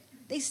spoken.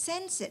 They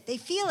sense it. They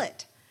feel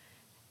it.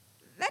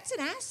 That's an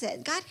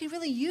asset. God can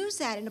really use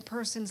that in a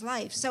person's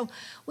life. So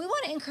we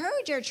want to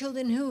encourage our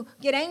children who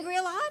get angry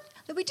a lot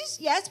that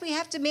we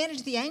have to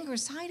manage the anger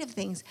side of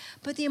things,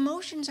 but the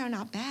emotions are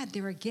not bad.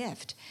 They're a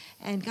gift,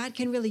 and God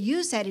can really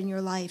use that in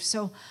your life.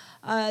 So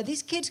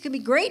these kids can be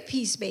great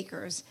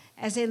peacemakers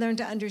as they learn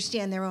to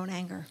understand their own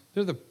anger.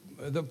 They're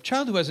the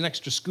child who has an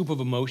extra scoop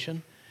of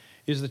emotion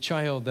is the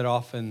child that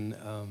often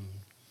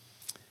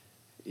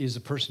is the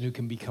person who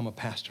can become a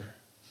pastor,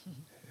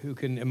 who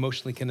can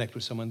emotionally connect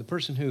with someone, the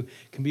person who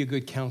can be a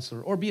good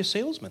counselor or be a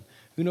salesman,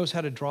 who knows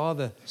how to draw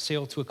the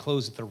sale to a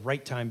close at the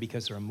right time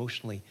because they're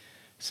emotionally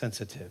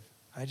sensitive.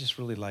 I just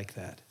really like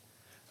that.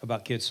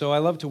 about kids. So I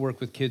love to work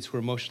with kids who are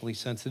emotionally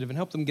sensitive and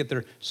help them get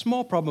their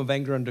small problem of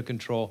anger under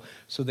control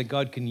so that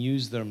God can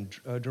use them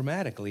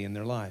dramatically in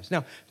their lives.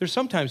 Now, there's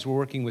sometimes we're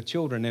working with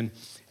children and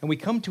we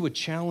come to a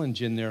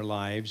challenge in their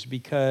lives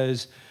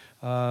because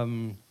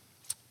the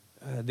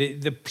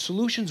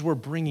solutions we're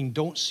bringing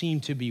don't seem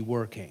to be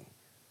working.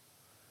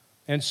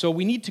 And so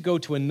we need to go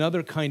to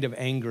another kind of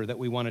anger that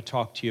we want to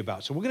talk to you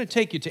about. So we're going to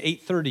take you to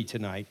 8:30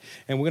 tonight,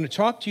 and we're going to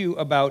talk to you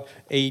about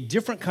a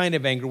different kind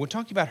of anger. We'll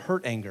talk to you about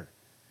hurt anger.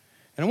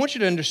 And I want you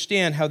to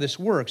understand how this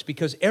works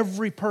because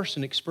every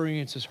person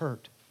experiences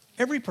hurt.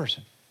 Every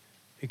person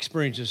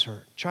experiences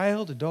hurt.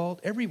 Child, adult,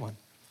 everyone.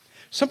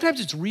 Sometimes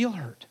it's real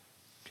hurt.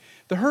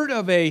 The hurt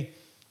of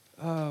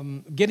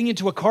getting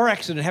into a car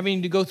accident,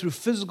 having to go through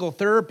physical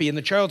therapy, and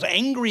the child's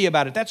angry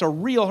about it. That's a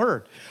real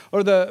hurt.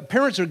 Or the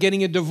parents are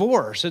getting a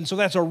divorce, and so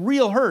that's a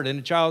real hurt in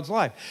a child's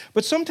life.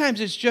 But sometimes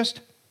it's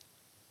just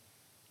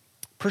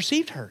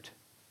perceived hurt,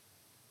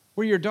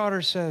 where your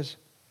daughter says,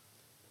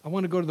 I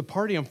want to go to the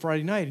party on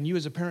Friday night, and you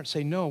as a parent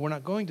say, no, we're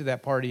not going to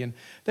that party. And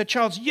that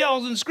child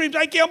yells and screams,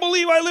 I can't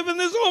believe I live in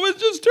this home.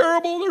 It's just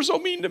terrible. They're so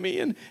mean to me.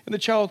 And the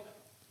child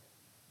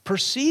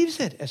perceives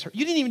it as hurt.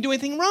 You didn't even do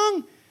anything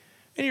wrong.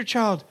 And your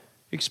child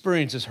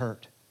experiences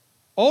hurt.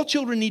 All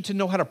children need to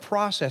know how to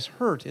process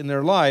hurt in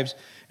their lives,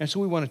 and so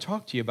we want to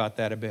talk to you about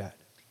that a bit.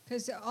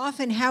 Because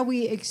often how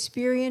we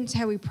experience,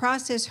 how we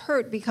process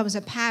hurt becomes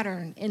a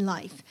pattern in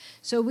life.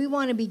 So we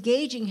want to be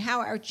gauging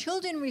how our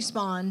children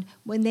respond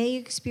when they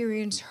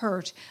experience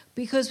hurt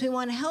because we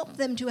want to help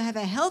them to have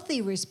a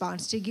healthy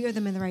response to gear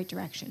them in the right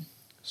direction.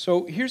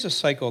 So here's a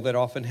cycle that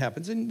often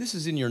happens, and this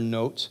is in your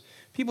notes.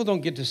 People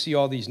don't get to see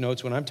all these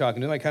notes when I'm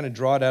talking to them. I kind of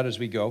draw it out as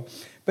we go.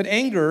 But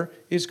anger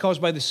is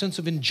caused by the sense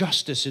of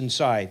injustice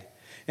inside.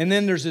 And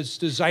then there's this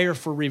desire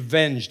for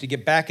revenge to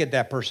get back at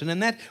that person.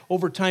 And that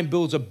over time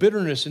builds a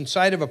bitterness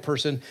inside of a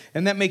person,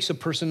 and that makes a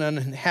person an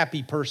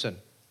unhappy person.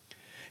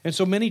 And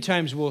so many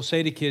times we'll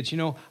say to kids,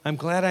 I'm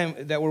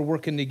glad that we're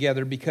working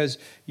together because,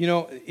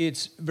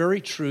 it's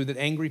very true that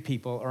angry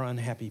people are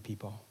unhappy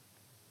people.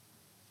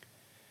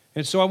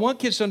 And so I want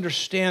kids to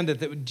understand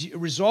that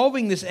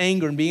resolving this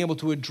anger and being able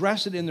to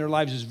address it in their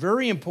lives is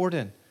very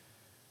important.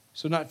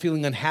 So not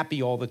feeling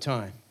unhappy all the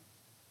time.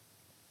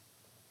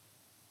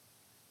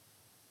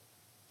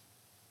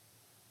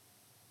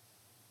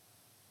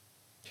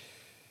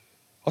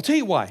 I'll tell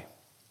you why.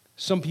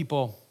 Some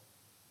people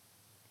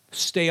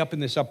stay up in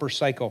this upper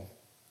cycle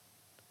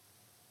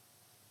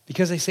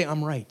because they say,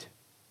 I'm right.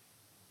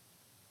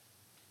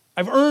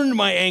 I've earned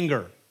my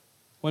anger.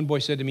 One boy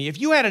said to me,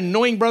 if you had an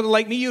annoying brother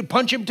like me, you'd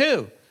punch him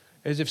too,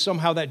 as if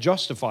somehow that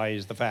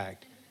justifies the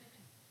fact.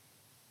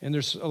 And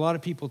there's a lot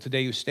of people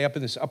today who stay up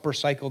in this upper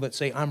cycle that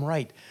say, I'm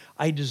right.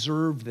 I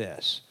deserve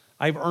this.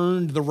 I've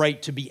earned the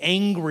right to be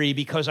angry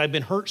because I've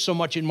been hurt so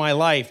much in my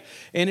life.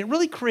 And it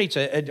really creates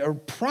a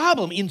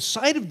problem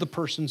inside of the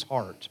person's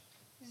heart.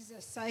 This is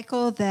a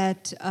cycle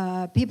that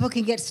people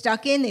can get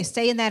stuck in. They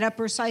stay in that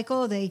upper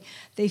cycle. They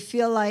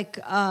feel like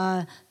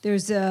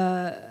there's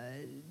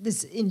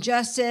this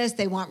injustice.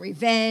 They want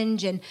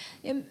revenge. And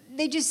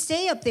they just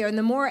stay up there. And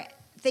the more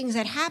things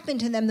that happen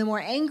to them, the more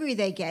angry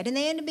they get. And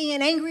they end up being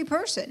an angry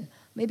person.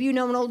 Maybe you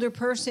know an older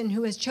person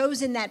who has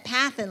chosen that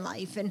path in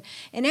life, and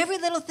every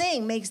little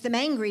thing makes them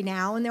angry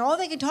now, and all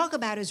they can talk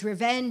about is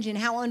revenge and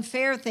how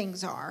unfair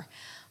things are.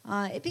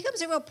 It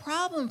becomes a real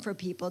problem for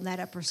people in that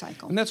upper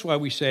cycle. And that's why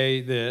we say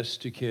this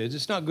to kids.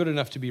 It's not good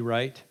enough to be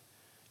right.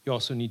 You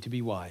also need to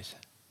be wise.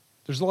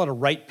 There's a lot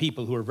of right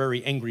people who are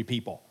very angry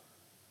people.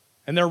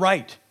 And they're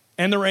right,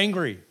 and they're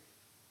angry.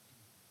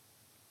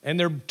 And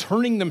they're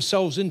turning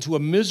themselves into a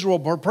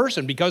miserable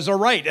person because they're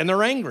right and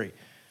they're angry.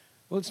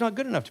 Well, it's not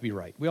good enough to be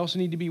right. We also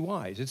need to be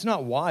wise. It's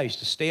not wise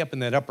to stay up in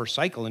that upper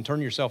cycle and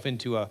turn yourself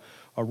into a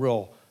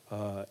real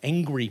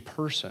angry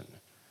person.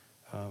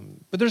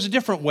 But there's a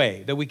different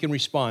way that we can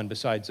respond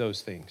besides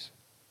those things.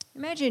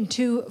 Imagine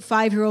 2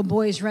 5-year-old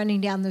boys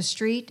running down the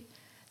street.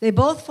 They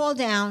both fall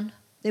down.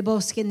 They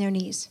both skin their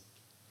knees.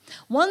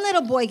 One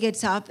little boy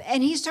gets up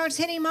and he starts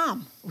hitting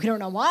mom. We don't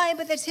know why,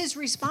 but that's his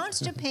response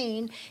to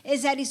pain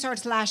is that he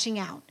starts lashing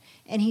out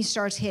and he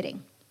starts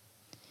hitting.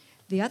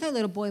 The other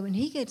little boy, when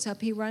he gets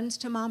up, he runs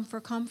to mom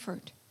for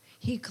comfort.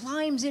 He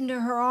climbs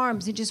into her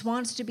arms and just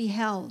wants to be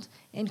held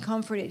and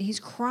comforted. He's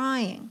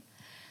crying.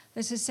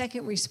 That's the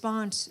second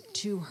response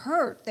to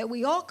hurt that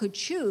we all could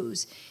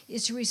choose,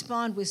 is to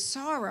respond with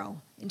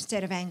sorrow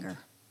instead of anger.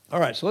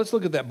 All right, so let's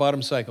look at that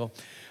bottom cycle.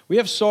 We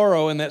have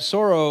sorrow, and that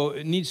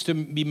sorrow needs to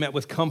be met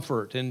with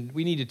comfort, and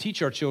we need to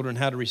teach our children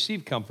how to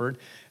receive comfort.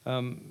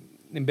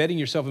 Embedding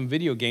yourself in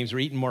video games or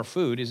eating more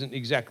food isn't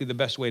exactly the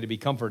best way to be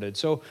comforted.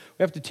 So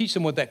we have to teach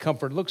them what that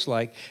comfort looks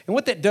like. And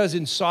what that does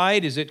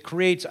inside is it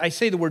creates, I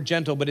say the word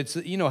gentle, but it's,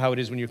 you know how it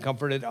is when you're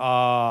comforted,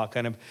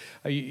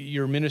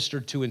 you're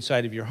ministered to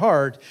inside of your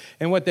heart.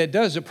 And what that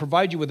does, it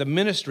provides you with a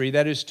ministry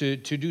that is to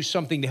do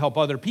something to help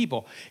other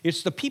people.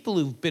 It's the people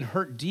who've been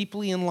hurt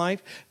deeply in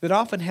life that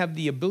often have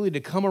the ability to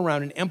come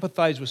around and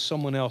empathize with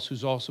someone else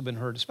who's also been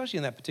hurt, especially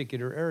in that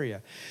particular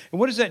area. And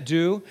what does that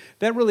do?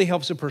 That really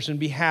helps a person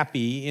be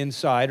happy inside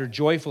inside or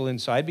joyful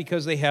inside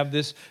because they have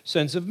this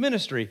sense of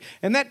ministry.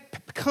 And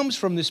that comes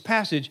from this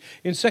passage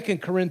in 2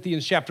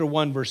 Corinthians chapter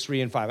 1, verse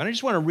 3 and 5. And I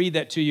just want to read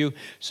that to you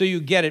so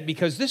you get it,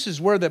 because this is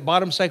where that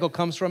bottom cycle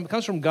comes from. It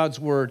comes from God's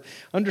word.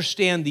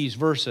 Understand these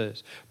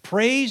verses.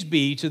 Praise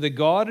be to the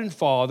God and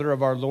Father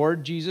of our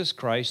Lord Jesus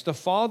Christ, the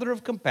Father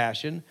of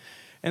compassion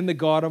and the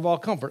God of all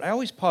comfort. I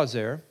always pause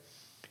there,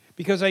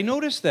 because I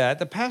notice that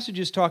the passage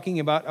is talking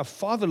about a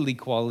fatherly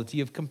quality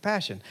of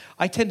compassion.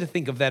 I tend to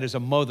think of that as a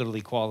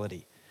motherly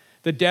quality.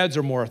 The dads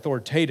are more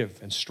authoritative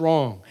and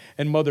strong,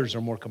 and mothers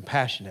are more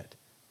compassionate.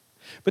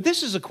 But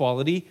this is a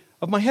quality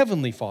of my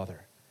heavenly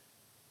Father,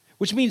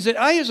 which means that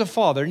I as a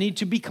father need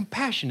to be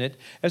compassionate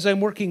as I'm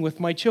working with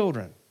my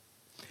children.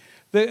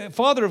 The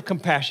Father of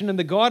compassion and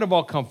the God of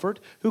all comfort,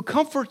 who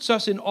comforts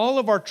us in all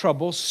of our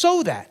troubles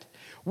so that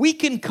we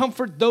can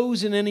comfort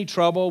those in any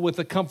trouble with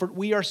the comfort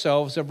we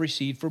ourselves have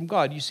received from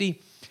God. You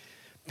see,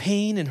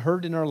 pain and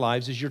hurt in our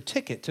lives is your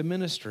ticket to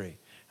ministry.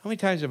 How many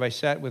times have I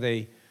sat with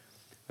a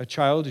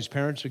child whose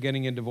parents are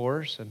getting a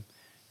divorce, and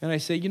I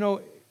say,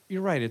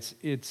 you're right,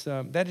 it's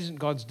that isn't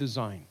God's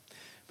design.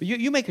 But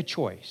you make a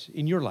choice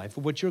in your life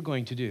of what you're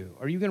going to do.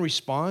 Are you going to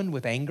respond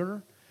with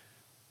anger?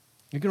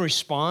 You're going to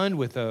respond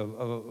with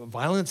a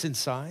violence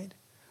inside?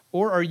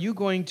 Or are you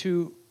going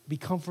to be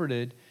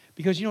comforted?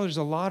 Because, there's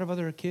a lot of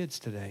other kids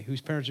today whose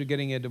parents are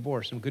getting a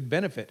divorce and could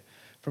benefit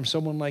from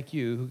someone like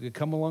you who could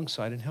come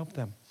alongside and help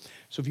them.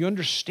 So if you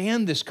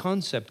understand this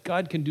concept,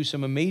 God can do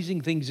some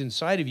amazing things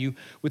inside of you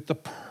with the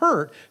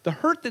hurt. The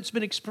hurt that's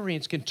been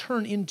experienced can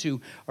turn into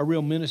a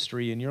real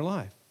ministry in your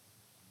life.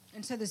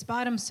 And so this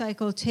bottom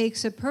cycle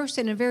takes a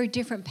person a very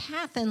different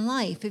path in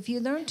life. If you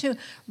learn to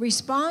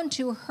respond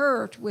to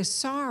hurt with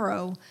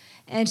sorrow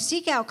and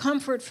seek out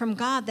comfort from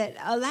God that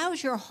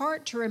allows your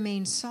heart to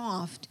remain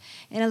soft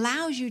and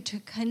allows you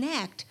to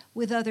connect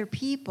with other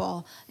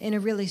people in a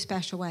really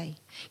special way.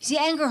 You see,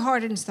 anger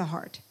hardens the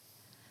heart,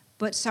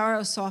 but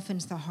sorrow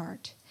softens the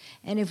heart.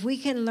 And if we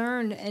can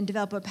learn and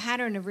develop a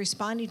pattern of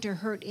responding to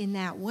hurt in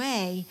that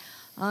way,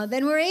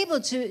 then we're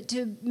able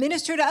to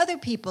minister to other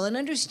people and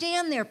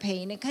understand their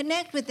pain and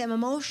connect with them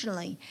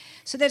emotionally.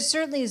 So that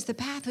certainly is the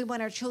path we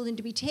want our children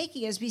to be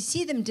taking as we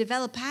see them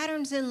develop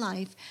patterns in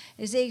life.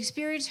 As they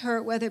experience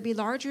hurt, whether it be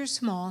large or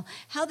small,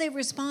 how they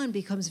respond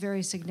becomes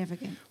very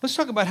significant. Let's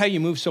talk about how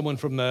you move someone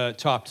from the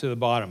top to the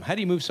bottom. How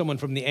do you move someone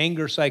from the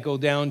anger cycle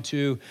down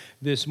to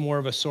this more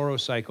of a sorrow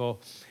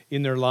cycle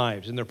in their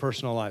lives, in their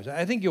personal lives?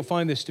 I think you'll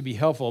find this to be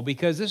helpful,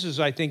 because this is,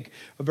 I think,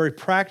 a very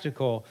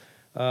practical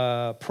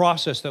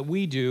process that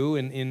we do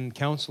in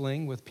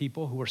counseling with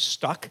people who are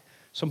stuck.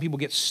 Some people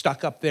get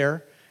stuck up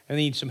there and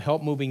they need some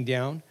help moving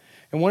down.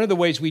 And one of the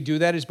ways we do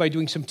that is by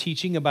doing some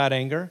teaching about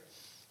anger.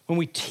 When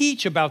we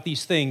teach about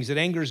these things, that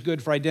anger is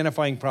good for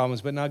identifying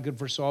problems but not good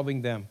for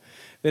solving them,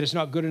 that it's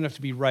not good enough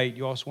to be right,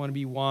 you also want to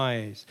be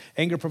wise.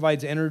 Anger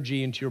provides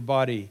energy into your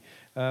body,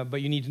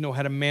 but you need to know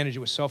how to manage it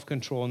with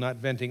self-control, not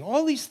venting.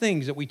 All these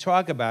things that we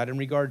talk about in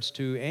regards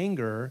to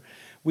anger,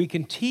 we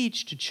can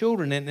teach to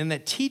children, and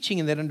that teaching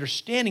and that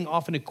understanding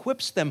often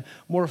equips them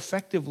more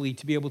effectively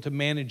to be able to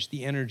manage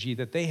the energy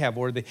that they have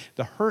or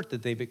the hurt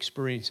that they've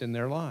experienced in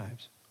their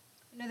lives.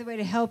 Another way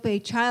to help a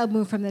child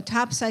move from the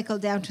top cycle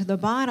down to the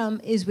bottom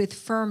is with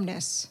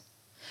firmness.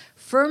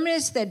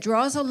 Firmness that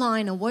draws a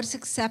line on what's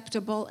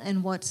acceptable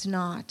and what's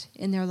not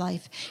in their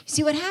life. You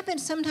see, what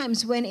happens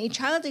sometimes when a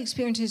child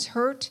experiences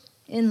hurt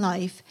in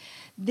life,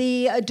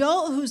 the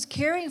adult who's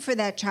caring for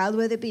that child,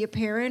 whether it be a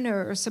parent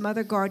or some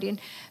other guardian,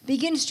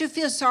 begins to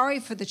feel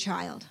sorry for the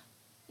child.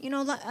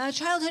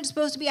 Childhood is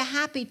supposed to be a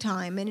happy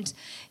time, and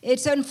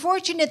it's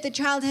unfortunate the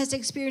child has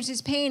experienced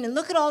this pain, and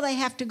look at all they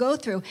have to go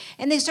through,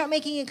 and they start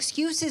making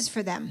excuses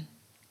for them.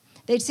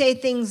 They'd say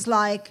things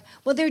like,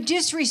 well, their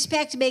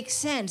disrespect makes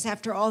sense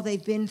after all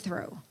they've been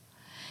through.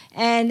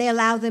 And they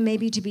allow them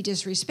maybe to be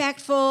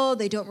disrespectful.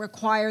 They don't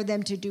require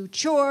them to do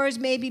chores.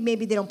 Maybe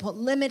they don't put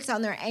limits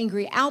on their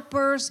angry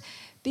outbursts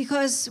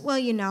because,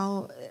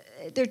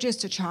 they're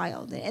just a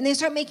child. And they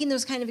start making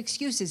those kind of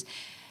excuses.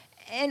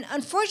 And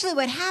unfortunately,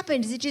 what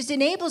happens is it just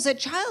enables a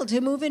child to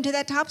move into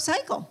that top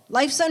cycle.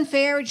 Life's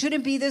unfair. It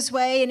shouldn't be this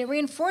way. And it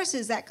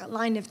reinforces that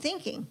line of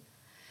thinking.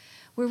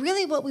 Where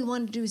really what we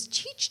want to do is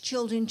teach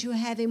children to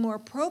have a more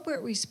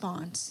appropriate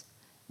response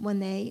when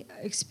they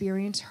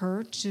experience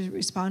hurt, to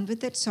respond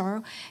with that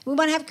sorrow. We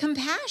want to have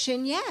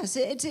compassion, yes.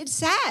 It's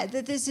sad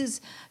that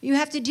you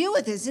have to deal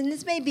with this. And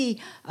this may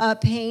be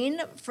pain,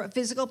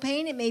 physical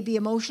pain. It may be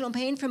emotional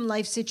pain from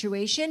life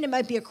situation. It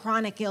might be a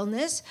chronic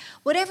illness.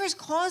 Whatever's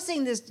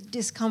causing this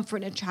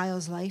discomfort in a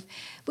child's life,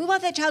 we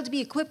want that child to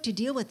be equipped to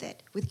deal with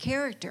it, with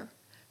character.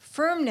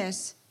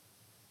 Firmness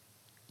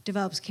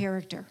develops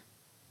character.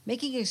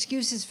 Making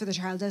excuses for the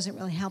child doesn't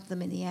really help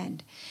them in the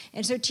end.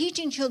 And so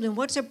teaching children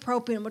what's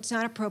appropriate and what's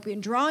not appropriate,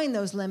 and drawing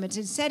those limits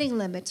and setting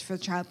limits for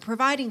the child,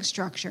 providing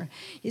structure,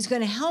 is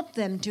going to help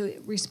them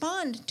to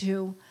respond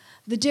to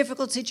the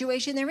difficult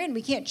situation they're in.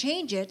 We can't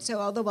change it, so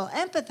although we'll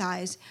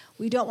empathize,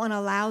 we don't want to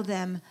allow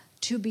them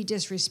to be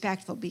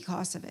disrespectful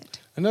because of it.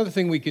 Another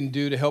thing we can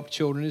do to help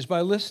children is by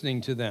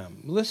listening to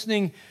them.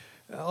 Listening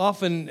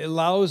often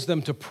allows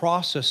them to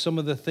process some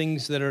of the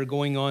things that are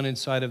going on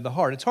inside of the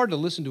heart. It's hard to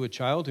listen to a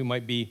child who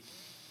might be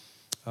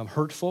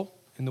hurtful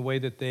in the way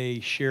that they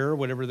share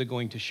whatever they're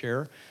going to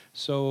share.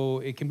 So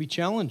it can be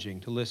challenging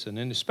to listen,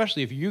 and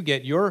especially if you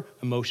get your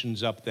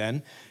emotions up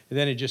then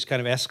it just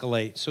kind of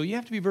escalates. So you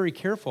have to be very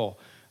careful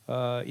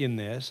in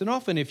this. And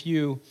often if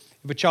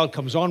a child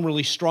comes on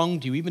really strong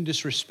to you, even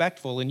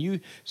disrespectful, and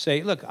you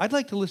say, look, I'd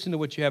like to listen to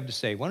what you have to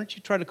say. Why don't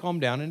you try to calm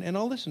down and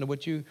I'll listen to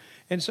what you...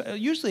 And so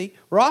usually,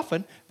 or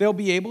often, they'll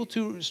be able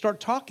to start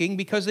talking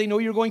because they know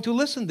you're going to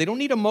listen. They don't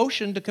need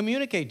emotion to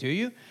communicate to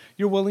you.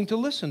 You're willing to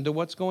listen to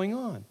what's going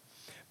on.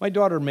 My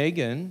daughter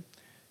Megan,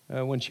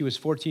 when she was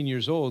 14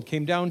 years old,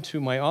 came down to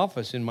my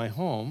office in my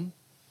home,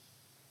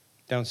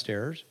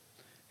 downstairs,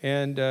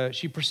 and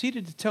she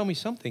proceeded to tell me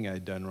something I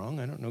had done wrong.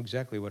 I don't know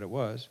exactly what it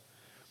was.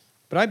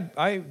 But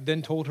I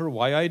then told her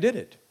why I did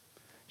it.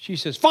 She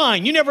says,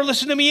 fine, you never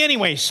listen to me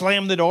anyway.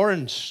 Slammed the door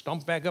and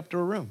stomped back up to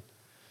her room.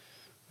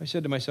 I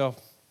said to myself,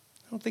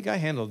 I don't think I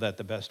handled that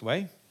the best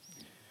way.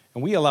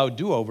 And we allow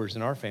do-overs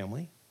in our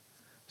family.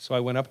 So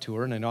I went up to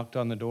her and I knocked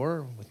on the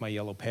door with my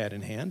yellow pad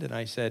in hand. And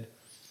I said,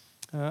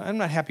 I'm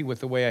not happy with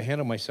the way I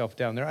handled myself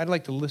down there. I'd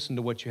like to listen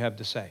to what you have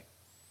to say.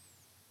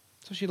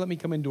 So she let me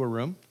come into her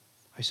room.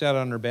 I sat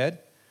on her bed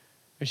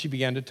and she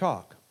began to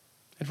talk.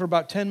 And for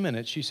about 10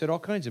 minutes, she said all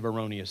kinds of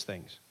erroneous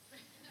things.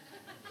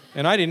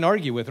 And I didn't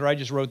argue with her. I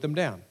just wrote them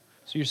down.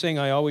 So you're saying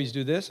I always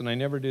do this and I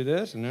never do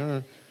this?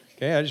 And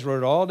okay, I just wrote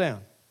it all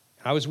down.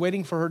 I was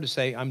waiting for her to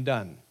say, I'm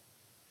done.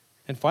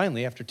 And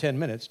finally, after 10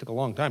 minutes, took a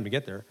long time to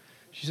get there,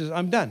 she says,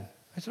 I'm done.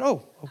 I said,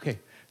 oh, okay.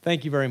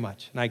 Thank you very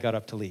much. And I got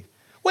up to leave.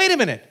 Wait a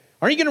minute.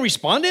 Aren't you going to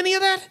respond to any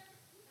of that?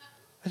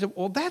 I said,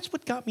 well, that's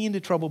what got me into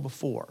trouble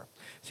before.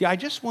 See, I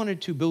just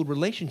wanted to build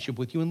relationship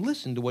with you and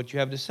listen to what you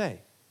have to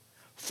say.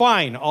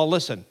 Fine, I'll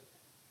listen.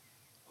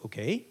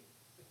 Okay.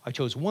 I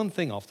chose one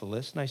thing off the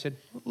list, and I said,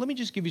 let me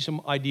just give you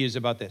some ideas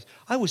about this.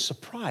 I was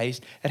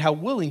surprised at how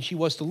willing she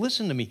was to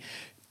listen to me.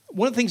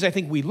 One of the things I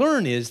think we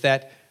learn is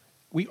that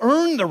we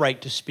earn the right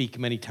to speak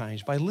many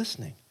times by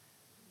listening.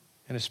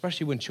 And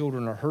especially when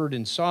children are heard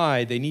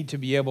inside, they need to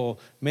be able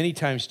many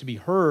times to be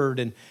heard.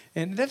 And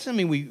that doesn't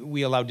mean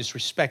we allow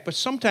disrespect, but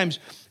sometimes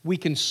we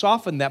can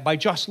soften that by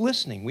just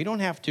listening. We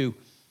don't have to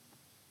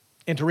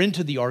enter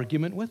into the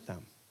argument with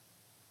them.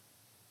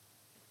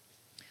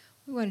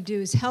 What we want to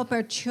do is help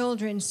our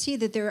children see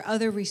that there are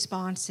other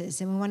responses,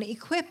 and we want to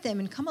equip them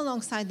and come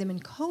alongside them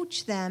and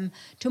coach them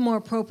to more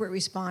appropriate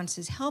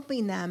responses,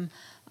 helping them.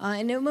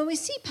 And then when we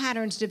see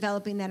patterns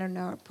developing that are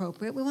not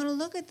appropriate, we want to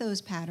look at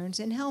those patterns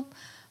and help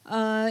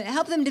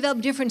them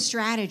develop different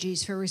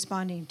strategies for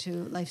responding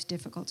to life's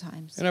difficult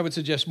times. And I would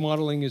suggest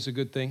modeling is a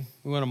good thing.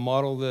 We want to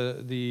model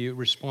the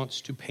response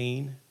to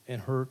pain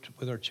and hurt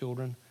with our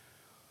children.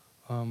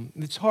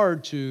 It's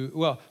hard to,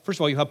 well, first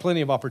of all, you have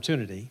plenty of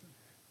opportunity,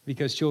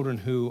 because children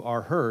who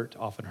are hurt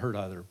often hurt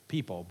other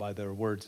people by their words